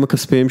ההפסדים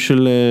הכספיים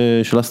של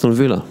אסטון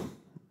וילה.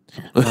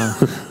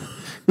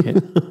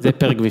 זה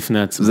פרק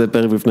בפני עצמו. זה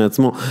פרק בפני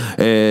עצמו.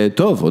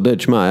 טוב,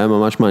 עודד, שמה, היה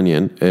ממש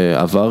מעניין,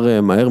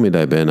 עבר מהר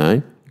מדי בעיניי,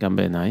 גם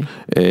בעיניי.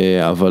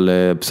 אבל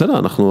בסדר,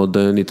 אנחנו עוד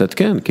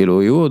נתעדכן,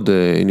 כאילו יהיו עוד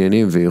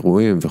עניינים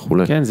ואירועים וכו'.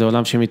 כן, זה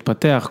עולם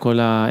שמתפתח, כל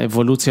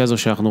האבולוציה הזו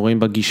שאנחנו רואים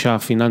בגישה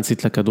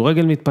הפיננסית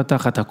לכדורגל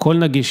מתפתחת, הכל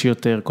נגיש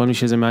יותר, כל מי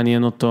שזה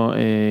מעניין אותו,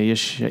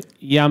 יש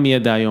ים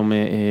ידע היום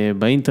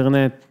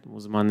באינטרנט,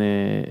 מוזמן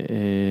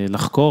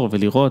לחקור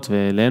ולראות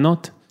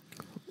וליהנות.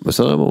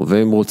 בסדר,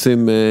 ואם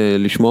רוצים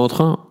לשמוע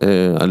אותך,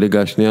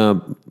 הליגה השנייה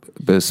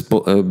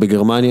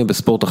בגרמניה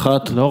בספורט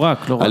אחת. לא רק.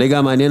 הליגה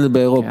המעניינת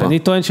באירופה. אני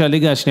טוען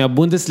שהליגה השנייה,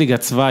 בונדסליגה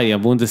צווי,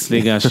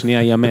 הבונדסליגה השנייה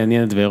היא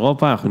המעניינת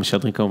באירופה, אנחנו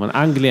משדרים כמובן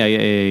אנגליה,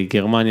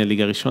 גרמניה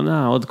ליגה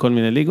ראשונה, עוד כל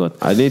מיני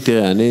ליגות.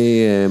 תראה,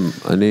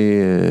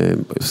 אני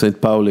סנט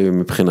פאולי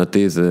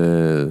מבחינתי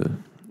זה...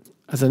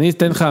 אז אני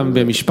אתן לך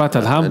במשפט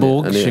על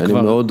המבורג,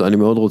 שכבר... אני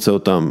מאוד רוצה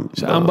אותם.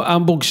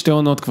 המבורג שתי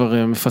עונות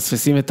כבר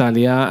מפספסים את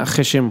העלייה,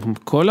 אחרי שהם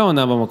כל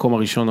העונה במקום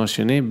הראשון או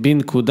השני,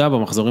 בנקודה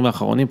במחזורים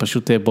האחרונים,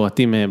 פשוט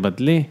בועטים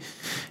בדלי,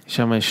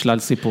 שם יש שלל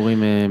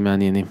סיפורים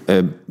מעניינים.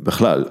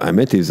 בכלל,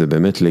 האמת היא, זה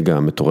באמת ליגה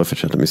מטורפת,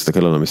 שאתה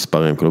מסתכל על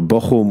המספרים, כאילו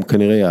בוכום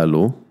כנראה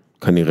יעלו,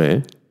 כנראה,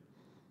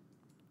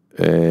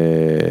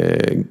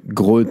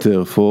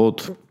 גרויטר,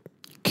 פורט,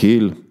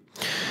 קיל,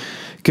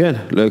 כן,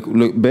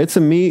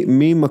 בעצם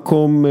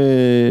ממקום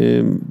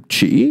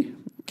תשיעי,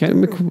 כן,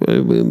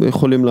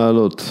 יכולים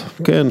לעלות,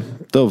 כן,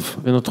 טוב.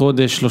 ונותרו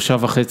עוד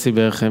 3.5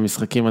 בערך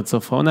משחקים עד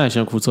סוף העונה, יש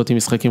שם קבוצות עם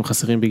משחקים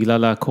חסרים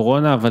בגלל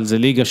הקורונה, אבל זה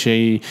ליגה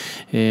שהיא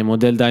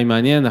מודל די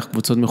מעניין,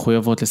 הקבוצות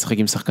מחויבות לשחק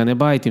עם שחקני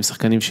בית, עם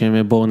שחקנים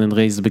שהם born and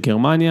raised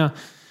בגרמניה,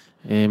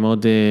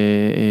 מאוד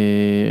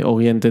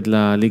אוריינטד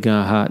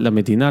לליגה,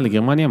 למדינה,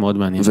 לגרמניה, מאוד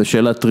מעניין.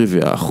 ושאלה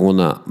טריוויה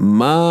האחרונה,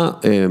 מה...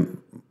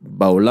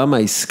 בעולם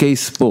העסקי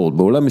ספורט,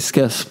 בעולם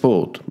עסקי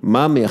הספורט,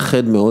 מה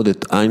מייחד מאוד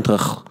את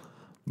איינטראכט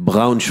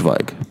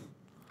בראונשווייג?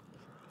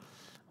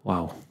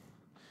 וואו.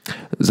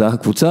 זו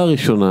הקבוצה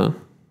הראשונה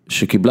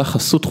שקיבלה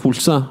חסות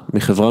חולצה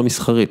מחברה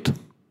מסחרית.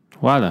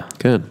 וואלה.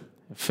 כן.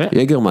 יפה.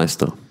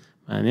 יגרמייסטר.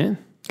 מעניין.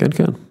 כן,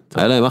 כן.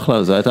 היה להם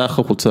אחלה, זה הייתה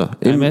אחלה חולצה.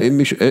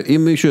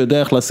 אם מישהו יודע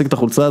איך להשיג את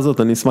החולצה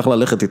הזאת, אני אשמח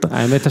ללכת איתה.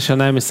 האמת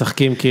השנה הם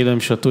משחקים כאילו הם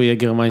שתו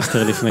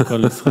יגרמייסטר לפני כל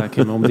משחק,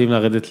 הם עומדים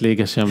לרדת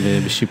ליגה שם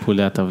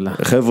בשיפולי הטבלה.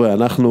 חבר'ה,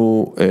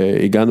 אנחנו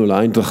הגענו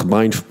לאיינטראכט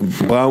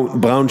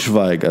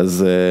בראונשווייג,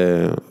 אז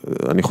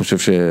אני חושב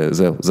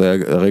שזהו, זה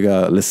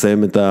הרגע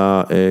לסיים את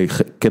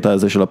הקטע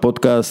הזה של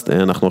הפודקאסט,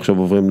 אנחנו עכשיו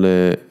עוברים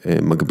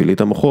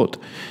למגבילית המוחות.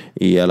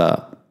 יאללה,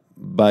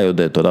 ביי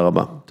עודד, תודה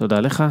רבה. תודה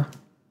לך.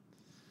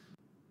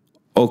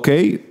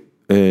 אוקיי,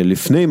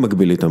 לפני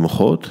מגבילית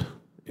המוחות,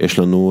 יש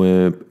לנו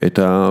את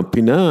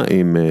הפינה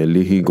עם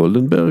ליהי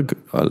גולדנברג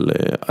על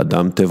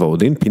אדם טבע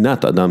ודין,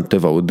 פינת אדם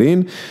טבע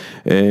ודין,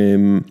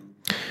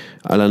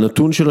 על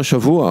הנתון של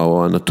השבוע,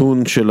 או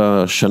הנתון של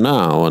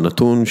השנה, או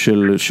הנתון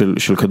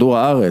של כדור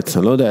הארץ,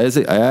 אני לא יודע,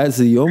 היה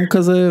איזה יום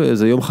כזה,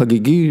 איזה יום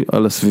חגיגי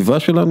על הסביבה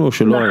שלנו, או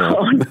שלא היה?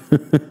 נכון,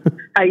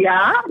 היה,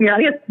 נראה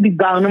לי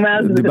דיברנו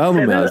מאז,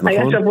 נכון.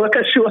 היה שבוע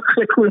קשוח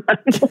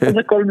לכולנו, זה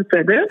הכל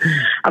בסדר,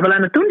 אבל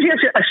הנתון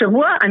שיש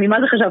השבוע, אני מה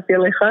זה חשבתי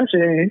עליך,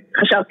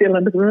 שחשבתי על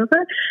הנתון הזה,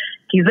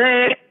 כי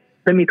זה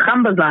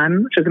במתחם בזן,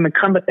 שזה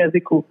מתחם בתי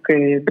הזיקוק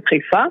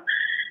בחיפה,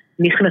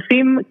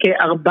 נכנסים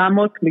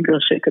כ-400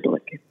 מגרשי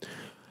כדורגל.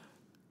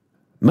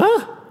 מה?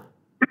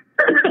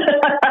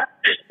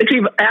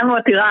 תקשיב, היה לנו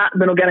עתירה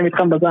בנוגע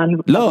למתחם בזן.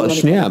 לא,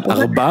 שנייה,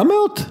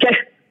 400? כן,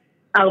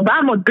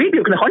 400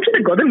 בדיוק, נכון שזה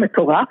גודל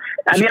מטורף?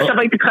 אני עכשיו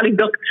הייתי צריכה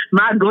לבדוק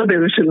מה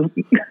הגודל שלו.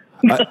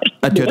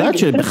 את יודעת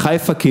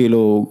שבחיפה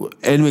כאילו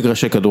אין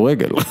מגרשי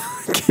כדורגל,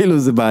 כאילו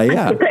זה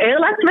בעיה. תתאר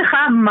לעצמך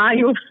מה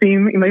היו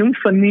עושים אם היו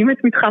מפנים את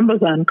מתחם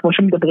בזן, כמו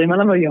שמדברים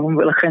עליו היום,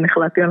 ולכן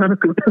החלטתי על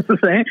הנתון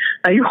הזה,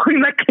 היו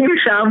יכולים להקים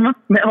שם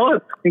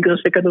מאות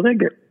מגרשי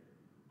כדורגל.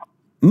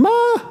 מה?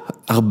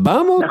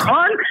 400?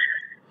 נכון?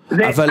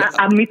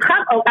 המתחם,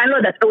 אני לא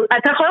יודעת,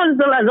 אתה יכול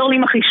לעזור לי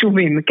עם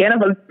החישובים, כן?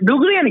 אבל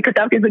דוגרי, אני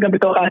כתבתי את זה גם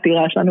בתוך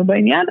העתירה שלנו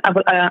בעניין,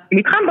 אבל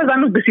המתחם בזן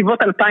הוא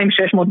בסביבות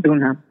 2,600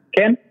 דונם,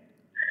 כן?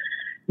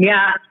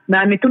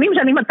 מהנתונים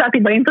שאני מצאתי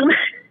באינטרנט,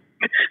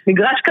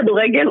 מגרש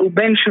כדורגל הוא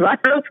בין 7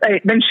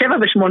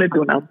 ו-8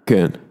 דונם.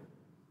 כן.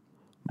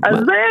 אז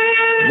זה...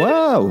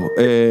 וואו.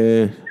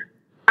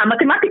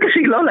 המתמטיקה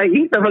שהיא לא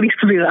להיט, אבל היא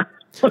סבירה.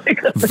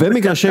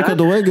 ומגרשי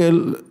כדורגל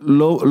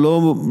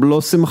לא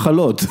עושים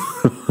מחלות.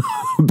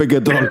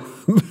 בגדול,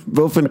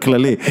 באופן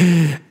כללי.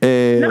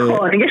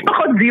 נכון, יש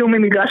פחות זיהום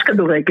ממגרש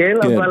כדורגל,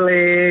 אבל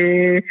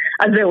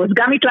אז זהו, אז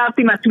גם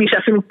התלהבתי מעצמי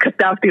שאפילו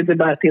כתבתי את זה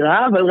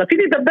בעתירה, אבל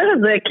רציתי לדבר על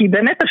זה, כי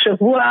באמת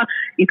השבוע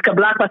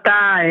התקבלה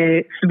החלטה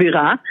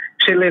סבירה,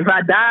 של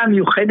ועדה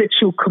מיוחדת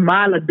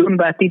שהוקמה לדון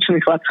בעתיד של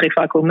מפרץ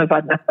חיפה, קוראים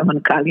לוועדת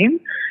המנכ"לים,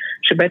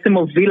 שבעצם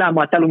הובילה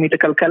המועצה הלאומית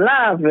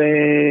לכלכלה,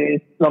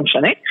 ולא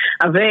משנה,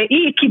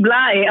 והיא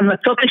קיבלה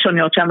המלצות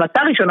ראשוניות,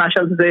 שההמלצה הראשונה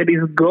של זה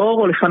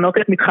לסגור או לפנות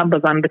את מתחם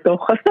בזן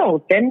בתוך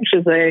עשור, כן?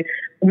 שזה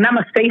אמנם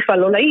הסייפה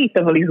לא להיט,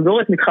 אבל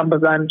לסגור את מתחם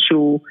בזן,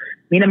 שהוא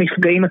מן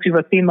המפגעים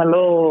הסביבתיים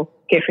הלא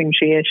כיפים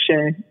שיש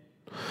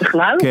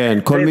בכלל. כן,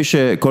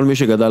 כל מי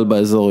שגדל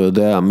באזור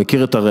יודע,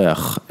 מכיר את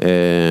הריח.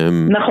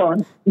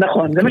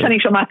 נכון, זה מה שאני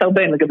שומעת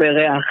הרבה לגבי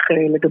ריח,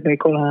 לגבי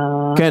כל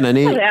כן,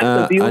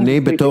 אני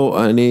בתור,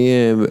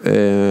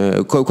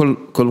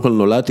 קודם כל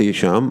נולדתי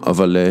שם,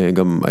 אבל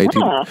גם הייתי,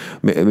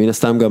 מן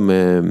הסתם גם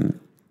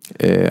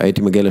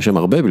הייתי מגיע לשם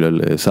הרבה בגלל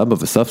סבא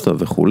וסבתא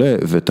וכו',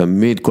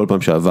 ותמיד כל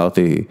פעם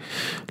שעברתי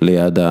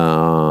ליד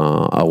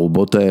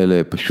הערובות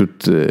האלה,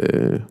 פשוט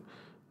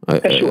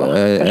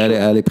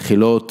היה לי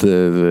בחילות,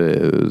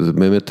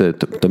 ובאמת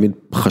תמיד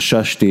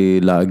חששתי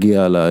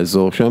להגיע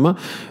לאזור שם.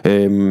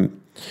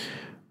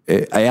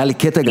 היה לי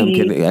קטע גם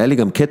כן, היה לי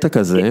גם קטע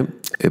כזה,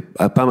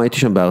 הפעם הייתי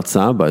שם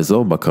בהרצאה,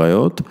 באזור,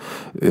 בקריות,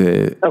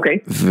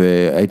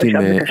 והייתי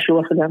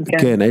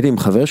הייתי עם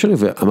חבר שלי,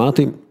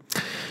 ואמרתי,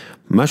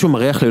 משהו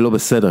מריח לי לא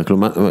בסדר,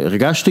 כלומר,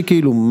 הרגשתי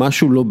כאילו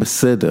משהו לא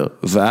בסדר,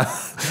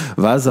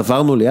 ואז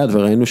עברנו ליד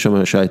וראינו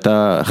שם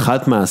שהייתה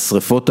אחת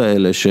מהשריפות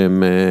האלה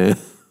שהם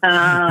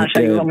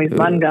שהיו לא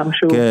מזמן גם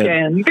שוב,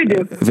 כן,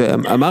 בדיוק.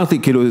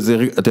 ואמרתי, כאילו,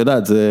 אתה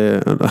יודעת, זה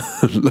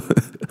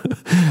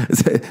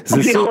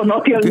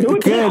זיכרונות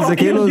ילדות. כן, זה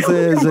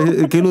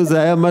כאילו,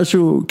 זה היה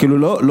משהו, כאילו,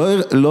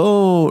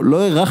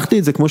 לא הרחתי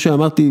את זה, כמו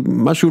שאמרתי,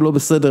 משהו לא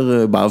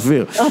בסדר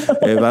באוויר,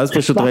 ואז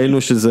פשוט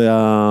ראינו שזה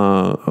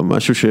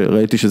משהו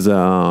שראיתי שזה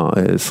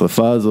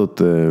השריפה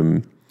הזאת,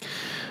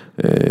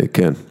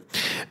 כן.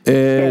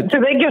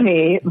 שזה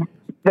הגיוני.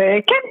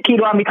 וכן,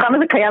 כאילו המתחם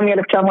הזה קיים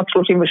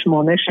מ-1938,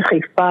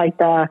 שחיפה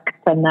הייתה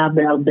קטנה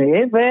בהרבה,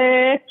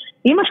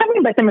 ועם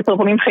השנים בעצם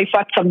מטרופולין חיפה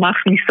צמח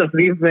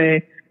מסביב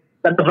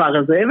לדבר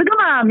הזה, וגם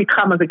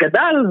המתחם הזה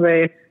גדל,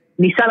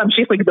 וניסה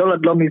להמשיך לגדול עד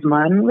לא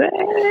מזמן,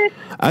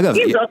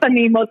 ועם זאת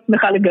אני מאוד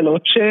שמחה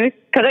לגלות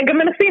שכרגע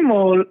מנסים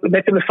או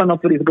בעצם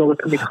לפנות ולסגור את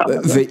המתחם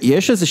הזה.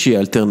 ויש איזושהי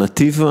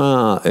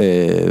אלטרנטיבה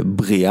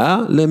בריאה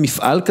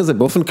למפעל כזה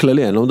באופן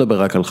כללי, אני לא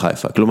מדבר רק על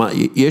חיפה, כלומר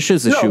יש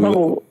איזושהי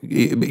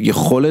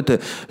יכולת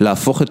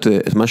להפוך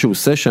את מה שהוא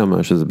עושה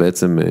שם, שזה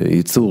בעצם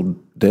ייצור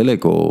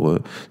דלק או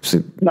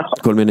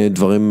כל מיני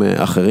דברים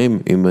אחרים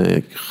עם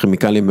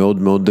כימיקלים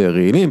מאוד מאוד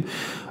רעילים,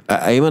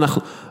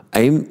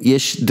 האם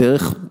יש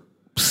דרך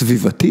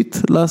סביבתית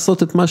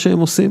לעשות את מה שהם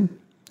עושים?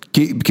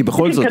 כי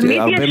בכל זאת,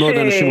 הרבה מאוד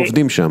אנשים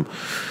עובדים שם.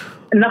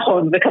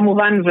 נכון,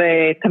 וכמובן,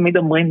 ותמיד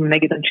אומרים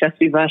נגד אנשי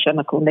הסביבה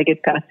שאנחנו נגד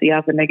תעשייה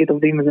ונגד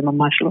עובדים, וזה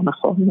ממש לא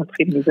נכון,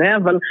 נתחיל מזה,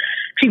 אבל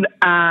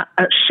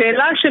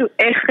השאלה של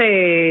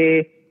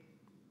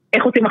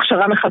איך עושים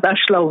הכשרה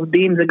מחדש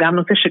לעובדים, זה גם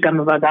נושא שגם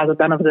בוועדה הזאת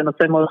דנה, וזה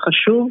נושא מאוד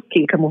חשוב,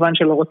 כי כמובן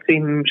שלא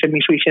רוצים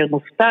שמישהו יישאר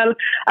מובטל.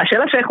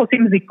 השאלה של איך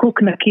עושים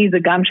זיקוק נקי, זה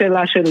גם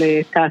שאלה של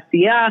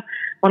תעשייה,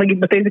 בוא נגיד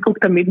בתי זיקוק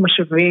תמיד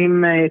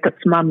משווים את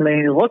עצמם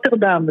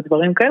לרוטרדם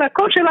ודברים כאלה,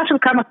 כל שאלה של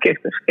כמה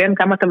כסף, כן?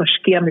 כמה אתה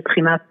משקיע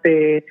מבחינת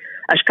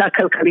השקעה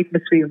כלכלית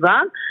בסביבה,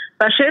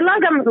 והשאלה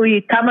גם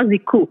היא כמה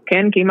זיקוק,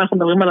 כן? כי אם אנחנו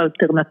מדברים על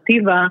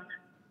אלטרנטיבה,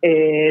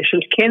 של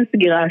כן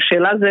סגירה,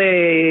 השאלה זה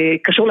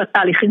קשור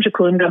לתהליכים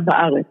שקורים גם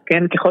בארץ,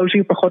 כן? ככל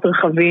שיהיו פחות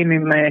רכבים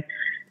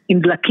עם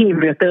דלקים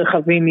ויותר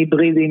רכבים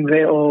היברידיים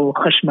או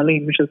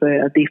חשמליים, שזה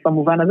עדיף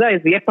במובן הזה,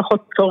 אז יהיה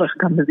פחות צורך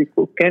גם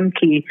בזיקוק, כן?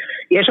 כי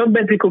יש עוד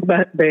בית זיקוק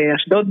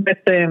באשדוד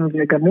בעצם,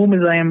 וגם הוא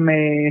מזהם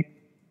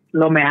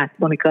לא מעט,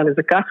 בוא נקרא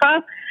לזה ככה,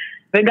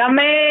 וגם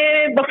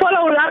בפועל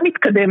העולם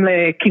מתקדם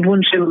לכיוון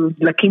של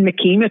דלקים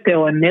נקיים יותר,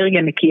 או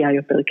אנרגיה נקייה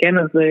יותר, כן?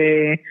 אז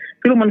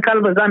אפילו מנכ"ל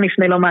בזן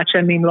לפני לא מעט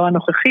שנים, לא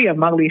הנוכחי,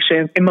 אמר לי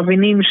שהם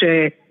מבינים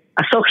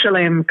שהסוף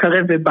שלהם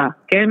קרב ובא,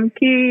 כן?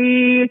 כי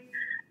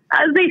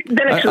אז זה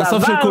דלק של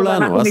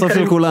העבר. הסוף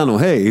של כולנו,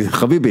 היי,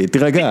 חביבי,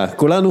 תירגע,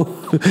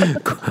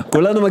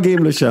 כולנו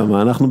מגיעים לשם,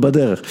 אנחנו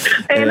בדרך.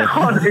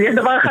 נכון, יש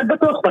דבר אחד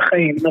בטוח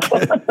בחיים, נכון.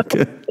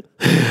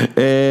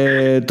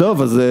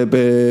 טוב, אז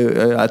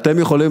אתם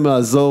יכולים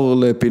לעזור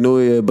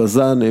לפינוי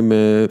בזן אם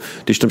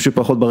תשתמשו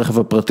פחות ברכב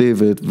הפרטי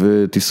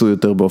ותיסעו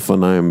יותר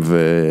באופניים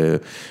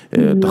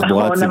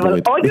ותחבורה ציבורית. נכון, אבל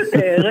עוד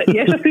יותר,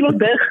 יש אפילו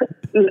דרך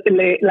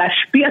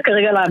להשפיע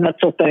כרגע על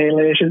ההמלצות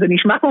האלה, שזה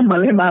נשמע כמו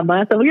מלא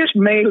מאמץ, אבל יש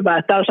מייל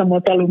באתר של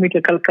המועצה הלאומית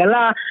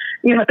לכלכלה,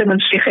 אם אתם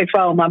אנשי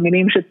חיפה או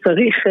מאמינים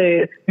שצריך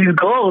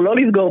לסגור, לא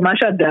לסגור מה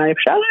שהדעה,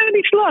 אפשר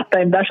לשלוח את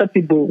העמדה של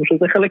הציבור,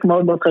 שזה חלק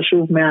מאוד מאוד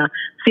חשוב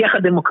מהשיח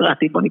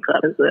הדמוקרטי, בוא נקרא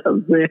לזה.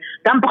 אז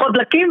גם פחות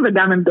דלקים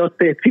וגם עמדות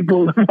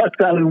ציבור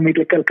במועצה הלאומית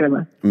לכלכלה.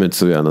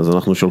 מצוין, אז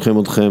אנחנו שולחים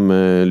אתכם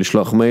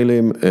לשלוח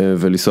מיילים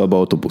ולנסוע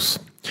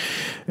באוטובוס.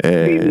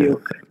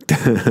 בדיוק.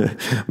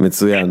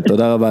 מצוין,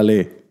 תודה רבה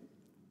לי.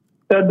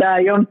 תודה,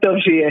 יום טוב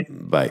שיהיה.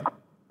 ביי.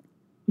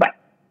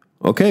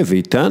 אוקיי,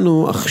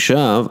 ואיתנו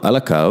עכשיו על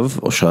הקו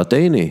אושרת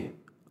עיני,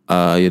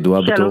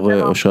 הידועה בתור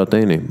אושרת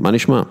עיני. מה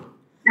נשמע?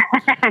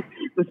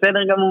 בסדר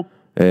גמור.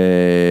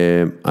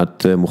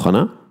 את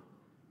מוכנה?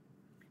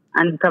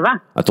 אני מקווה.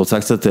 את רוצה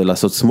קצת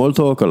לעשות small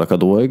talk על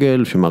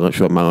הכדורגל,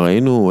 שמה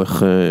ראינו,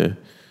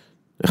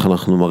 איך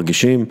אנחנו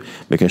מרגישים,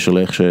 בקשר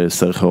לאיך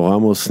שסרחיו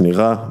רמוס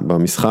נראה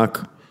במשחק?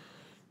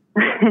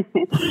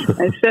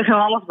 סרחם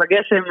עמוס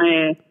בגשם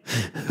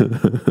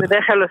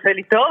בדרך כלל עושה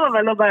לי טוב,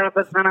 אבל לא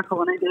בזמן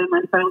האחרונה תראה מה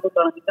נפעמים אותו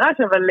למגרש,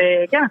 אבל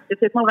כן, אני חושבת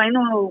שאתמול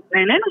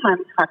נהנינו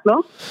מהמשחק, לא?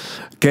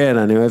 כן,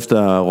 אני אוהב את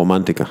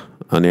הרומנטיקה,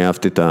 אני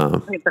אהבתי את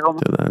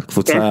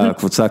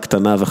הקבוצה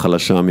הקטנה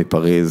וחלשה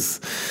מפריז,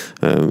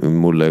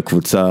 מול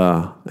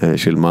קבוצה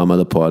של מעמד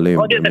הפועלים,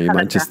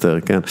 ממנצ'סטר,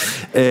 כן.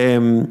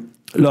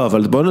 לא,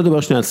 אבל בואו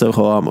נדבר שנייה על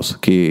סרחם עמוס,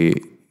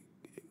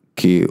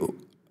 כי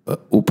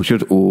הוא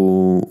פשוט,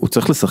 הוא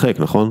צריך לשחק,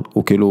 נכון?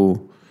 הוא כאילו,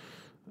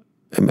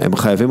 הם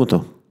חייבים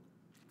אותו.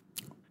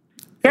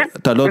 כן.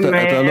 אתה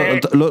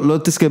לא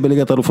תזכה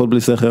בליגת האלופות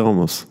בלי סרחם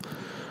עמוס.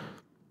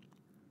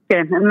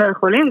 כן, הם לא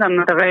יכולים, גם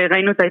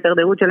ראינו את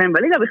ההתדרדרות שלהם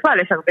בליגה, בכלל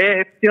יש הרבה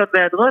פציעות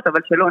והיעדרויות, אבל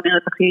שלא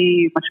נראית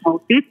הכי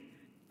משמעותית,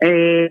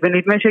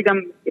 ונדמה שגם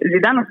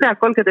זידן עושה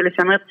הכל כדי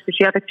לשמר את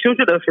שלישיית הקישור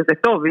שלו, שזה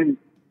טוב, אם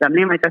גם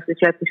לי הייתה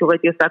שלישיית קישור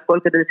הייתי עושה הכל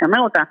כדי לשמר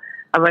אותה,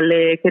 אבל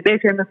כדי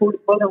שהם יוכלו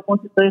לפעול כמו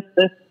שצריך,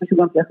 צריך מישהו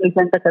גם שיחליף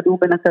להם את הכדור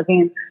בין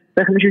הקווים,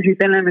 צריך מישהו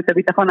שייתן להם את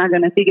הביטחון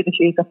ההגנתי כדי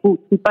שיתקפו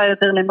טיפה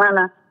יותר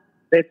למעלה,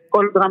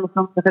 וכל דרמה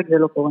לא משחק זה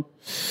לא קורה.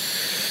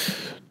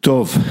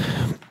 טוב,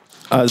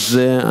 אז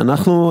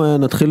אנחנו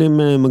נתחיל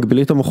עם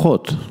מגבילית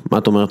המוחות, מה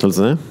את אומרת על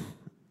זה?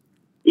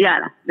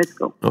 יאללה,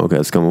 let's go. אוקיי,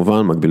 אז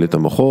כמובן, מגבילית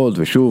המוחות,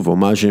 ושוב,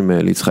 הומאז'ים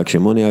ליצחק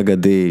שמעוני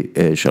אגדי,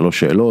 3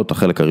 שאלות,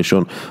 החלק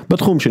הראשון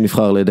בתחום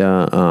שנבחר על ידי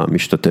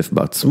המשתתף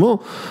בעצמו,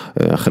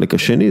 החלק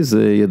השני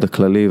זה ידע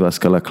כללי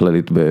והשכלה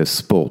כללית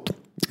בספורט,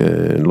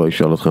 אני לא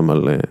אשאל אתכם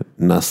על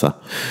נאסא.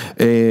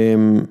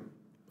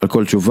 על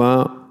כל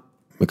תשובה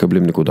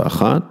מקבלים נקודה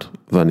אחת,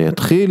 ואני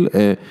אתחיל,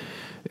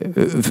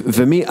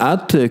 ומי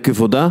את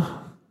כבודה?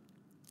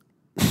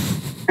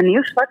 אני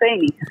יושבת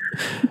עיני.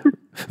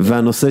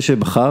 והנושא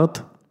שבחרת?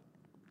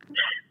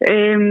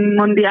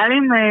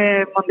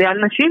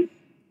 מונדיאל נשים,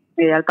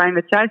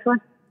 2019.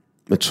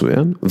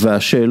 מצוין.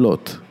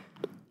 והשאלות,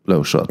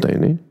 לאושרת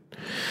עיני.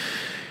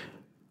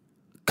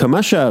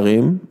 כמה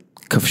שערים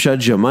כבשה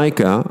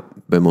ג'מייקה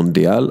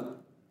במונדיאל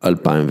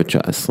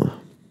 2019?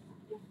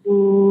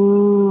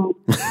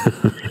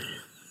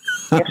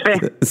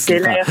 יפה,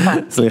 שאלה יפה.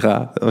 סליחה,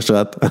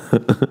 אושרת.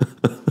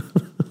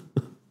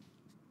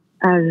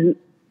 אז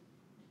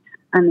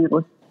אני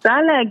רוצה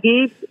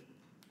להגיד,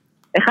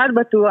 אחד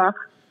בטוח,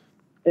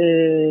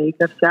 היא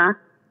כבשה,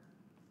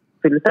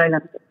 אפילו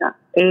תאילנד כבשה,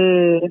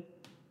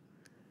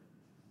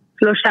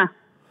 3.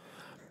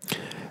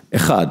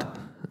 1,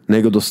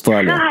 נגד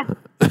אוסטרליה.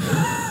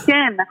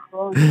 כן,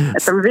 נכון.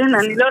 אתה מבין,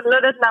 אני לא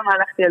יודעת למה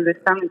הלכתי על זה,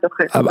 סתם מתוך...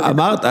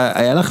 אמרת,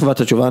 היה לך כבר את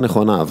התשובה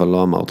הנכונה, אבל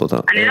לא אמרת אותה.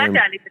 אני לא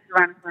יודעת לי את התשובה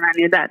הנכונה,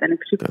 אני יודעת, אני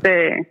פשוט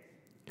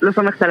לא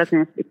סומכת על עצמי.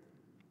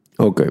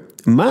 אוקיי.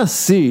 מה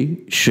השיא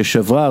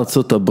ששברה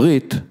ארצות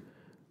הברית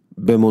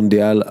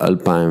במונדיאל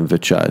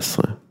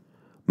 2019?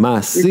 מה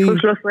השיא?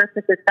 ניצחו 13-0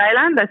 של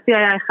תאילנד, השיא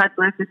היה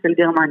 11-0 של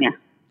גרמניה.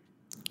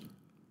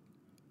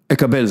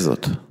 אקבל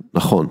זאת,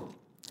 נכון.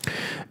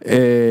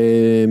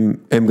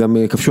 הם גם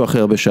כבשו הכי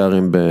הרבה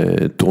שערים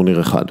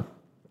בטורניר אחד.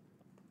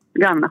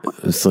 גם נכון.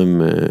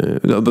 20,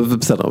 לא,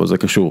 בסדר, אבל זה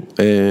קשור.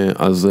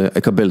 אז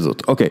אקבל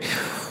זאת. אוקיי.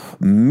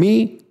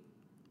 מי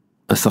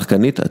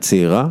השחקנית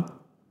הצעירה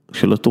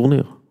של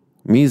הטורניר?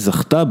 מי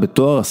זכתה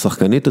בתואר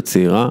השחקנית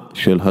הצעירה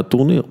של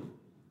הטורניר?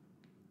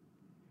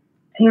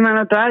 אם אני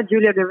לא טועה,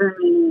 ג'וליה גביש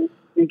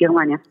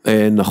מגרמניה.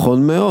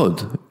 נכון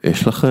מאוד,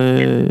 יש לך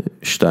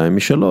 2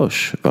 מ-3,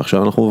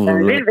 ועכשיו אנחנו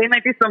עוברים... ואם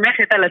הייתי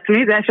סומכת על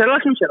עצמי, זה היה 3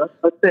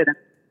 מ-3, בסדר.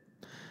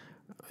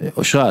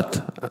 אושרת,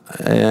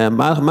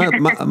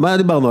 מה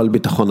דיברנו על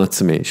ביטחון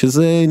עצמי?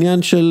 שזה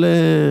עניין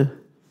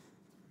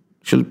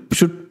של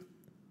פשוט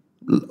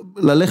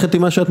ללכת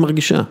עם מה שאת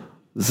מרגישה.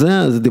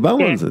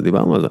 דיברנו על זה,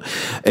 דיברנו על זה.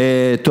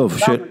 טוב,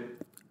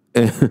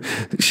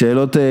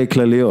 שאלות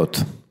כלליות.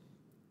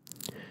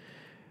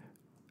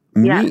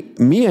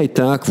 מי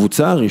הייתה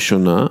הקבוצה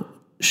הראשונה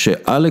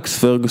שאלכס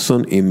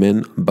פרגוסון אימן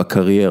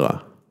בקריירה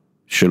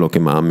שלו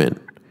כמאמן?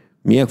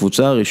 מי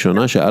הקבוצה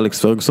הראשונה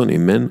שאלכס פרגוסון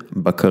אימן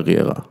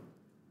בקריירה?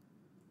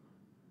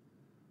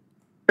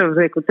 טוב,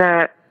 זה קבוצה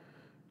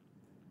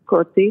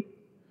קוטית.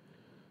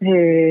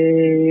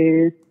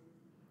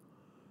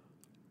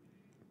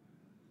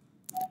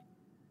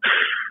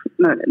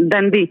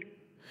 דנדי.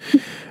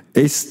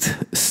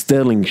 איסט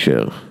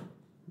סטרלינגשר.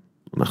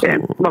 כן,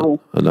 ברור.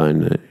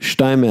 עדיין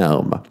 2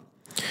 מ-4.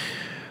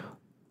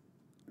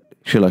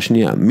 שאלה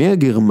שנייה, מי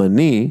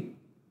הגרמני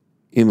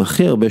עם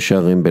הכי הרבה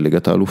שערים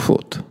בליגת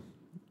האלופות?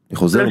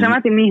 לא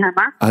שמעתי מי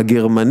המה?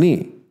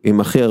 הגרמני עם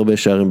הכי הרבה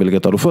שערים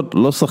בליגת האלופות,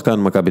 לא שחקן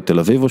מכבי תל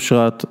אביב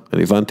אושרת,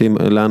 הבנתי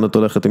לאן את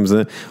הולכת עם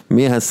זה,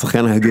 מי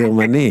השחקן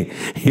הגרמני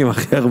עם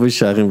הכי הרבה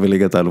שערים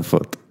בליגת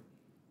האלופות?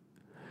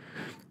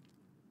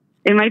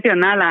 אם הייתי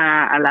עונה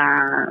על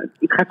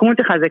ההתחכמות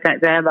שלך,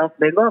 זה היה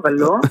בארסבגו, אבל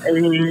לא.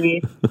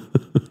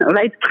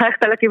 אולי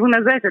תתחייכת על הכיוון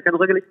הזה, של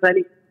כדורגל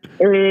ישראלי.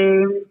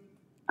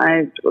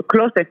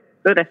 קלוסה,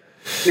 לא יודע,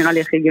 נראה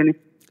לי הכי הגיוני.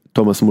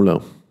 תומאס מולר.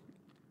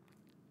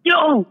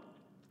 יואו!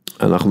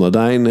 אנחנו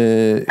עדיין...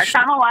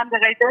 כמה הוא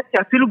underrated,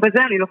 שאפילו בזה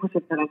אני לא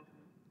חושבת עליו.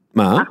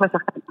 מה? אחלה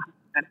שחקן.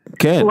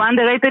 כן. הוא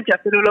underrated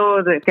שאפילו לא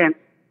זה, כן.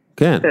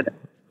 כן.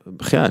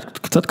 בחייאת,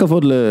 קצת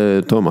כבוד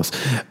לתומאס.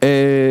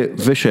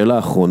 ושאלה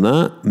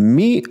אחרונה,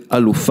 מי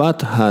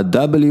אלופת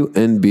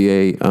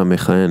ה-WNBA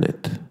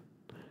המכהנת?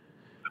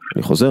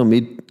 אני חוזר,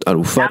 מי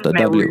אלופת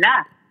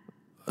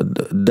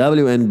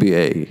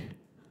ה-WNBA?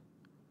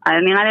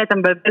 נראה לי אתה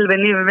מבלבל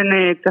ביני ובין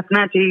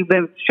צפנת שהיא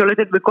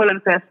שולטת בכל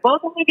ענפי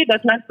הספורט, אני אגיד,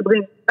 אטלנטה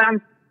דברים, סתם,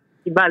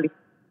 היא בא לי.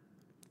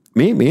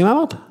 מי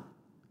אמרת?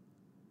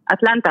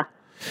 אטלנטה.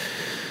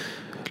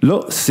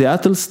 לא,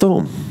 סיאטל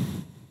סטורם.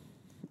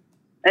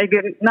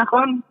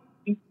 נכון.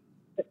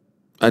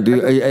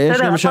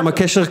 יש גם שם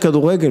קשר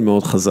כדורגל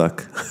מאוד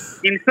חזק.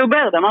 עם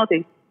סוברד,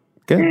 אמרתי.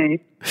 כן.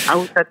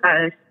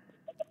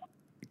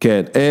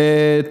 כן,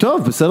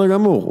 טוב, בסדר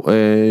גמור.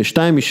 2-6,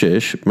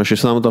 מה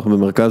ששם אותך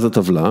במרכז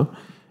הטבלה,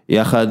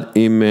 יחד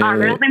עם...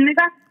 לא יורדים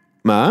ליגה?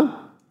 מה?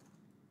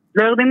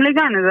 לא יורדים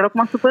ליגה, זה לא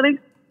כמו סופרליג?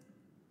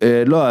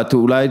 לא, את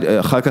אולי,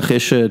 אחר כך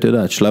יש, אתה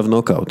יודע, שלב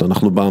נוקאוט,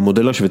 אנחנו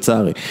במודל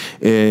השוויצרי.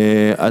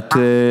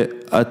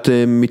 את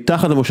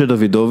מתחת למשה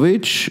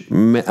דוידוביץ',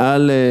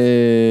 מעל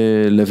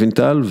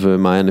לוינטל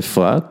ומעיין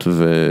אפרת,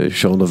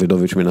 ושרון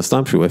דוידוביץ' מן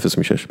הסתם, שהוא 0-6.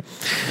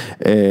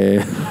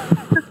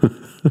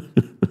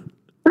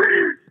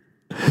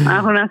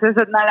 אנחנו נעשה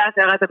סדנה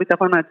להשארת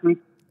הביטחון העצמי.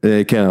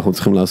 כן, אנחנו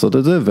צריכים לעשות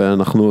את זה,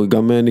 ואנחנו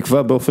גם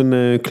נקבע באופן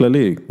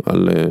כללי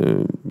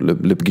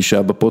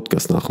לפגישה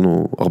בפודקאסט,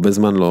 אנחנו הרבה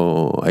זמן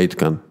לא היית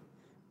כאן.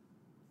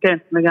 כן,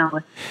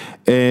 לגמרי.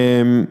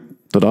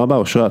 תודה רבה,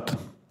 אושרת.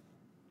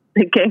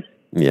 כן.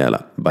 יאללה,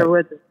 ביי.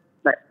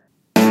 ביי.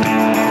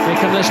 Here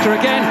come Leicester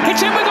again.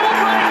 It's in with the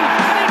one ring,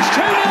 and it's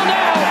 2-0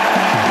 now.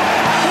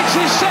 It's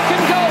his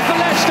second goal for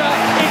Leicester.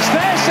 It's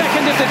their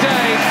second of the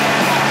day.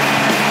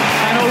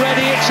 And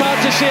already it's hard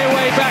to see a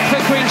way back for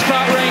Queen's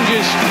Park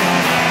Rangers.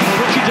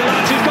 Richie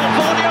Delance's got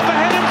Vardy up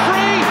ahead and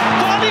free.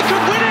 Vardy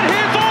could win it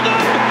here for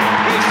them.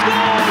 He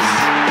scores.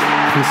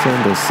 קריס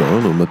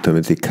אנדרסון הוא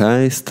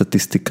מתמטיקאי,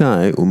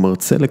 סטטיסטיקאי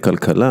ומרצה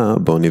לכלכלה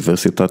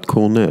באוניברסיטת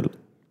קורנל.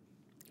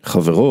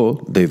 חברו,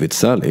 דיוויד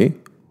סאלי,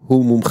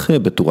 הוא מומחה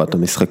בתורת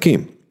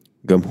המשחקים.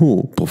 גם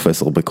הוא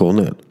פרופסור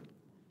בקורנל.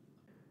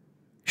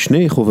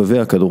 שני חובבי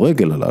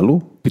הכדורגל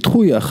הללו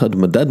פיתחו יחד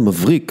מדד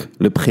מבריק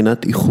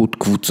לבחינת איכות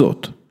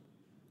קבוצות.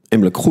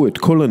 הם לקחו את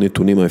כל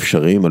הנתונים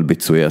האפשריים על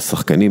ביצועי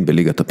השחקנים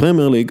בליגת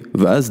הפרמייר ליג,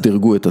 ואז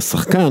דירגו את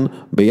השחקן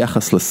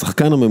ביחס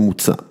לשחקן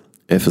הממוצע,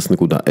 0.0.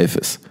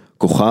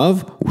 כוכב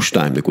הוא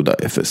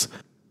 2.0.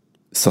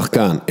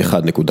 שחקן 1.0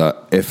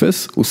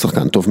 הוא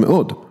שחקן טוב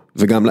מאוד,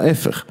 וגם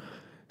להפך.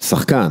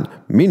 שחקן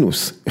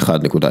מינוס 1.0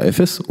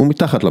 הוא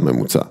מתחת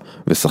לממוצע,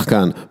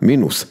 ושחקן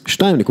מינוס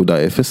 2.0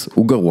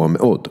 הוא גרוע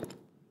מאוד.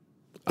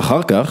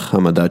 אחר כך,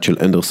 המדד של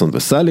אנדרסון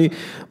וסאלי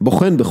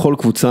בוחן בכל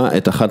קבוצה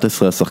את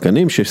 11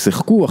 השחקנים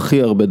ששיחקו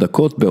הכי הרבה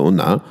דקות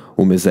בעונה,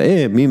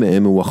 ומזהה מי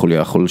מהם הוא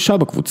החוליה החולשה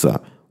בקבוצה,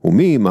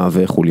 ומי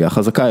מהווה חוליה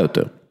חזקה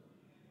יותר.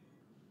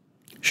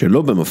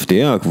 שלא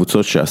במפתיע,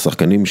 הקבוצות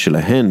שהשחקנים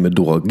שלהן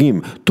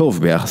מדורגים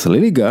טוב ביחס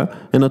לליגה,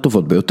 הן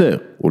הטובות ביותר,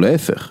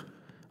 ולהפך.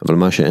 אבל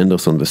מה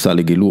שאנדרסון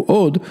וסאלי גילו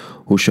עוד,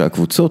 הוא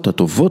שהקבוצות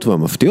הטובות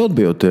והמפתיעות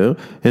ביותר,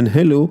 הן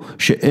אלו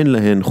שאין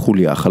להן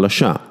חוליה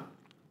חלשה.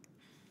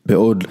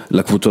 בעוד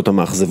לקבוצות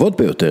המאכזבות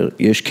ביותר,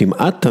 יש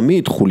כמעט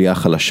תמיד חוליה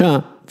חלשה,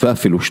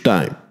 ואפילו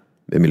 2.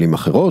 במילים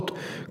אחרות,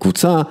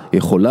 קבוצה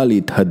יכולה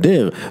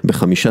להתהדר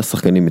ב5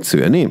 שחקנים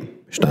מצוינים,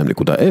 2.0,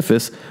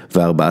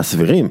 ו4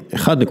 סבירים,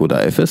 1.0,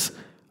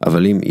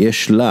 אבל אם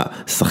יש לה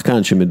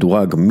שחקן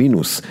שמדורג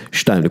מינוס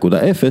 2.0,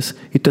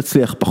 היא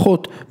תצליח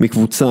פחות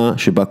מקבוצה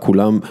שבה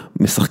כולם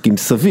משחקים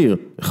סביר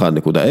 1.0,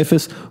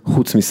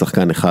 חוץ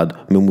משחקן אחד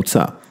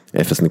ממוצע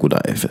 0.0.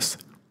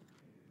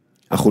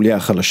 החוליה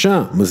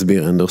החלשה,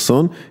 מסביר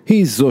אנדרסון,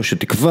 היא זו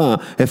שתקבע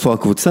איפה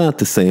הקבוצה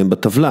תסיים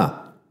בטבלה.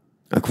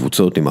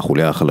 הקבוצות עם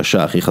החוליה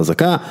החלשה הכי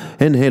חזקה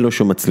הן אלו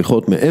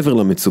שמצליחות מעבר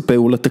למצופה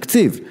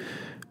ולתקציב.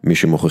 מי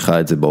שמוכיחה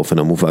את זה באופן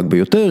המובהק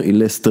ביותר היא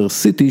לסטר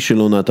סיטי של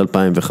עונת 2015-16.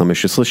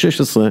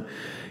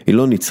 היא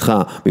לא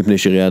ניצחה מפני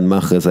שריאד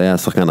מאחרז היה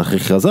השחקן הכי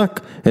חזק,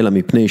 אלא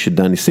מפני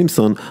שדני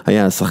סימפסון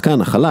היה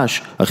השחקן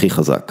החלש הכי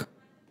חזק.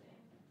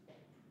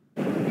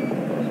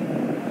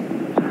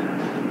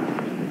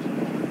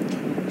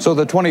 So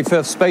the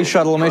 25th Space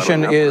Shuttle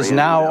mission is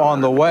now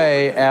on the way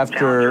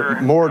after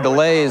more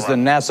delays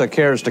than NASA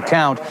cares to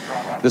count.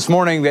 This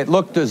morning it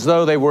looked as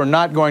though they were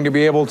not going to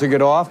be able to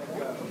get off.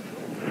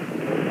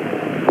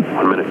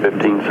 1 minute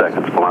 15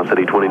 seconds,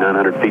 velocity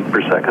 2,900 feet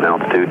per second,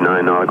 altitude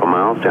 9 nautical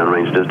miles,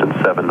 downrange distance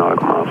 7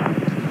 nautical miles.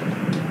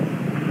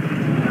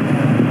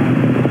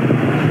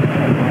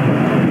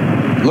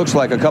 Looks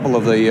like a couple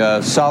of the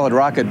solid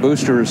rocket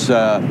boosters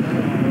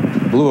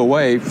blew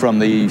away from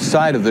the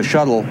side of the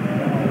shuttle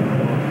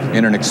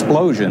in an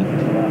explosion.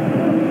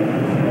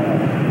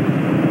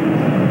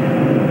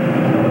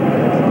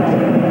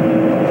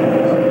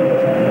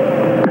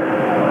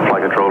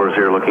 Flight controllers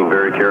here looking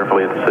very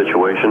carefully at the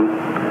situation.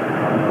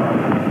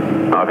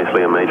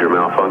 Obviously a major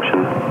malfunction.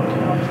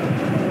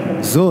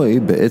 זוהי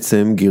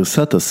בעצם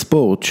גרסת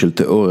הספורט של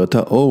תיאוריית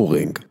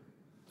האורינג.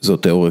 זו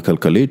תיאוריה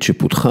כלכלית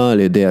שפותחה על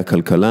ידי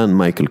הכלכלן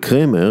מייקל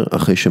קרמר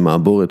אחרי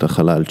שמעבורת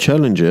החלל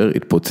צ'לנג'ר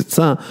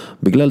התפוצצה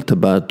בגלל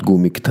טבעת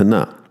גומי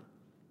קטנה.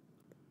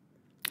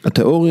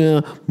 התיאוריה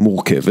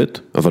מורכבת,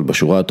 אבל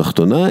בשורה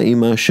התחתונה היא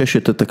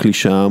מאששת את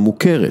הקלישה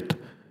המוכרת,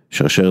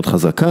 שרשרת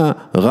חזקה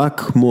רק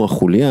כמו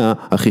החוליה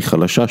הכי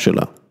חלשה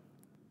שלה.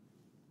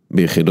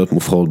 ביחידות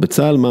מובחרות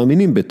בצה"ל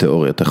מאמינים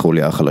בתיאוריית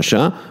החוליה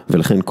החלשה,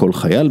 ולכן כל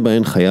חייל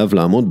בהן חייב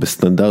לעמוד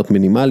בסטנדרט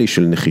מינימלי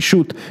של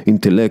נחישות,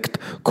 אינטלקט,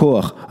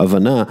 כוח,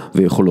 הבנה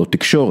ויכולות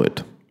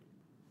תקשורת.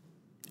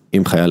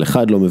 אם חייל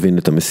אחד לא מבין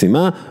את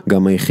המשימה,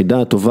 גם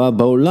היחידה הטובה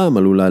בעולם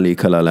עלולה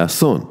להיקלע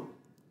לאסון.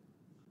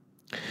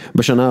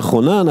 בשנה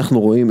האחרונה אנחנו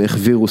רואים איך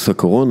וירוס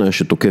הקורונה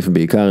שתוקף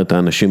בעיקר את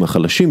האנשים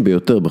החלשים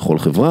ביותר בכל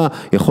חברה,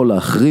 יכול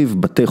להחריב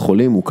בתי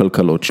חולים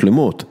וכלכלות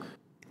שלמות.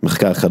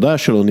 מחקר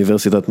חדש של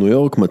אוניברסיטת ניו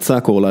יורק מצא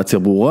קורלציה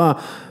ברורה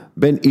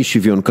בין אי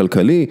שוויון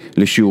כלכלי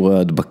לשיעורי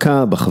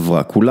ההדבקה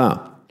בחברה כולה.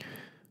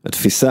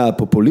 התפיסה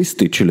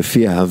הפופוליסטית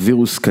שלפיה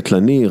הווירוס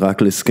קטלני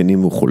רק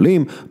לזקנים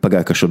וחולים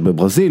פגע קשות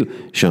בברזיל,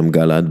 שם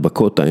גל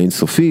ההדבקות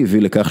האינסופי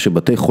הביא לכך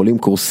שבתי חולים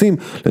קורסים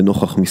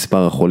לנוכח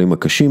מספר החולים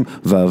הקשים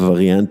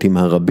והווריאנטים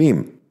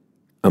הרבים.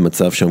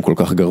 המצב שם כל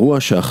כך גרוע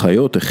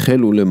שהאחיות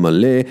החלו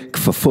למלא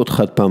כפפות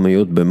חד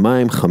פעמיות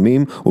במים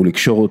חמים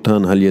ולקשור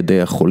אותן על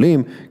ידי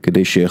החולים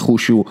כדי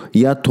שיחושו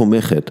יד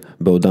תומכת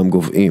בעודם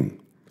גובעים.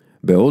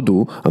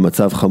 בהודו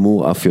המצב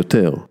חמור אף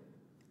יותר.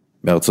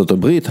 בארצות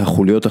הברית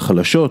החוליות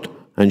החלשות,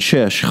 אנשי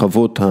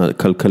השכבות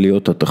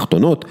הכלכליות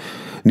התחתונות,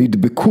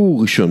 נדבקו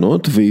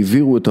ראשונות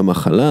והעבירו את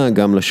המחלה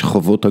גם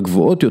לשכבות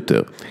הגבוהות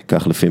יותר,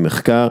 כך לפי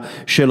מחקר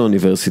של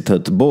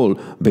אוניברסיטת בול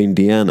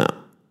באינדיאנה.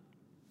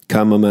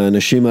 כמה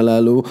מהאנשים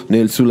הללו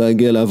נאלצו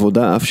להגיע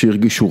לעבודה אף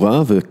שהרגישו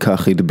רע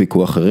וכך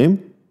הדביקו אחרים?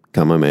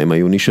 כמה מהם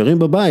היו נשארים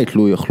בבית,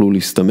 לא יכלו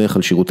להסתמך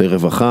על שירותי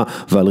רווחה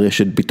ועל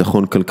רשת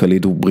ביטחון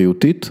כלכלית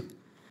ובריאותית?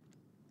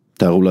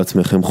 תארו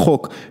לעצמכם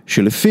חוק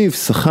שלפיו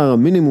שכר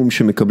המינימום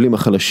שמקבלים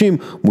החלשים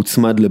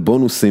מוצמד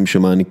לבונוסים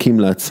שמעניקים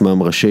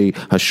לעצמם ראשי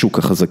השוק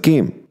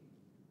החזקים.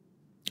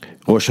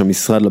 ראש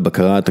המשרד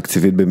לבקרה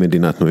התקציבית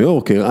במדינת ניו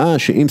יורק הראה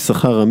שאם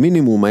שכר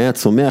המינימום היה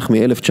צומח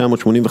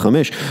מ-1985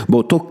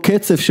 באותו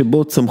קצב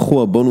שבו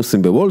צמחו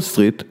הבונוסים בוול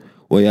סטריט,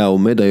 הוא היה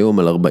עומד היום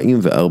על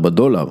 $44.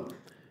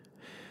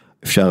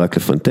 אפשר רק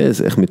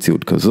לפנטז איך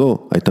מציאות כזו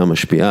הייתה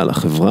משפיעה על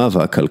החברה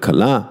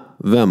והכלכלה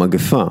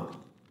והמגפה.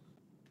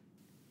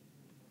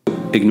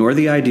 Ignore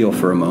the ideal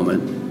for a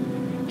moment.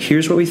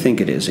 Here's what we think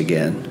it is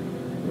again.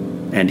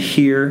 And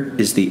here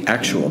is the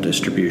actual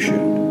distribution.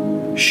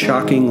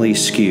 Shockingly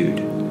skewed.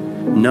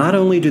 Not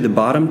only do the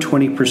bottom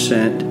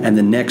 20% and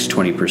the next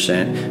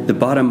 20%, the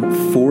bottom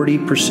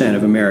 40%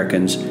 of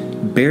Americans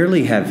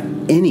barely have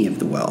any of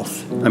the wealth.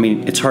 I mean,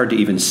 it's hard to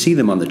even see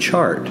them on the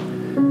chart.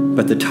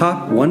 But the top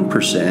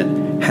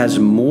 1% has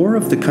more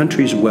of the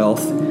country's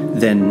wealth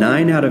than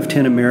 9 out of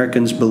 10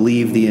 Americans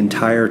believe the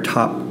entire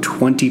top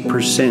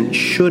 20%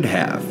 should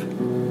have.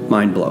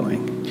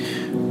 Mind-blowing.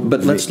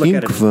 But let's look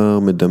at it. ואם כבר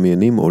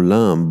מדמיינים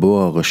עולם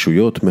בו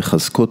הרשויות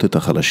מחזקות את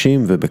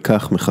החלשים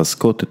ובכך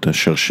מחזקות את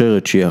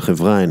השרשרת שהיא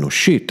החברה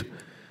האנושית,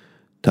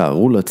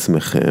 תארו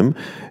לעצמכם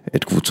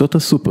את קבוצות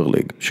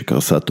הסופרליג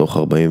שקרסה תוך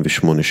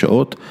 48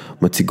 שעות,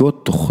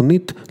 מציגות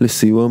תוכנית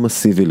לסיוע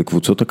מסיבי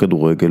לקבוצות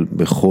הכדורגל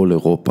בכל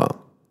אירופה.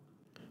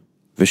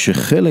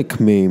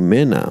 ושחלק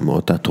ממנה,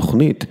 מאותה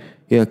תוכנית,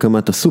 היא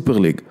הקמת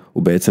הסופרליג,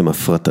 ובעצם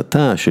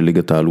הפרטתה של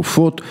ליגת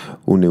האלופות,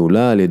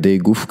 ונעולה על ידי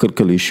גוף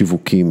כלכלי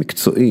שיווקי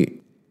מקצועי.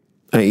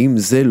 האם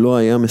זה לא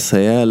היה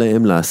מסייע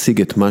להם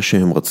להשיג את מה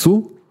שהם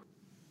רצו?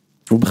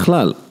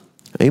 ובכלל,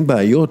 האם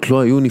בעיות לא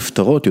היו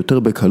נפתרות יותר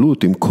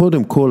בקלות אם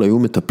קודם כל היו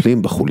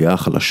מטפלים בחוליה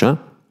החלשה?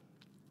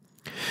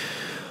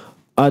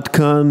 עד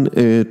כאן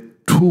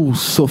טור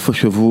סוף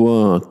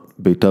השבוע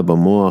ביתה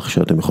במוח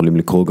שאתם יכולים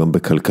לקרוא גם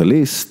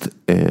בכלכליסט.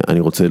 אני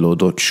רוצה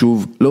להודות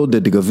שוב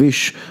לעודד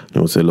גביש,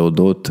 אני רוצה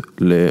להודות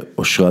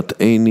לאושרת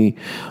עיני,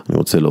 אני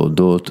רוצה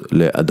להודות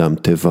לאדם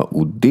טבע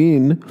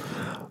עודין,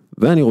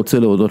 ואני רוצה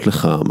להודות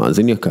לך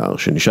מאזין יקר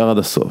שנשאר עד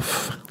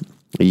הסוף.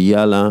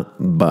 יאללה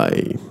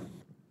ביי.